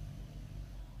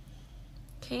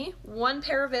 Okay, one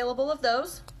pair available of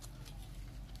those.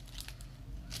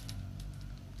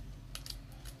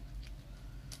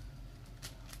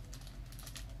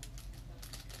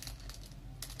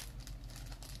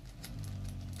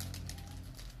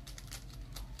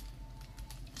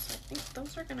 I think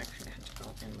those are gonna kind of have to go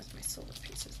in with my silver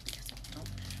pieces because I don't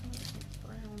have any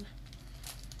brown.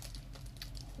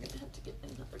 I'm gonna have to get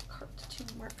another cart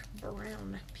to mark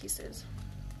brown pieces.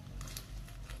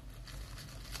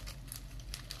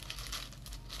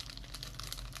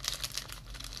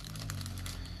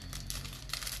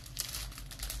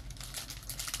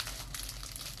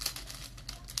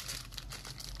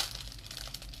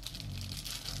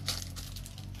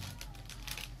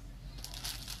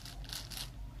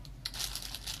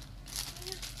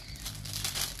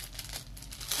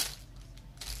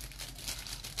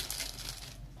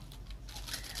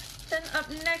 Then up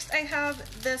next I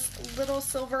have this little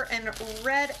silver and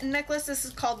red necklace. This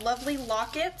is called Lovely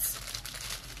Lockets.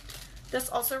 This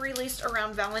also released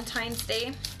around Valentine's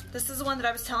Day. This is the one that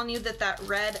I was telling you that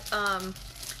red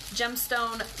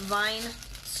gemstone vine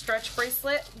stretch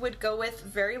bracelet would go with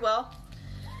very well.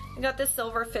 I got the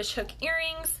silver fish hook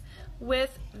earrings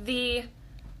with the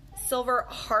silver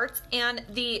hearts, and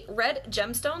the red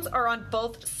gemstones are on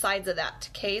both sides of that,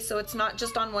 okay? So it's not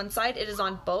just on one side, it is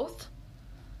on both.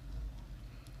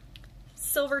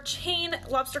 Silver chain,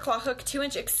 lobster claw hook,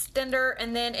 2-inch extender,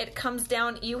 and then it comes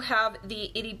down. You have the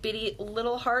itty bitty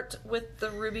little heart with the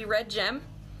ruby red gem.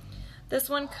 This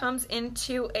one comes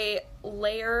into a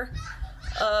layer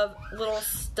of little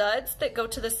studs that go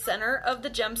to the center of the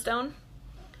gemstone.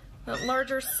 The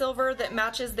larger silver that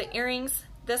matches the earrings.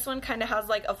 This one kind of has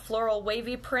like a floral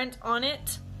wavy print on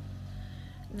it.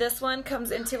 This one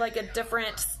comes into like a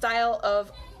different style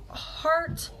of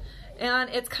heart, and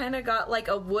it's kind of got like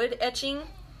a wood etching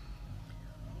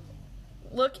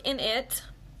look in it,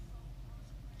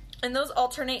 and those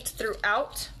alternate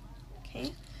throughout.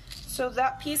 Okay, so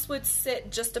that piece would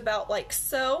sit just about like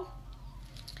so.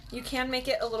 You can make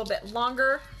it a little bit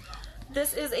longer.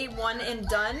 This is a one and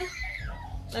done.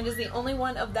 That is the only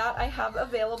one of that I have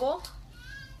available.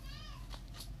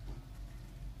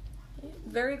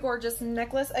 Very gorgeous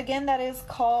necklace. Again, that is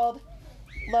called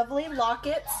Lovely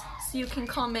Lockets. So you can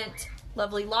comment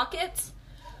Lovely Lockets,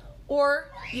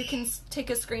 or you can take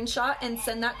a screenshot and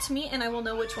send that to me and I will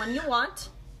know which one you want.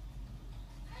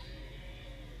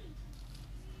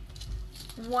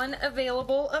 One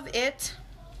available of it.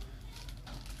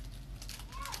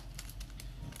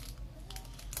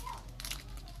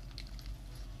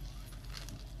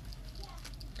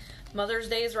 Mother's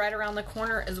Day is right around the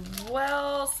corner as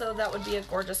well, so that would be a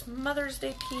gorgeous Mother's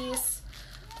Day piece.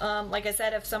 Like I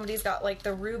said, if somebody's got like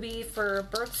the ruby for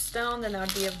birthstone, then that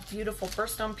would be a beautiful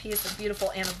birthstone piece, a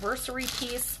beautiful anniversary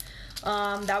piece.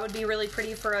 That would be really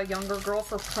pretty for a younger girl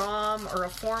for prom or a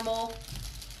formal.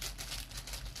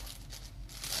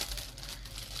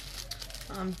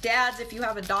 Dads, if you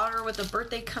have a daughter with a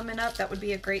birthday coming up, that would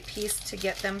be a great piece to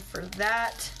get them for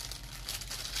that.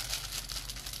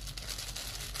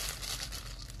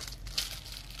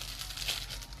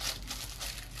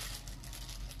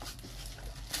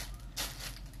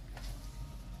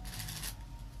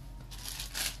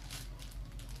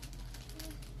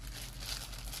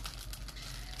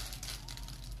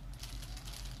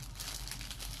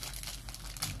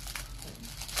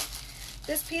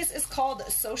 This piece is called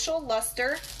Social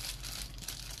Luster.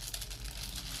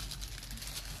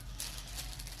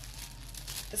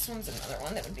 This one's another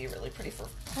one that would be really pretty for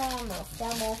prom or a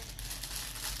formal.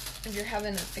 If you're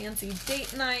having a fancy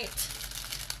date night,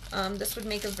 this would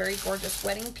make a very gorgeous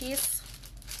wedding piece.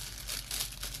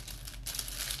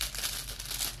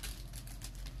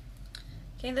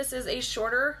 Okay, this is a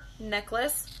shorter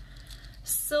necklace.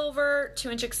 Silver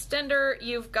 2-inch extender.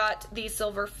 You've got the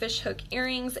silver fishhook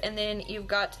earrings, and then you've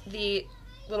got the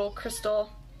little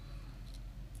crystal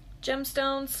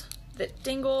gemstones that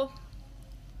dingle.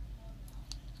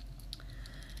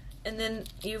 And then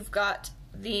you've got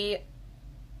the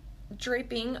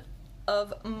draping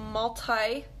of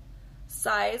multi-sized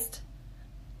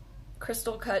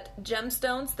crystal cut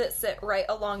gemstones that sit right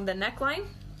along the neckline.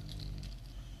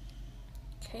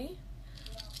 Okay,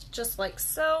 just like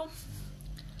so.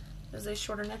 There's a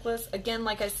shorter necklace. Again,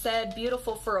 like I said,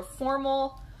 beautiful for a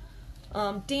formal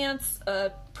dance,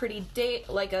 a pretty date,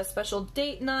 like a special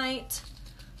date night.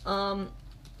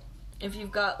 If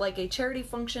you've got like a charity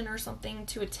function or something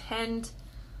to attend,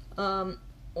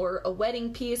 or a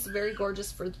wedding piece, very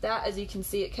gorgeous for that. As you can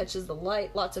see, it catches the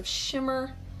light, lots of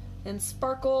shimmer and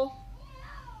sparkle.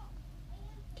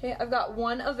 Okay, I've got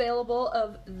one available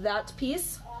of that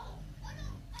piece.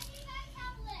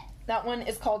 That one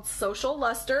is called Social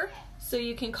Luster, so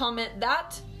you can comment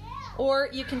that, or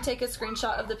you can take a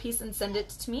screenshot of the piece and send it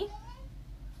to me.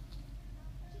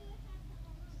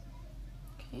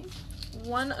 Okay,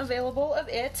 one available of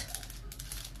it.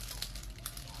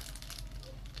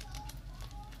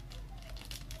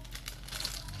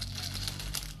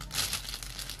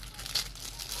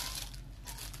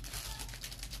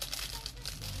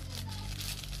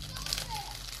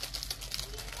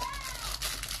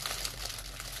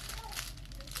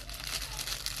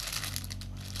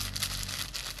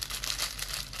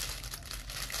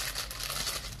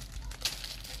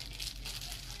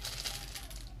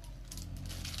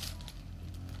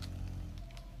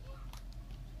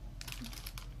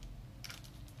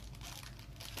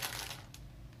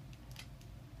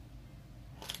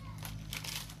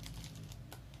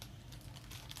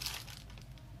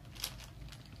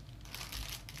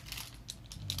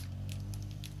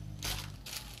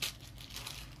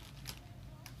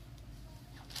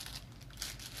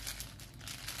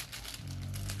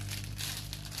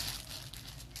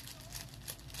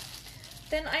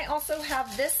 Then I also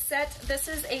have this set. This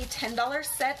is a $10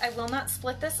 set. I will not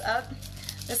split this up.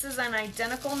 This is an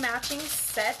identical matching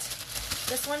set.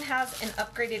 This one has an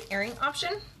upgraded earring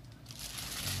option.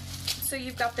 So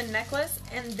you've got the necklace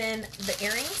and then the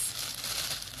earrings.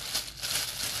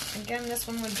 Again, this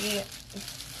one would be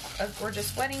a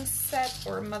gorgeous wedding set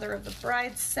or mother of the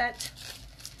bride set.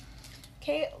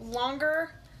 Okay,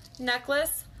 longer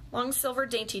necklace, long silver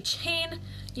dainty chain.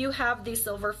 You have the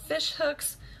silver fish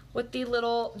hooks with the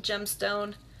little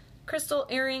gemstone crystal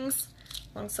earrings,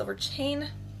 long silver chain.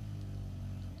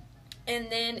 And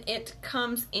then it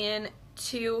comes in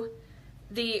to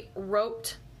the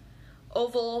roped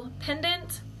oval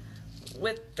pendant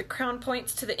with the crown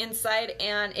points to the inside,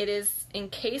 and it is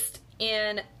encased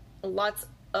in lots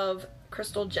of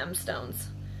crystal gemstones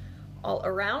all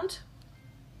around.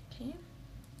 Okay.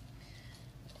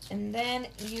 And then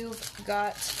you've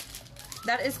got,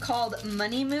 that is called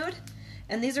Money Mood.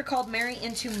 And these are called Marry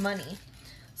Into Money.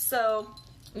 So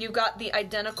you've got the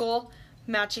identical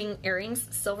matching earrings,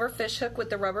 silver fish hook with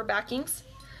the rubber backings.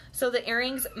 So the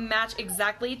earrings match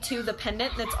exactly to the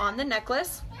pendant that's on the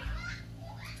necklace.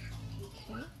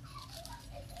 Okay.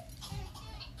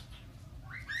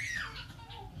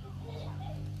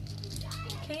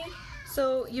 Okay.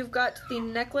 So you've got the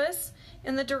necklace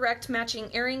and the direct matching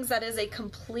earrings. That is a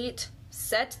complete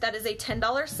set. That is a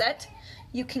 $10 set.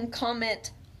 You can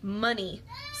comment money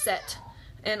set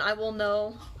and I will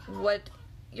know what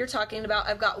you're talking about.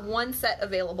 I've got one set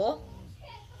available.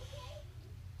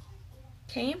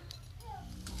 Okay.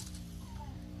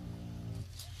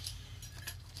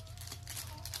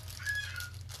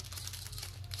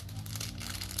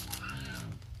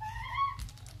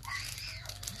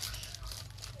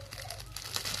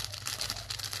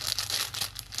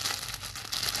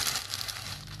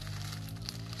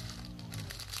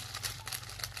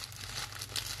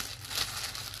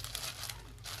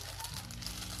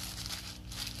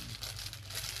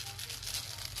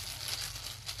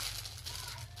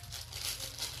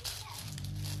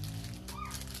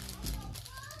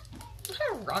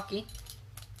 Rocky.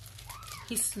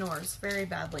 He snores very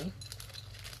badly.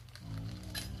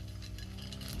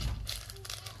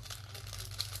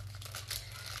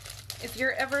 If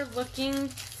you're ever looking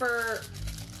for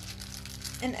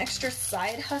an extra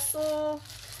side hustle,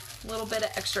 a little bit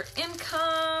of extra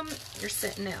income, you're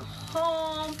sitting at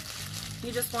home,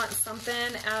 you just want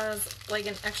something as like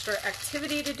an extra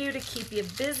activity to do to keep you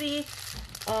busy,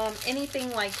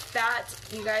 anything like that,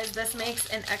 you guys, this makes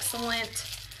an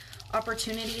excellent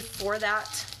opportunity for that.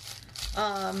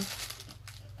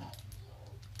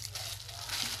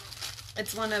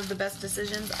 It's one of the best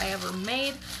decisions I ever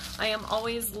made. I am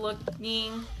always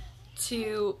looking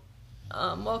to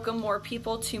welcome more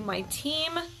people to my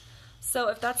team. So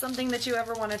if that's something that you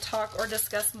ever want to talk or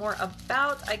discuss more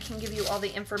about, I can give you all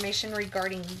the information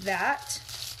regarding that.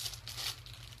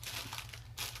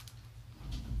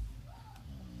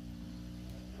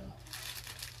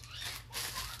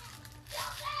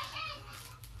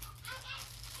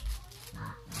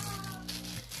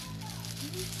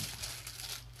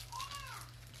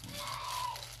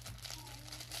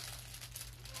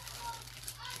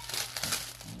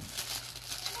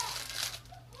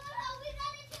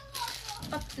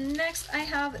 Up next I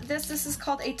have this. This is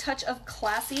called A Touch of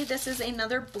Classy. This is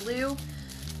another blue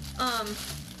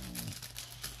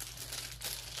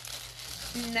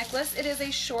necklace. It is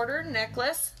a shorter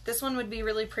necklace. This one would be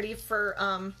really pretty for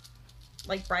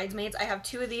like bridesmaids. I have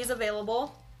two of these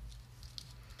available.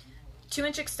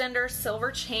 2-inch extender,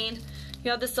 silver chain.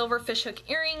 You have the silver fishhook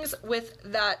earrings with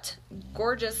that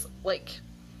gorgeous like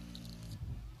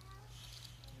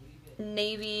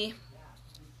navy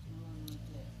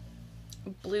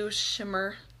blue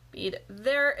shimmer bead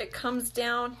there. It comes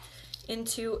down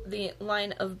into the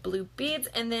line of blue beads,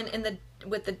 and then in the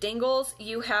with the dangles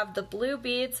you have the blue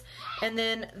beads and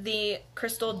then the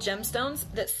crystal gemstones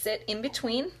that sit in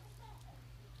between.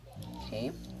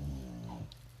 Okay.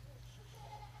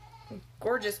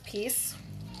 Gorgeous piece.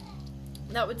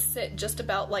 That would sit just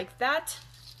about like that.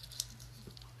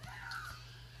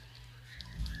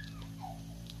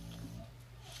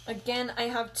 Again, I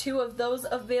have two of those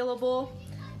available.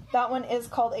 That one is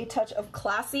called A Touch of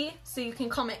Classy, so you can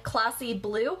comment classy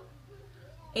blue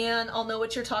and I'll know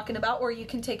what you're talking about, or you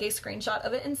can take a screenshot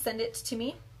of it and send it to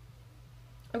me.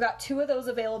 I've got two of those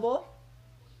available.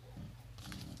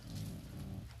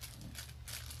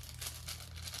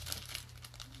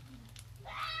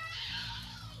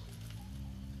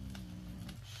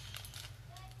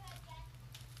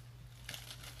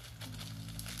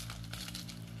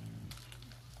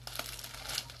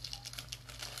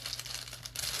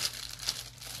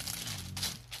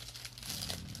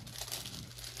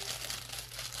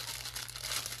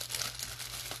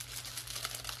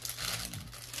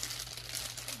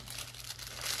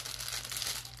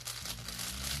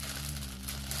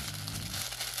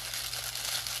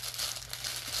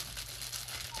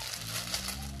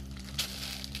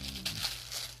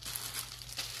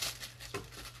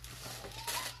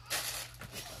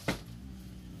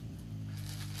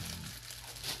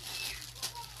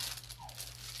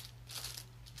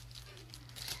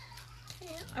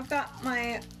 I've got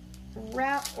my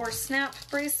wrap or snap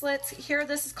bracelets here.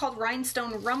 This is called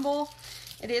Rhinestone Rumble.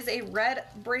 It is a red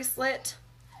bracelet,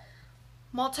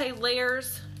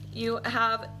 multi-layers. You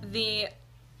have the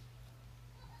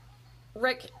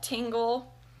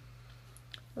rectangle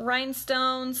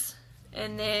rhinestones,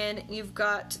 and then you've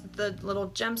got the little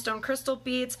gemstone crystal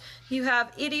beads. You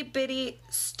have itty bitty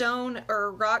stone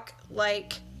or rock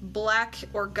like black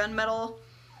or gunmetal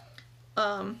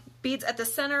beads at the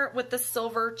center with the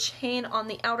silver chain on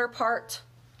the outer part.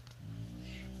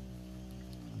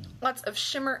 Lots of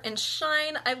shimmer and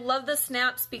shine. I love the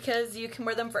snaps because you can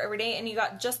wear them for every day, and you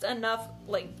got just enough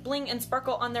like bling and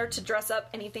sparkle on there to dress up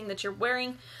anything that you're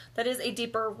wearing. That is a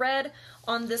deeper red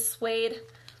on this suede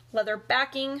leather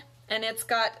backing, and it's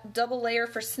got double layer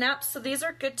for snaps, so these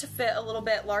are good to fit a little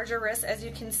bit larger wrists, as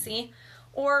you can see,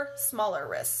 or smaller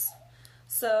wrists.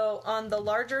 So on the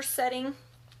larger setting,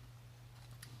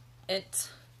 it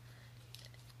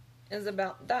is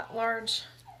about that large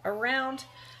around,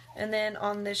 and then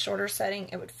on the shorter setting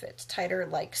it would fit tighter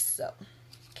like so.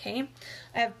 Okay,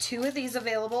 I have 2 of these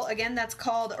available. Again, that's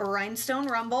called Rhinestone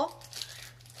Rumble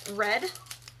Red.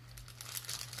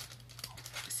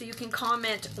 So you can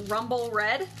comment Rumble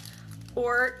Red,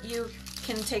 or you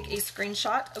can take a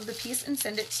screenshot of the piece and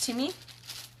send it to me.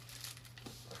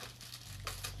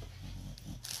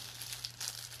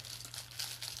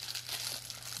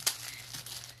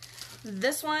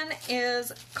 This one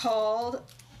is called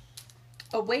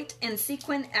Await and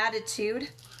Sequin Attitude.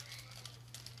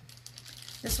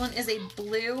 This one is a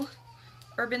blue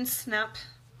Urban Snap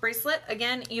bracelet.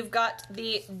 Again, you've got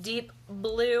the deep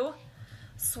blue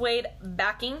suede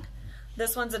backing.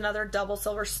 This one's another double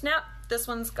silver snap. This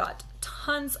one's got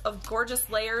tons of gorgeous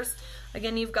layers.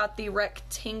 Again, you've got the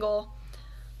rectangle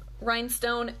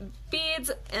rhinestone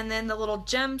beads, and then the little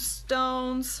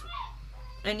gemstones,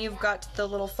 and you've got the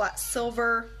little flat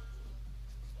silver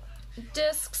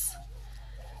discs.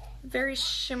 Very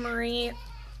shimmery,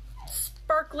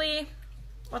 sparkly,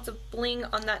 lots of bling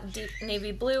on that deep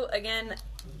navy blue. Again,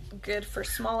 good for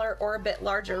smaller or a bit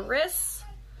larger wrists.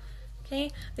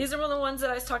 Okay, these are one of the ones that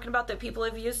I was talking about that people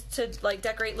have used to like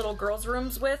decorate little girls'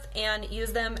 rooms with and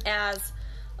use them as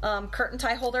curtain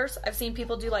tie holders. I've seen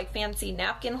people do like fancy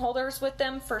napkin holders with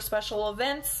them for special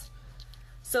events.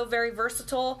 So very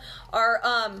versatile.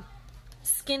 Our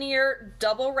skinnier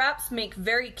double wraps make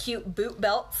very cute boot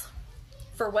belts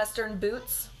for Western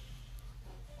boots.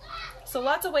 So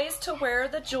lots of ways to wear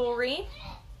the jewelry.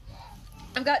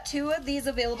 I've got 2 of these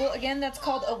available. Again, that's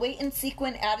called Await and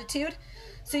Sequin Attitude.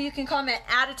 So you can comment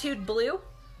Attitude Blue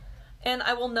and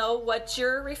I will know what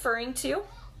you're referring to,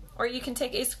 or you can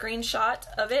take a screenshot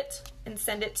of it and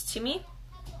send it to me.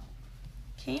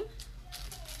 Okay.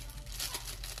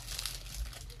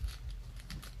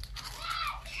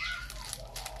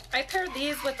 I pair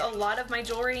these with a lot of my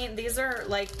jewelry, and these are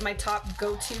like my top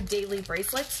go-to daily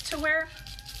bracelets to wear.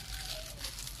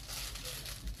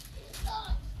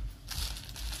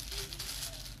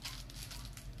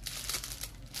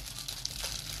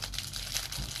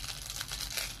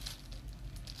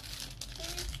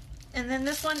 And then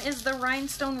this one is the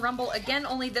Rhinestone Rumble. Again,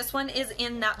 only this one is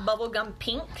in that bubblegum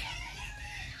pink.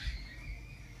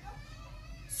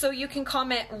 So you can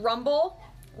comment Rumble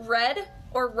Red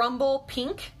or Rumble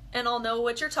Pink, and I'll know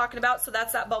what you're talking about. So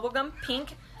that's that bubblegum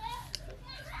pink.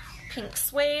 Pink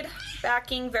suede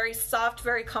backing, very soft,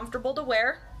 very comfortable to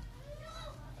wear.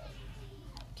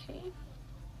 Okay.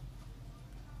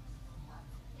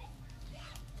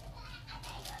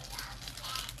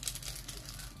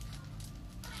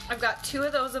 I've got 2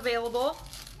 of those available.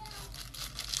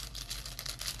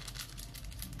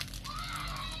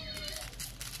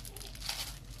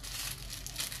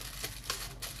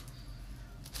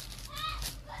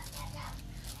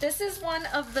 This is one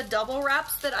of the double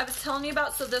wraps that I was telling you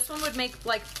about. So this one would make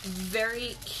like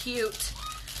very cute,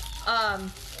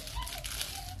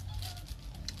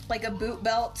 like a boot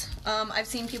belt. I've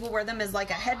seen people wear them as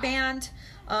like a headband.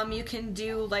 You can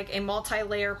do like a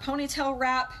multi-layer ponytail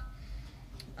wrap.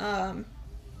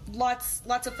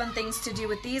 Lots of fun things to do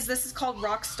with these. This is called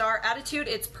Rockstar Attitude.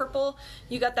 It's purple.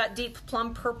 You got that deep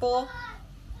plum purple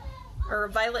or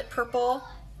violet purple.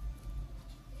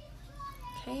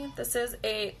 Okay, this is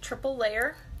a triple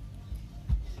layer.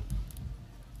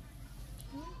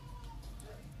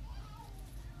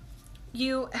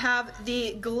 You have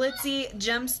the glitzy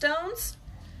gemstones,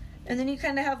 and then you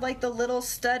kind of have like the little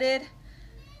studded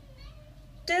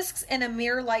discs and a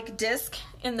mirror-like disc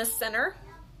in the center.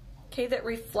 Okay, that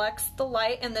reflects the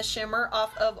light and the shimmer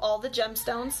off of all the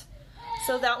gemstones.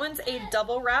 So that one's a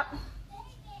double wrap.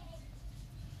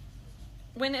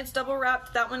 When it's double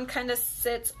wrapped, that one kind of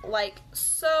sits like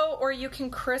so, or you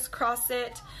can crisscross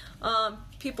it.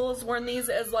 People have worn these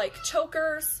as like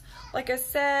chokers, like I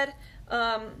said,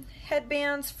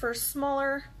 headbands for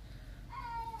smaller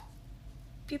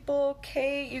people.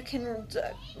 Okay, you can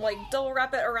like double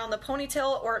wrap it around the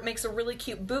ponytail, or it makes a really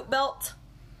cute boot belt.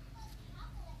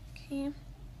 Okay,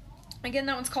 again,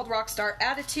 that one's called Rockstar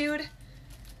Attitude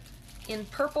in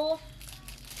purple.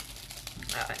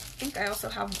 I think I also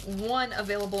have 1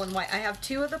 available in white. I have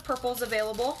 2 of the purples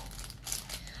available.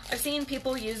 I've seen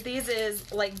people use these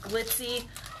as like glitzy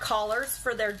collars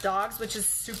for their dogs, which is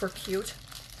super cute.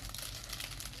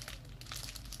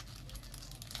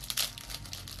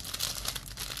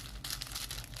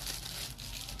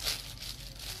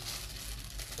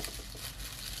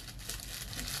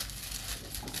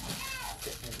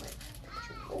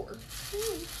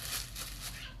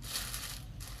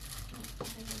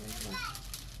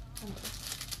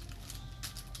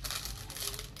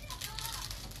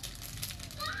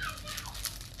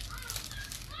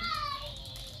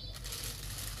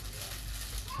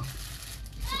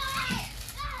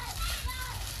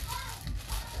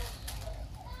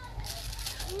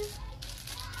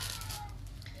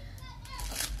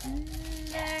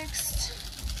 Next,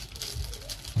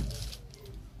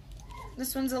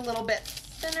 this one's a little bit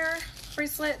thinner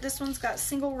bracelet. This one's got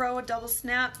single row, a double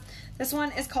snap. This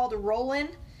one is called Rollin'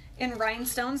 in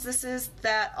Rhinestones. This is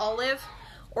that olive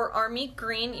or army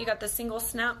green. You got the single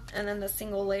snap and then the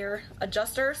single layer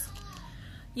adjusters.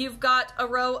 You've got a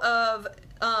row of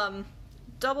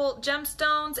double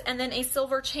gemstones and then a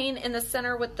silver chain in the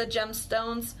center with the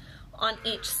gemstones on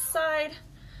each side.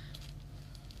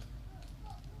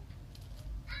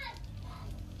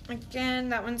 Again,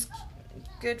 that one's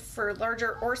good for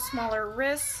larger or smaller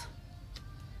wrists.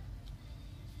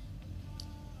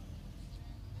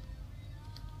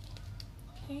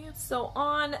 Okay, so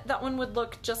on that one would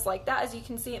look just like that. As you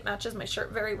can see, it matches my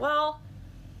shirt very well.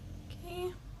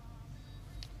 Okay.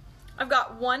 I've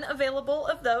got one available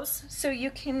of those, so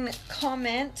you can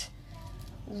comment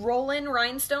Rollin'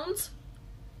 Rhinestones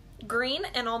green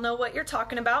and I'll know what you're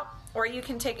talking about, or you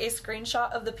can take a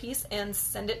screenshot of the piece and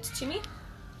send it to me.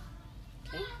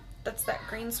 Okay, that's that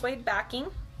green suede backing.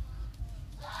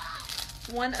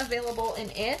 One available in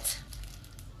it.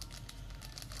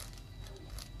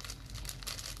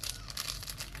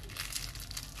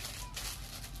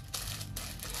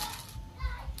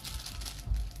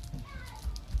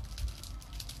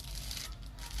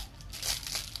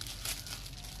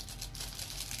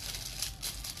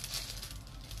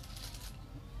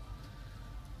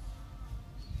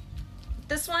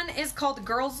 This one is called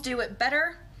Girls Do It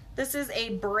Better. This is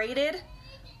a braided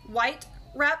white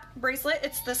wrap bracelet.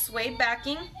 It's the suede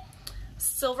backing,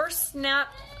 silver snap,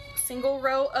 single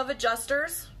row of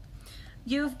adjusters.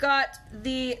 You've got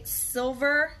the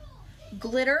silver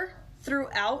glitter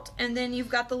throughout, and then you've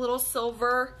got the little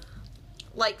silver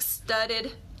like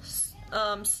studded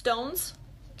stones.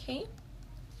 Okay.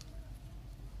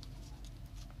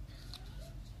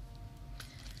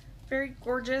 Very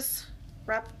gorgeous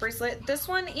wrap bracelet. This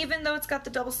one, even though it's got the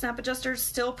double snap adjusters,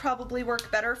 still probably work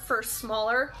better for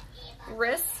smaller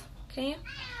wrists. Okay,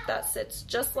 that sits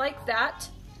just like that.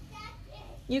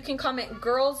 You can comment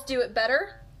Girls Do It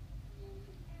Better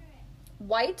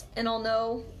white and I'll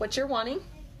know what you're wanting.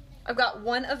 I've got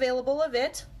one available of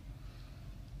it.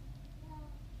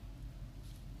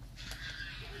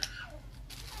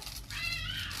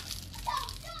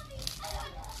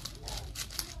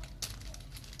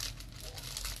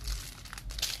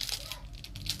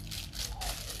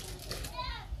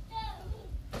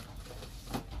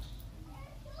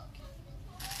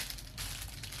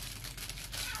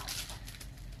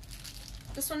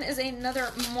 This one is another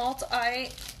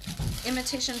multi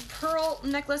imitation pearl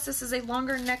necklace. This is a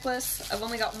longer necklace. I've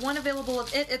only got one available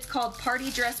of it. It's called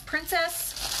Party Dress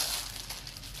Princess.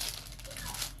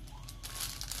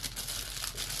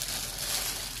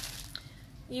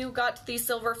 You got the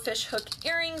silver fish hook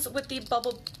earrings with the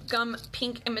bubblegum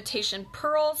pink imitation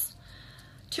pearls.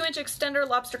 2-inch extender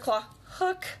lobster claw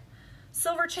hook.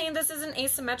 Silver chain. This is an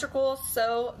asymmetrical,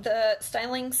 so the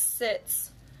styling sits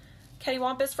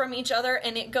cattywampus from each other,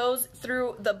 and it goes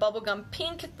through the bubblegum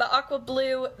pink, the aqua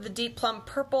blue, the deep plum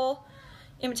purple,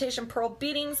 imitation pearl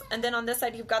beadings, and then on this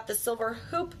side you've got the silver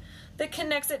hoop that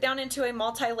connects it down into a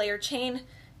multi-layer chain.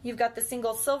 You've got the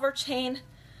single silver chain,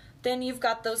 then you've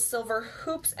got those silver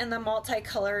hoops and the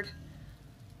multicolored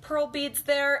pearl beads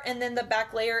there, and then the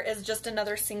back layer is just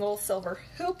another single silver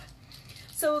hoop.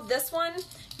 So this one,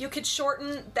 you could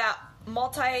shorten that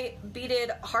multi-beaded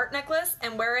heart necklace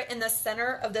and wear it in the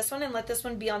center of this one and let this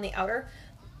one be on the outer.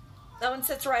 That one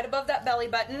sits right above that belly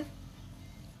button.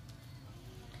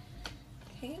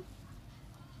 Okay.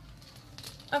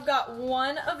 I've got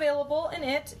one available in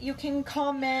it. You can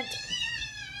comment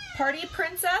Party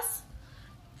Princess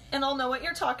and I'll know what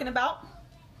you're talking about.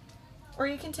 Or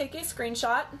you can take a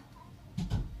screenshot.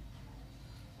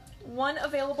 One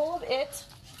available of it.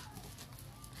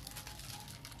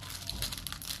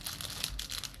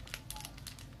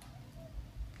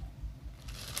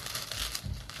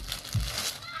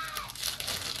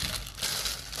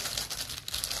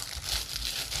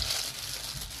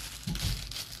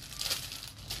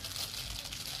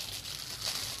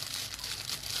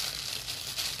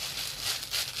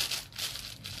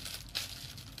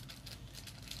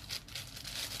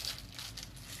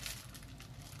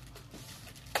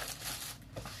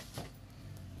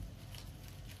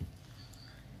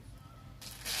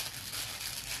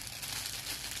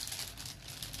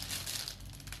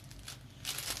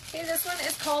 Okay, this one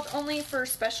is called Only for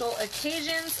Special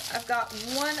Occasions. I've got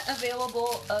one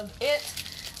available of it.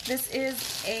 This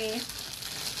is a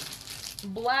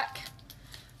black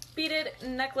beaded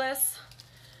necklace.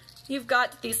 You've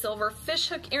got the silver fish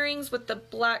hook earrings with the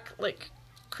black like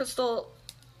crystal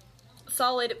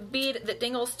solid bead that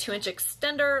dangles, 2-inch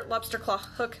extender, lobster claw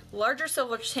hook, larger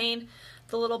silver chain,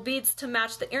 the little beads to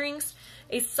match the earrings,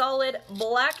 a solid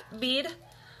black bead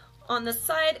on the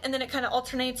side, and then it kind of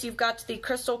alternates. You've got the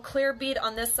crystal clear bead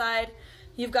on this side,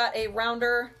 you've got a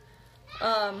rounder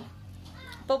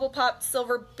bubble pop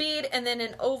silver bead, and then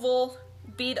an oval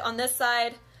bead on this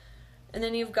side, and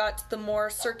then you've got the more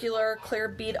circular clear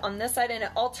bead on this side, and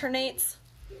it alternates,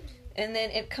 and then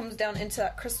it comes down into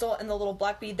that crystal and the little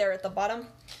black bead there at the bottom.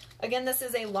 Again, this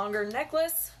is a longer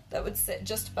necklace that would sit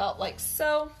just about like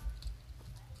so.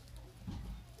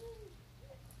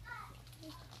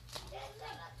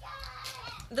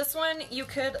 This one you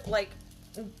could like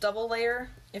double layer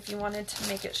if you wanted to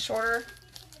make it shorter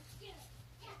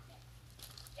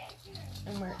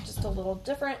and wear it just a little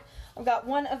different. I've got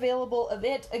one available of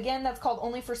it. Again, that's called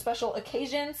Only for Special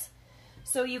Occasions.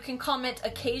 So you can comment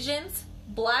occasions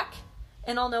black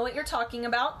and I'll know what you're talking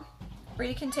about, or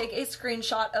you can take a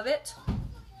screenshot of it.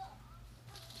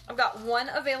 I've got one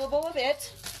available of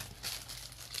it.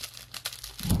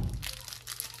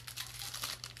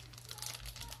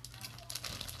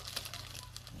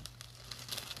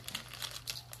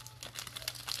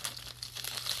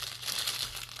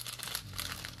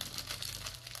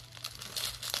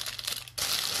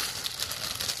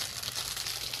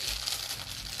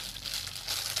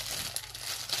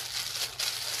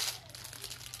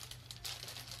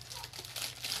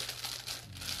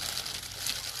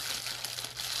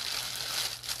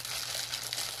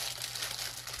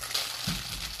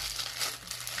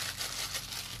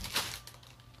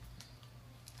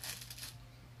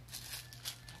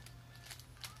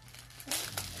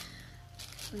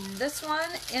 This one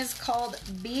is called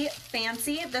Be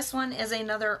Fancy. This one is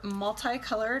another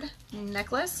multicolored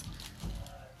necklace.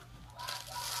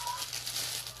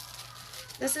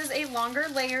 This is a longer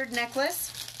layered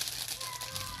necklace.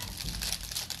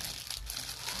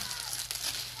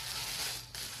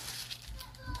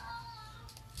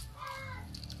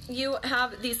 You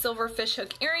have the silver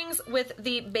fishhook earrings with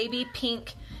the baby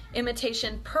pink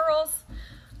imitation pearls.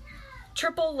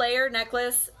 Triple layer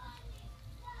necklace.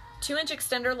 2-inch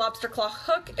extender lobster claw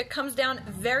hook. It comes down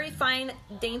very fine,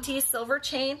 dainty silver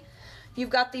chain.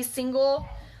 You've got the single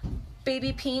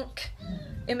baby pink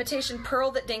imitation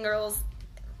pearl that dangles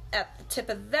at the tip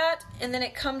of that, and then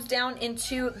it comes down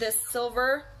into this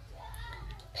silver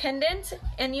pendant,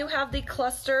 and you have the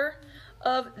cluster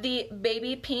of the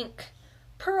baby pink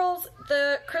pearls,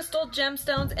 the crystal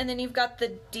gemstones, and then you've got the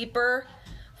deeper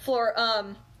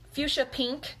fuchsia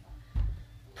pink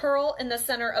pearl in the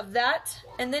center of that,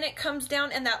 and then it comes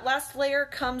down, and that last layer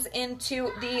comes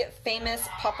into the famous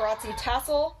paparazzi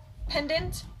tassel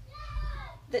pendant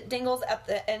that dangles at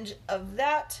the edge of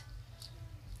that.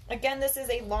 Again, this is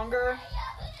a longer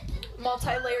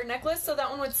multi-layer necklace, so that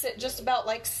one would sit just about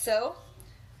like so.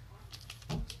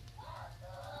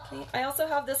 Okay, I also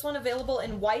have this one available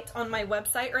in white on my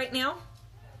website right now.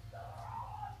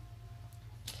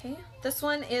 Okay, this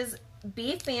one is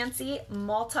Be Fancy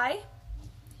Multi.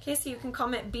 Okay, so you can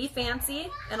comment Be Fancy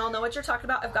and I'll know what you're talking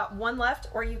about. I've got one left,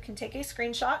 or you can take a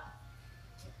screenshot.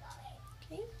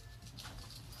 Okay.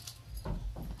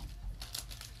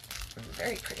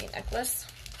 Very pretty necklace.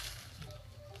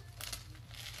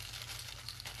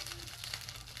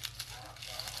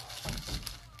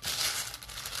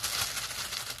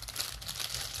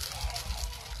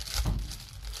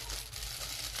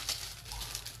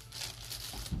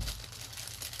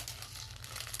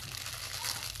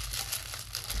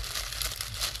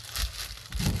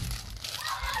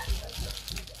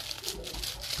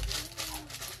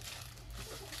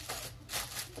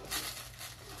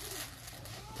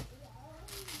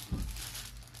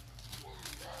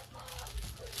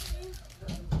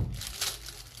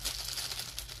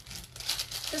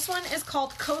 This one is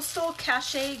called Coastal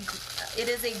Cachet. It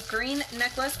is a green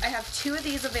necklace. I have two of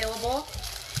these available.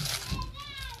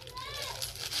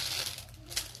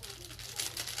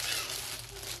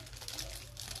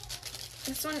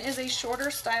 This one is a shorter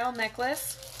style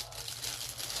necklace.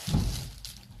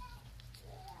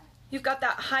 You've got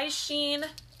that high sheen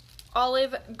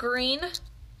olive green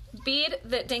bead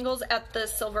that dangles at the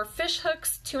silver fish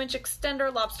hooks, 2-inch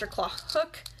extender lobster claw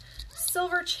hook,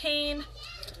 silver chain,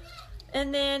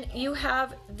 and then you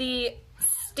have the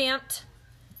stamped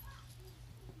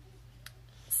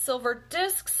silver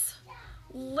discs,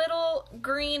 little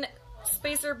green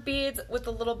spacer beads with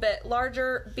a little bit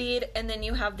larger bead, and then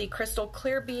you have the crystal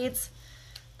clear beads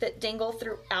that dangle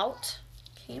throughout.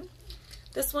 Okay.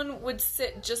 This one would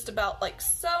sit just about like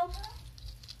so.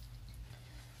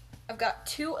 I've got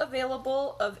two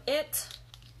available of it.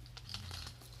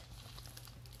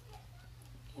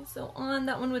 Okay, so on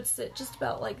that one would sit just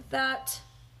about like that.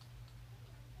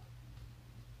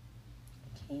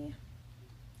 Okay.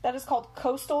 That is called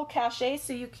Coastal Cachet,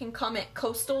 so you can comment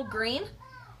Coastal Green,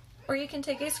 or you can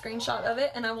take a screenshot of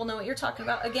it and I will know what you're talking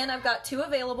about. Again, I've got 2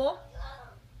 available.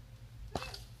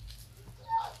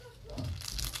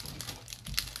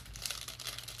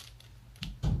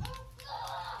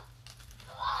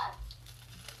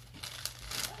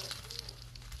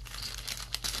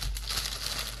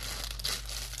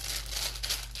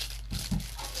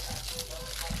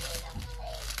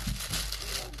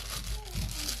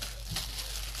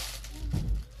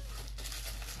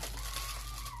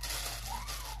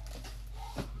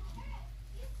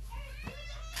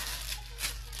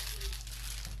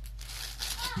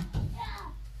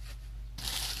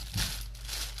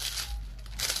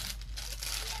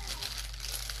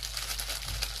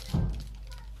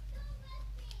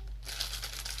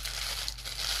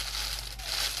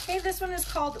 Okay, this one is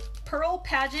called Pearl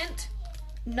Pageant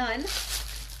Nun.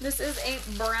 This is a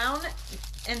brown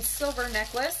and silver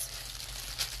necklace.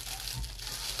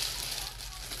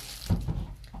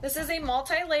 This is a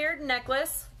multi-layered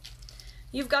necklace.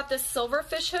 You've got the silver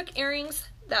fishhook earrings,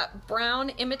 that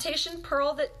brown imitation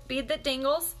pearl bead that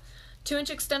dangles, 2-inch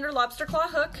extender lobster claw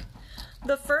hook.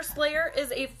 The first layer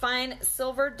is a fine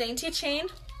silver dainty chain.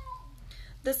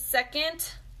 The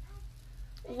second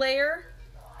layer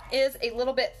is a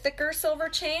little bit thicker silver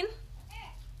chain.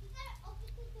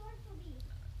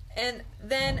 And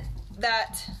then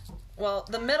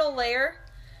the middle layer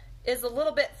is a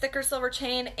little bit thicker silver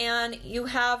chain, and you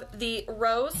have the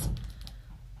rows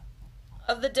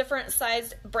of the different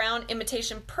sized brown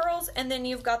imitation pearls, and then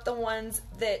you've got the ones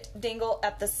that dangle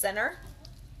at the center.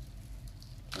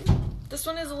 This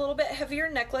one is a little bit heavier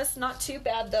necklace, not too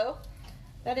bad though.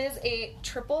 That is a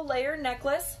triple layer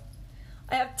necklace.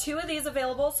 I have 2 of these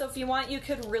available, so if you want, you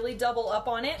could really double up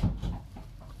on it.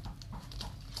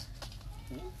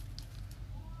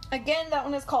 Again, that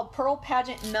one is called Pearl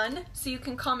Pageant Nun, so you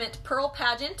can comment Pearl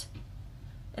Pageant,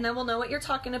 and I will know what you're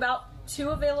talking about. 2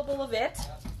 available of it.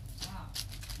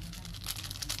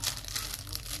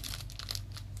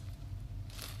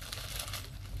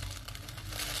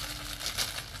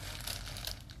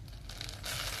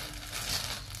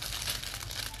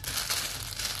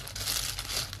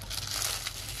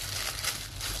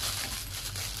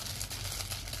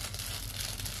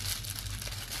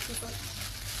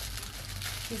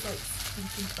 He's like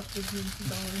squeezing up his knees, he's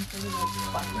all in front of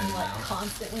him, fucking like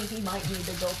constantly. He might need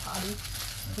to go potty.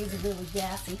 He's really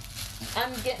gassy.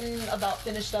 I'm getting about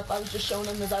finished up. I was just showing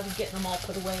him as I was getting them all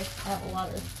put away. I have a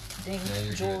lot of dang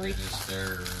jewelry.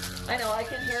 I know, I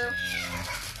can hear him.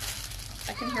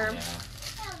 I can hear him.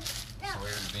 Yeah.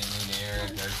 Sawyer's being mean to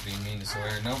Eric, Eric's being mean to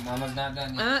Sawyer. Nope, Mama's not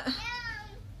done yet.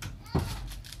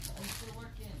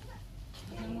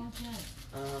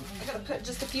 I gotta put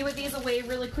just a few of these away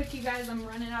really quick, you guys. I'm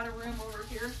running out of room over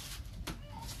here.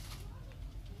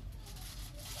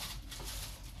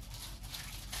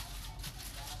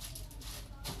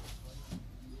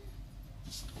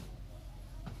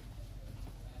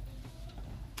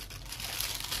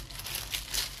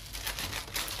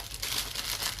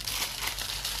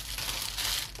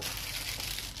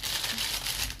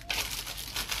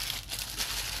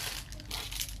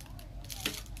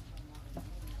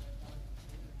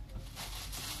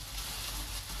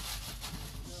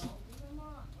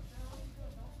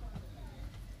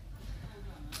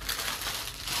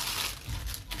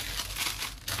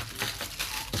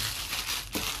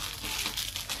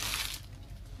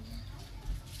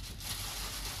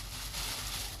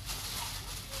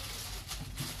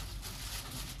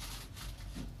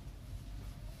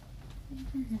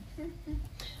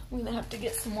 I'm gonna have to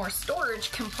get some more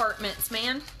storage compartments,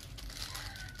 man.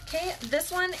 Okay, this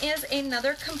one is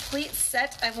another complete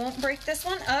set. I won't break this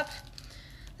one up.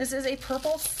 This is a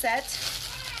purple set.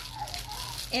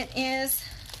 It is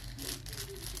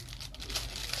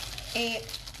a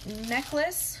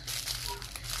necklace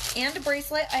and a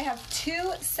bracelet. I have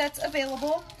 2 sets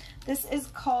available. This is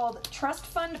called Trust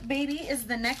Fund Baby is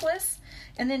the necklace,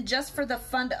 and then just for the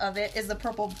fund of it is the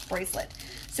purple bracelet.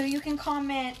 So you can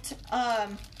comment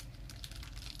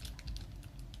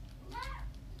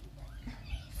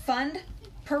fund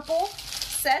purple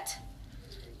set,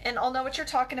 and I'll know what you're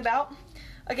talking about.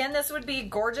 Again, this would be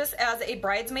gorgeous as a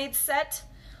bridesmaid set,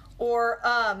 or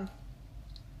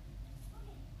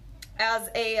as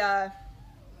a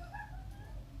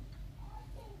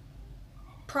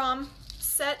prom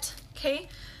set. Okay,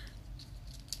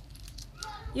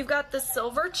 you've got the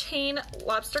silver chain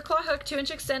lobster claw hook,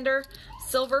 2-inch extender,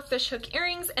 silver fish hook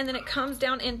earrings, and then it comes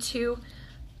down into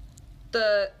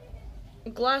the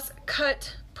glass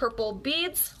cut purple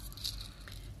beads.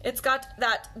 It's got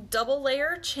that double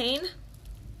layer chain.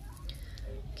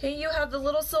 Okay, you have the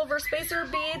little silver spacer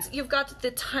beads. You've got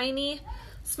the tiny,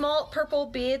 small purple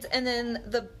beads, and then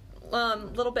the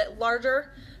little bit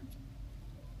larger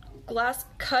glass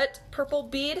cut purple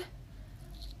bead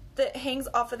that hangs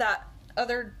off of that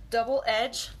other double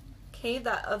edge. Okay,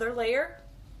 that other layer.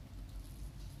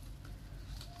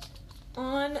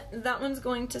 On that one's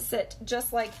going to sit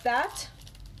just like that.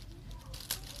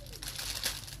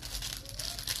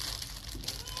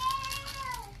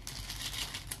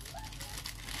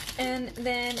 And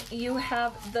then you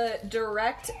have the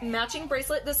direct matching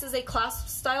bracelet. This is a clasp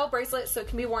style bracelet, so it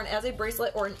can be worn as a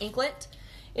bracelet or an anklet.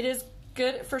 It is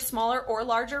good for smaller or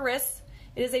larger wrists.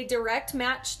 It is a direct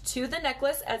match to the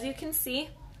necklace, as you can see.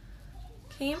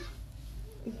 Okay,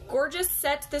 gorgeous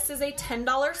set. This is a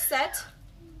 $10 set.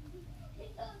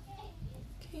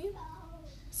 Okay,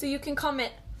 so you can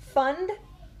comment fund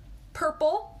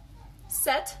purple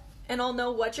set and I'll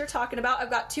know what you're talking about.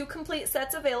 I've got 2 complete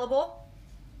sets available.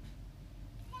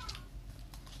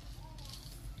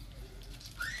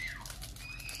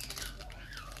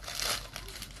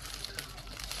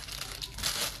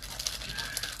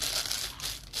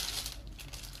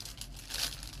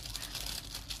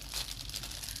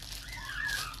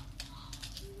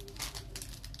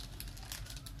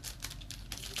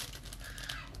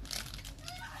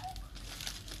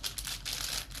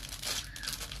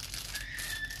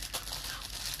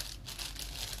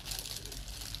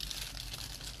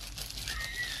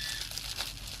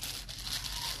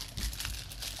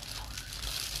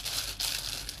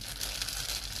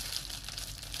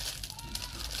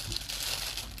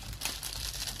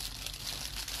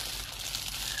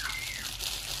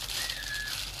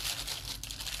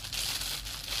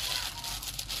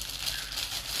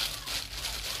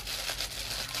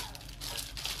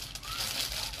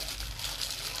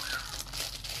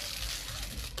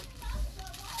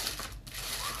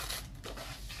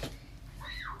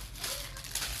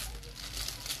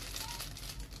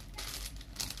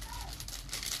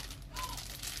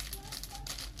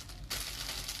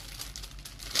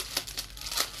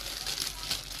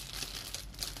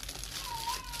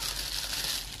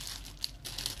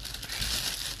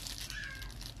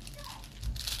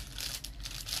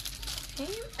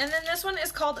 And then this one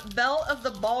is called Belle of the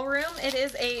Ballroom. It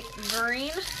is a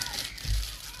green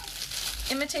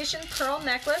imitation pearl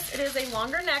necklace. It is a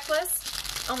longer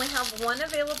necklace. Only have one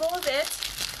available of it.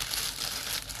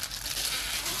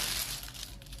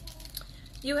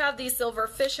 You have the silver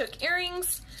fishhook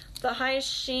earrings, the high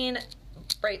sheen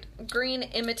bright green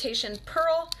imitation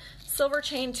pearl, silver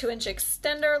chain 2-inch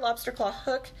extender, lobster claw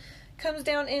hook, comes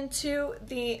down into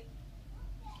the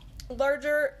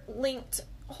larger linked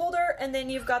holder, and then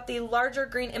you've got the larger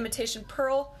green imitation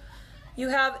pearl. You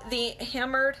have the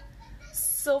hammered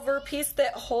silver piece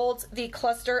that holds the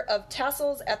cluster of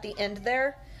tassels at the end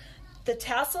there. The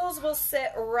tassels will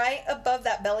sit right above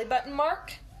that belly button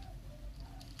mark.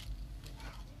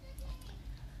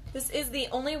 This is the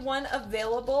only one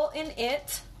available in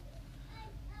it.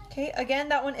 Okay, again,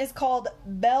 that one is called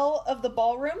Belle of the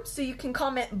Ballroom, so you can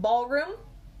comment ballroom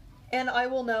and I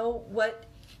will know what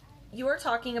you are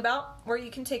talking about, or you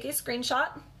can take a screenshot.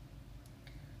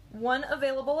 One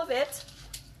available of it.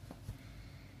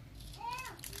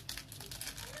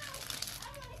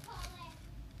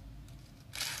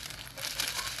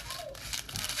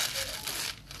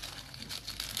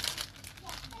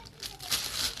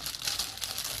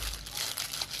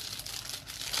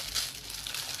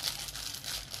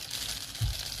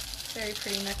 Very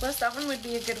pretty necklace. That one would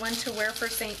be a good one to wear for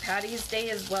St. Patty's Day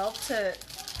as well, to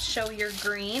show your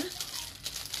green.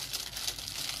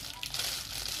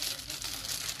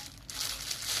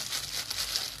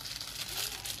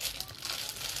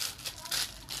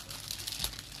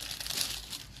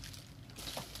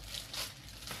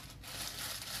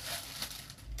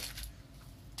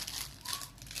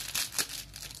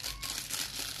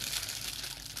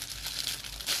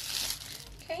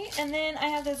 Okay, and then I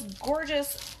have this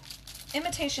gorgeous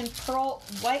imitation pearl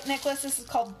white necklace. This is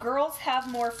called Girls Have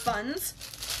More Funds.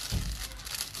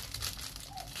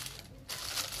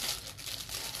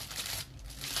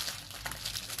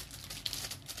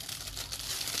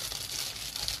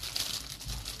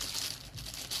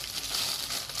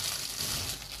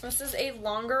 This is a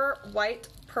longer white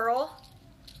pearl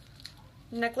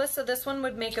necklace, so this one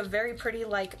would make a very pretty,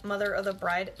 like, Mother of the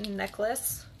Bride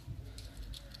necklace.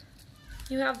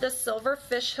 You have the silver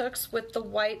fish hooks with the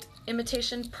white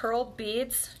imitation pearl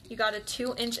beads. You got a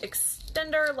 2-inch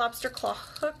extender lobster claw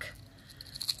hook.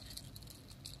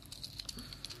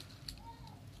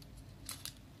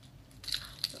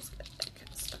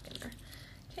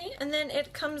 And then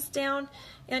it comes down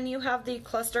and you have the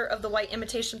cluster of the white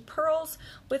imitation pearls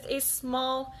with a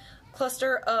small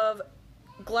cluster of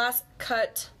glass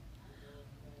cut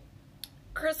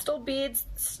crystal beads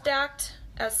stacked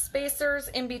as spacers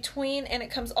in between, and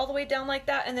it comes all the way down like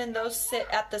that, and then those sit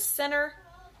at the center.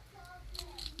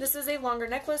 This is a longer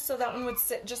necklace, so that one would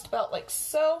sit just about like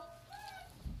so.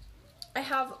 I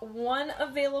have one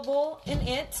available in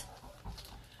it.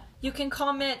 You can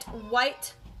comment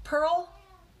white pearl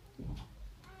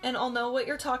and I'll know what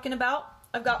you're talking about.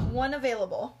 I've got one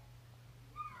available.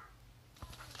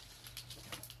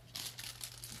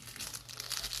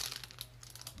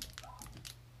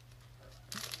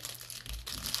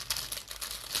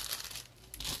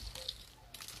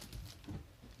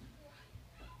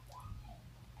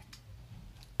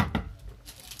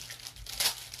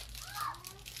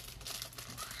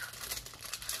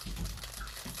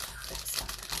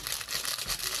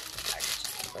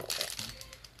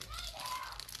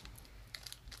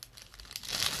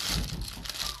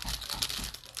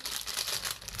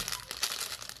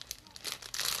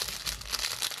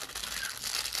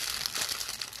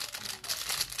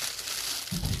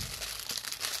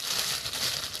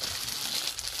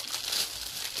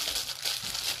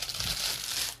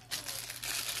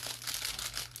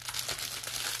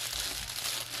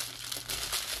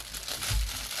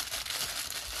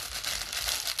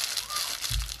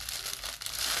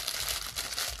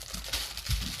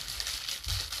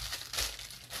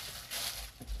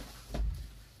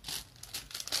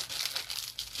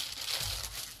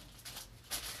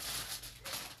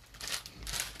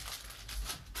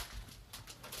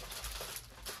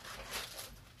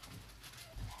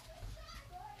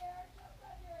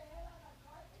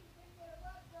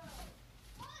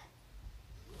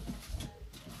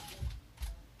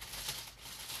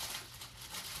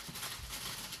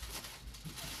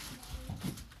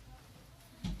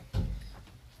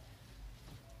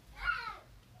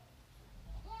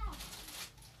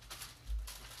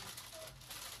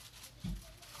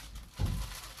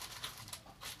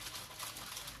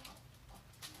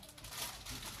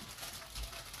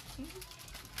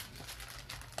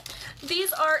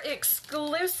 These are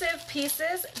exclusive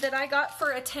pieces that I got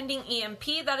for attending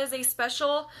EMP. That is a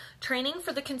special training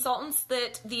for the consultants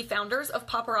that the founders of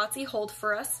Paparazzi hold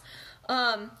for us.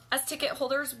 As ticket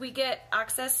holders, we get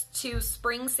access to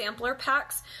spring sampler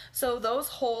packs. So those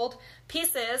hold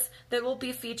pieces that will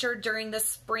be featured during the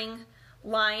spring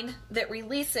line that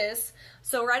releases.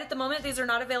 So right at the moment, these are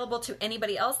not available to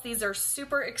anybody else. These are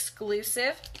super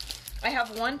exclusive. I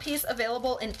have one piece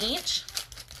available in each.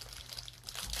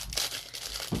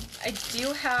 I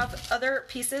do have other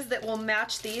pieces that will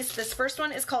match these. This first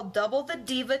one is called Double the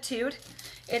Divitude.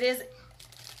 It is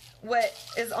what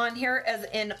is on here as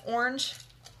an orange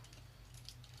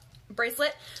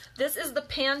bracelet. This is the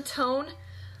Pantone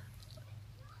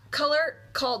color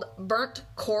called Burnt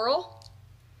Coral.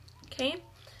 Okay.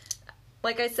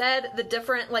 Like I said, the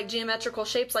different like geometrical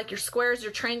shapes like your squares,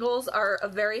 your triangles are a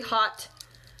very hot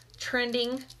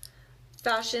trending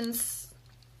fashions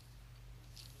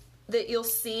that you'll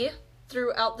see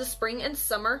throughout the spring and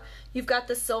summer. You've got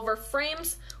the silver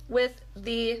frames with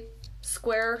the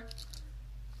square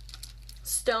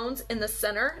stones in the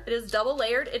center. It is double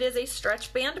layered. It is a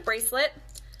stretch band bracelet.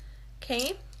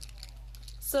 Okay.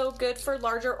 So good for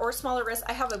larger or smaller wrists.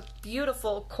 I have a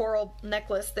beautiful coral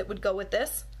necklace that would go with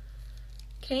this.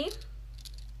 Okay.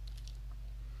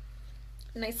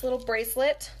 Nice little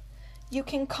bracelet. You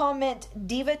can comment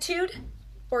Divitude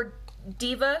or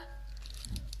Diva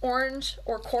orange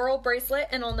or coral bracelet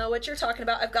and I'll know what you're talking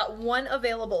about. I've got one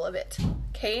available of it.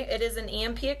 Okay, it is an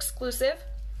EMP exclusive.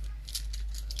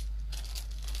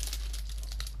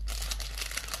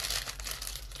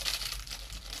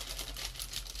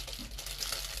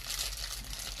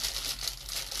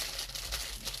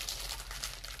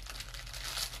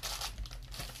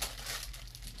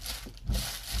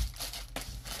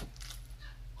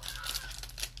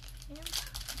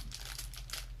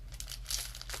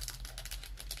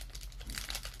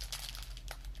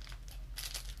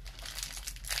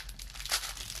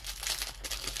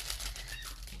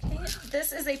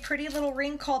 This is a pretty little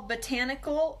ring called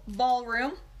Botanical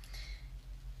Ballroom.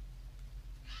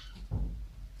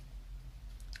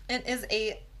 It is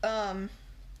a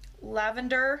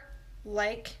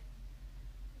lavender-like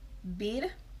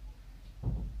bead.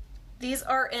 These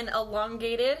are an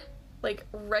elongated, like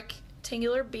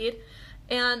rectangular bead.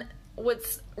 And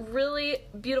what's really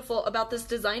beautiful about this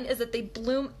design is that they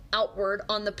bloom outward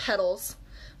on the petals.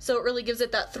 So it really gives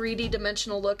it that 3D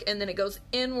dimensional look, and then it goes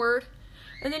inward.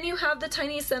 And then you have the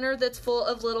tiny center that's full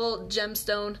of little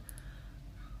gemstone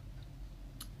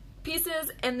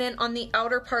pieces, and then on the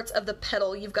outer parts of the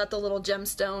petal, you've got the little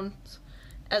gemstones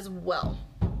as well.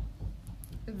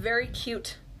 Very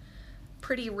cute,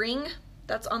 pretty ring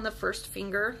that's on the first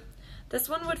finger. This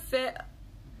one would fit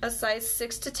a size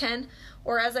 6 to 10,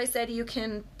 or as I said, you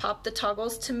can pop the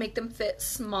toggles to make them fit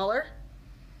smaller.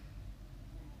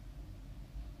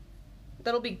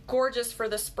 That'll be gorgeous for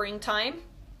the springtime.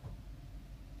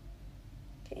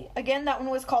 Okay, again, that one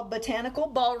was called Botanical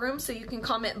Ballroom, so you can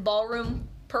comment ballroom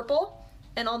purple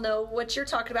and I'll know what you're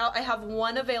talking about. I have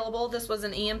one available. This was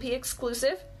an EMP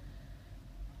exclusive.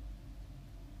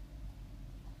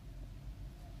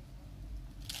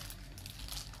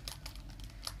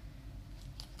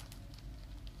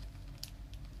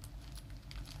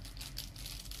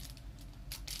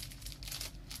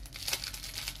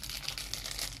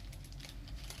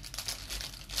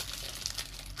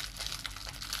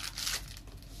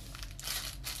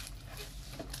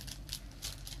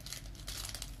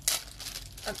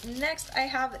 Up next, I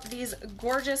have these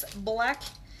gorgeous black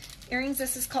earrings.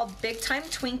 This is called Big Time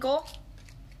Twinkle.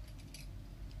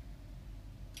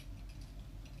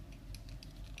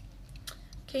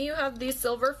 Okay, you have these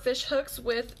silver fish hooks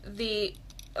with the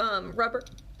rubber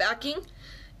backing.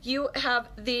 You have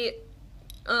the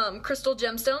crystal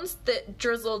gemstones that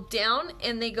drizzle down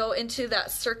and they go into that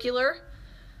circular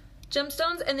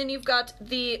gemstones, and then you've got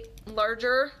the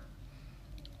larger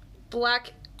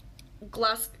black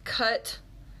glass cut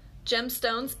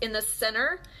gemstones in the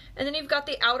center, and then you've got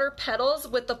the outer petals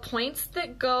with the points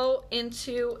that go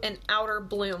into an outer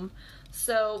bloom.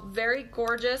 So very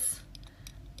gorgeous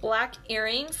black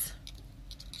earrings,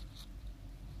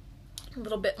 a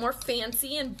little bit more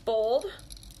fancy and bold.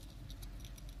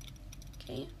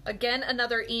 Okay, again,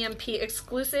 another EMP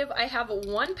exclusive. I have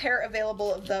one pair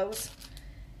available of those.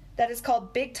 That is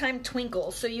called Big Time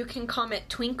Twinkle. So you can comment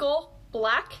Twinkle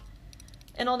Black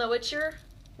and I'll know what you're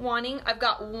wanting. I've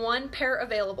got one pair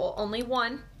available, only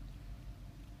one.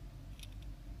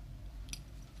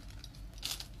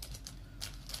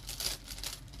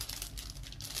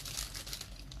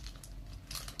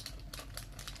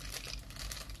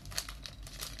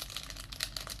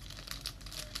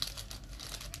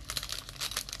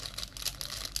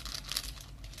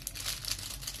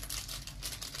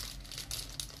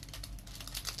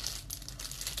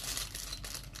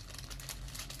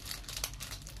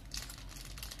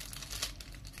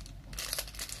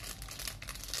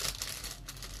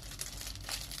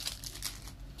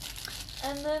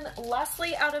 And then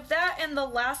lastly out of that, and the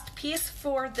last piece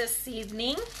for this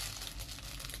evening,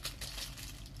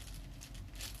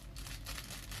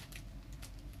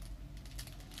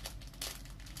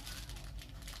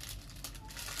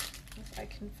 if I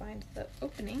can find the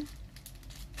opening.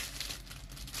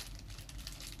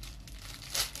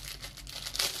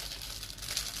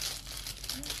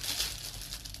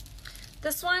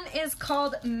 This one is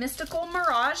called Mystical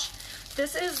Mirage.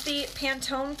 This is the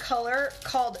Pantone color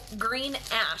called Green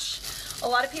Ash. A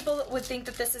lot of people would think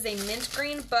that this is a mint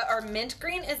green, but our mint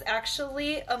green is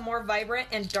actually a more vibrant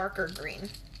and darker green.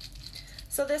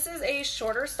 So this is a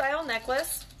shorter style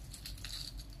necklace.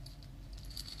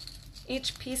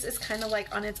 Each piece is kind of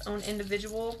like on its own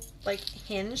individual like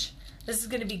hinge. This is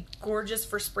going to be gorgeous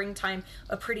for springtime.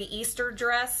 A pretty Easter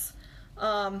dress,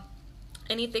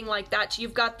 anything like that.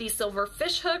 You've got these silver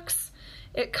fish hooks.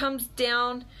 It comes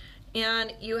down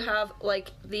and you have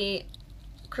like the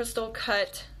crystal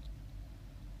cut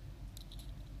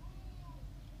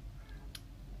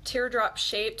teardrop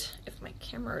shaped, if my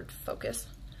camera would focus,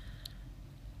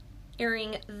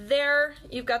 earring there.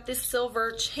 You've got this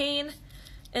silver chain,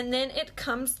 and then it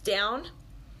comes down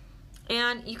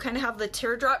and you kind of have the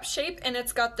teardrop shape, and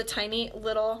it's got the tiny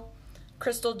little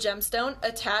crystal gemstone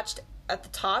attached at the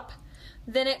top.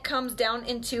 Then it comes down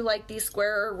into like the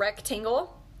square or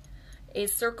rectangle, a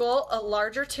circle, a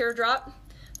larger teardrop.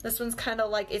 This one's kind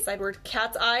of like a sideward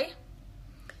cat's eye.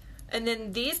 And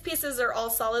then these pieces are all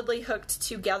solidly hooked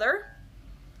together.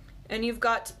 And you've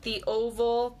got the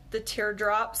oval, the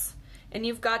teardrops, and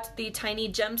you've got the tiny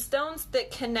gemstones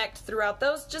that connect throughout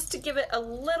those just to give it a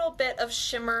little bit of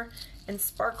shimmer and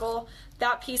sparkle.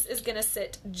 That piece is gonna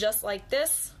sit just like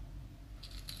this.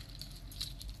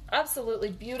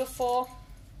 Absolutely beautiful.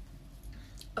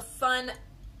 A fun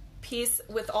piece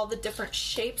with all the different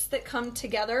shapes that come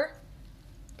together.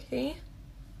 Okay.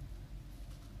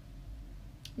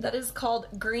 That is called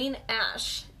Green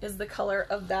Ash, is the color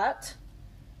of that.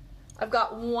 I've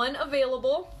got one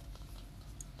available.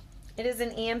 It is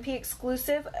an EMP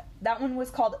exclusive. That one was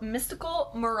called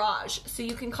Mystical Mirage. So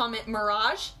you can comment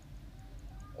Mirage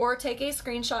or take a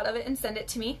screenshot of it and send it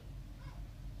to me.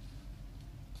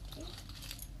 Okay.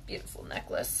 Beautiful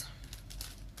necklace.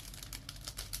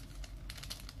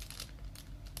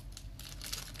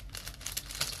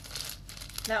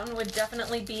 That one would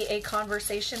definitely be a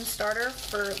conversation starter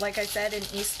for, like I said, an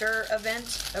Easter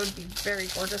event. That would be very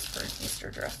gorgeous for an Easter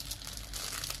dress.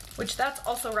 Which that's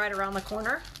also right around the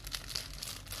corner.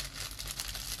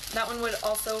 That one would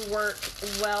also work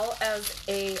well as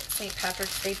a St.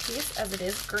 Patrick's Day piece, as it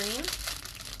is green.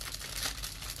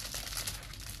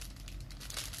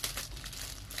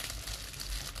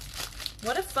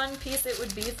 What a fun piece it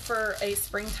would be for a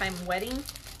springtime wedding.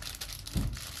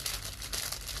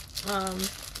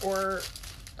 Or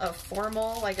a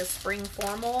formal, like a spring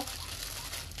formal.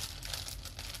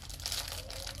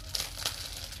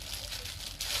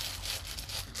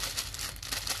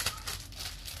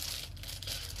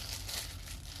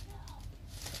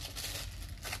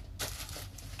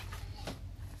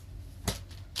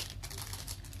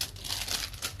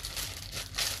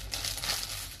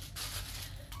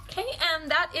 Okay, and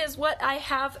that is what I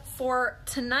have for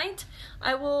tonight.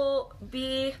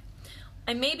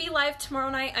 I may be live tomorrow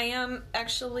night. I am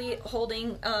actually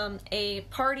holding a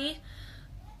party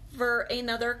for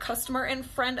another customer and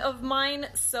friend of mine,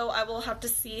 so I will have to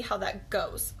see how that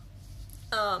goes.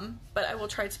 But I will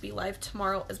try to be live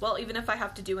tomorrow as well, even if I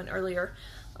have to do an earlier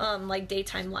like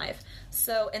daytime live.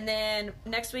 So, and then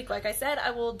next week, like I said,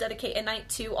 I will dedicate a night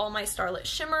to all my Starlit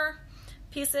Shimmer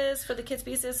pieces for the kids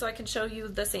pieces, so I can show you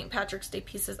the St. Patrick's Day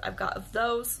pieces I've got of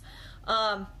those.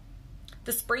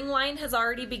 The spring line has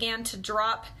already began to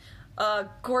drop.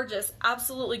 Gorgeous,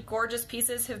 absolutely gorgeous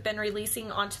pieces have been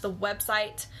releasing onto the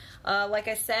website. Like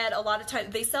I said, a lot of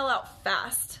times they sell out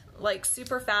fast, like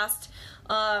super fast.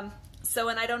 So,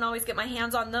 and I don't always get my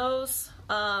hands on those,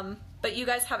 but you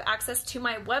guys have access to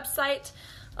my website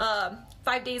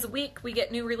 5 days a week. We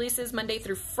get new releases Monday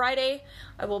through Friday.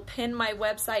 I will pin my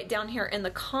website down here in the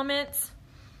comments.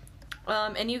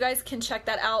 And you guys can check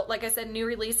that out. Like I said, new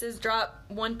releases drop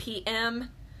 1 p.m.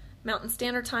 Mountain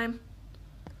Standard Time.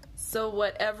 So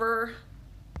whatever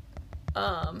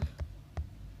that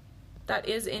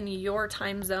is in your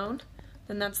time zone,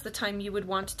 then that's the time you would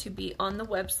want to be on the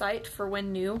website for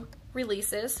when new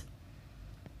releases.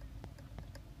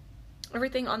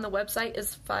 Everything on the website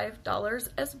is $5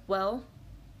 as well.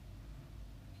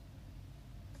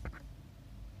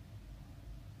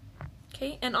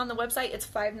 Okay, and on the website it's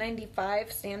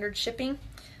 $5.95 standard shipping.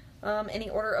 Any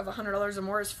order of $100 or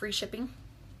more is free shipping.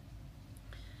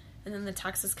 And then the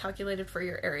tax is calculated for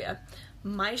your area.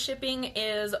 My shipping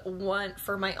is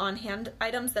for my on-hand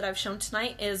items that I've shown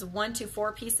tonight is 1 to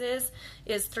 4 pieces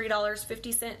is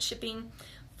 $3.50 shipping.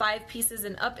 5 pieces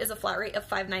and up is a flat rate of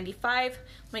 $5.95.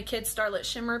 My kids' Starlit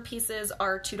Shimmer pieces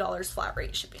are $2 flat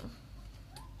rate shipping.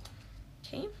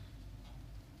 Okay.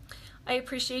 I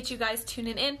appreciate you guys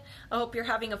tuning in. I hope you're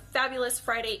having a fabulous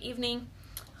Friday evening.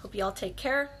 Hope you all take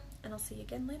care, and I'll see you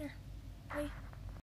again later. Bye.